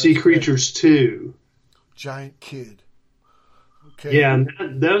 Sea Creatures 2. Giant Kid. Okay. Yeah,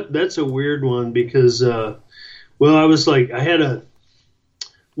 and that's a weird one because, I was like, I had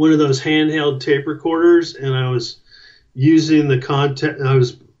one of those handheld tape recorders, and I was using I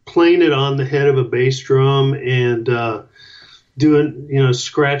was playing it on the head of a bass drum and doing,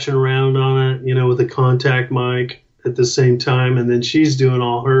 scratching around on it, with a contact mic at the same time. And then she's doing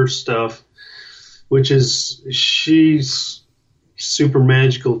all her stuff, she's super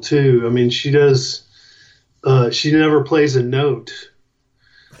magical too. I mean, she never plays a note.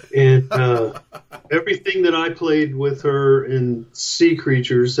 And everything that I played with her in Sea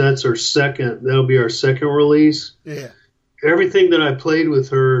Creatures, that'll be our second release. Yeah. Everything that I played with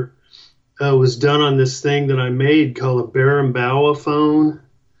her was done on this thing that I made called a berimbau phone.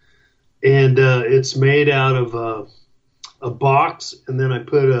 And it's made out of a box, and then I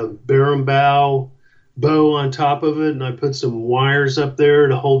put a berimbau bow on top of it, and I put some wires up there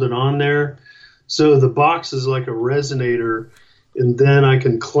to hold it on there. So the box is like a resonator, and then I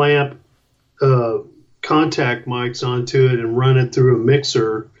can clamp contact mics onto it and run it through a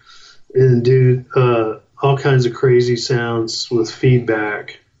mixer and do all kinds of crazy sounds with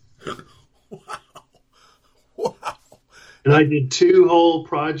feedback. Wow. And I did 2 whole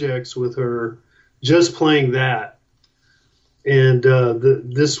projects with her just playing that. And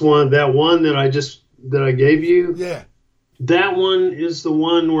that one that I gave you, yeah, that one is the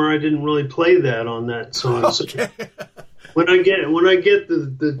one where I didn't really play that on that song. Okay. So when I get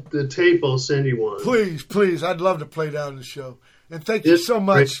the tape, I'll send you one. Please. I'd love to play that on the show. And thank you so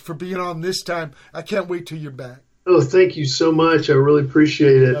much for being on this time. I can't wait till you're back. Oh, thank you so much. I really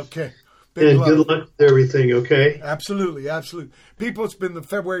appreciate it. Okay. And good luck with everything, okay? Absolutely. People, it's been the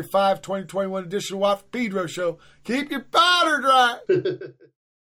February 5, 2021 edition of Pedro Show. Keep your powder dry.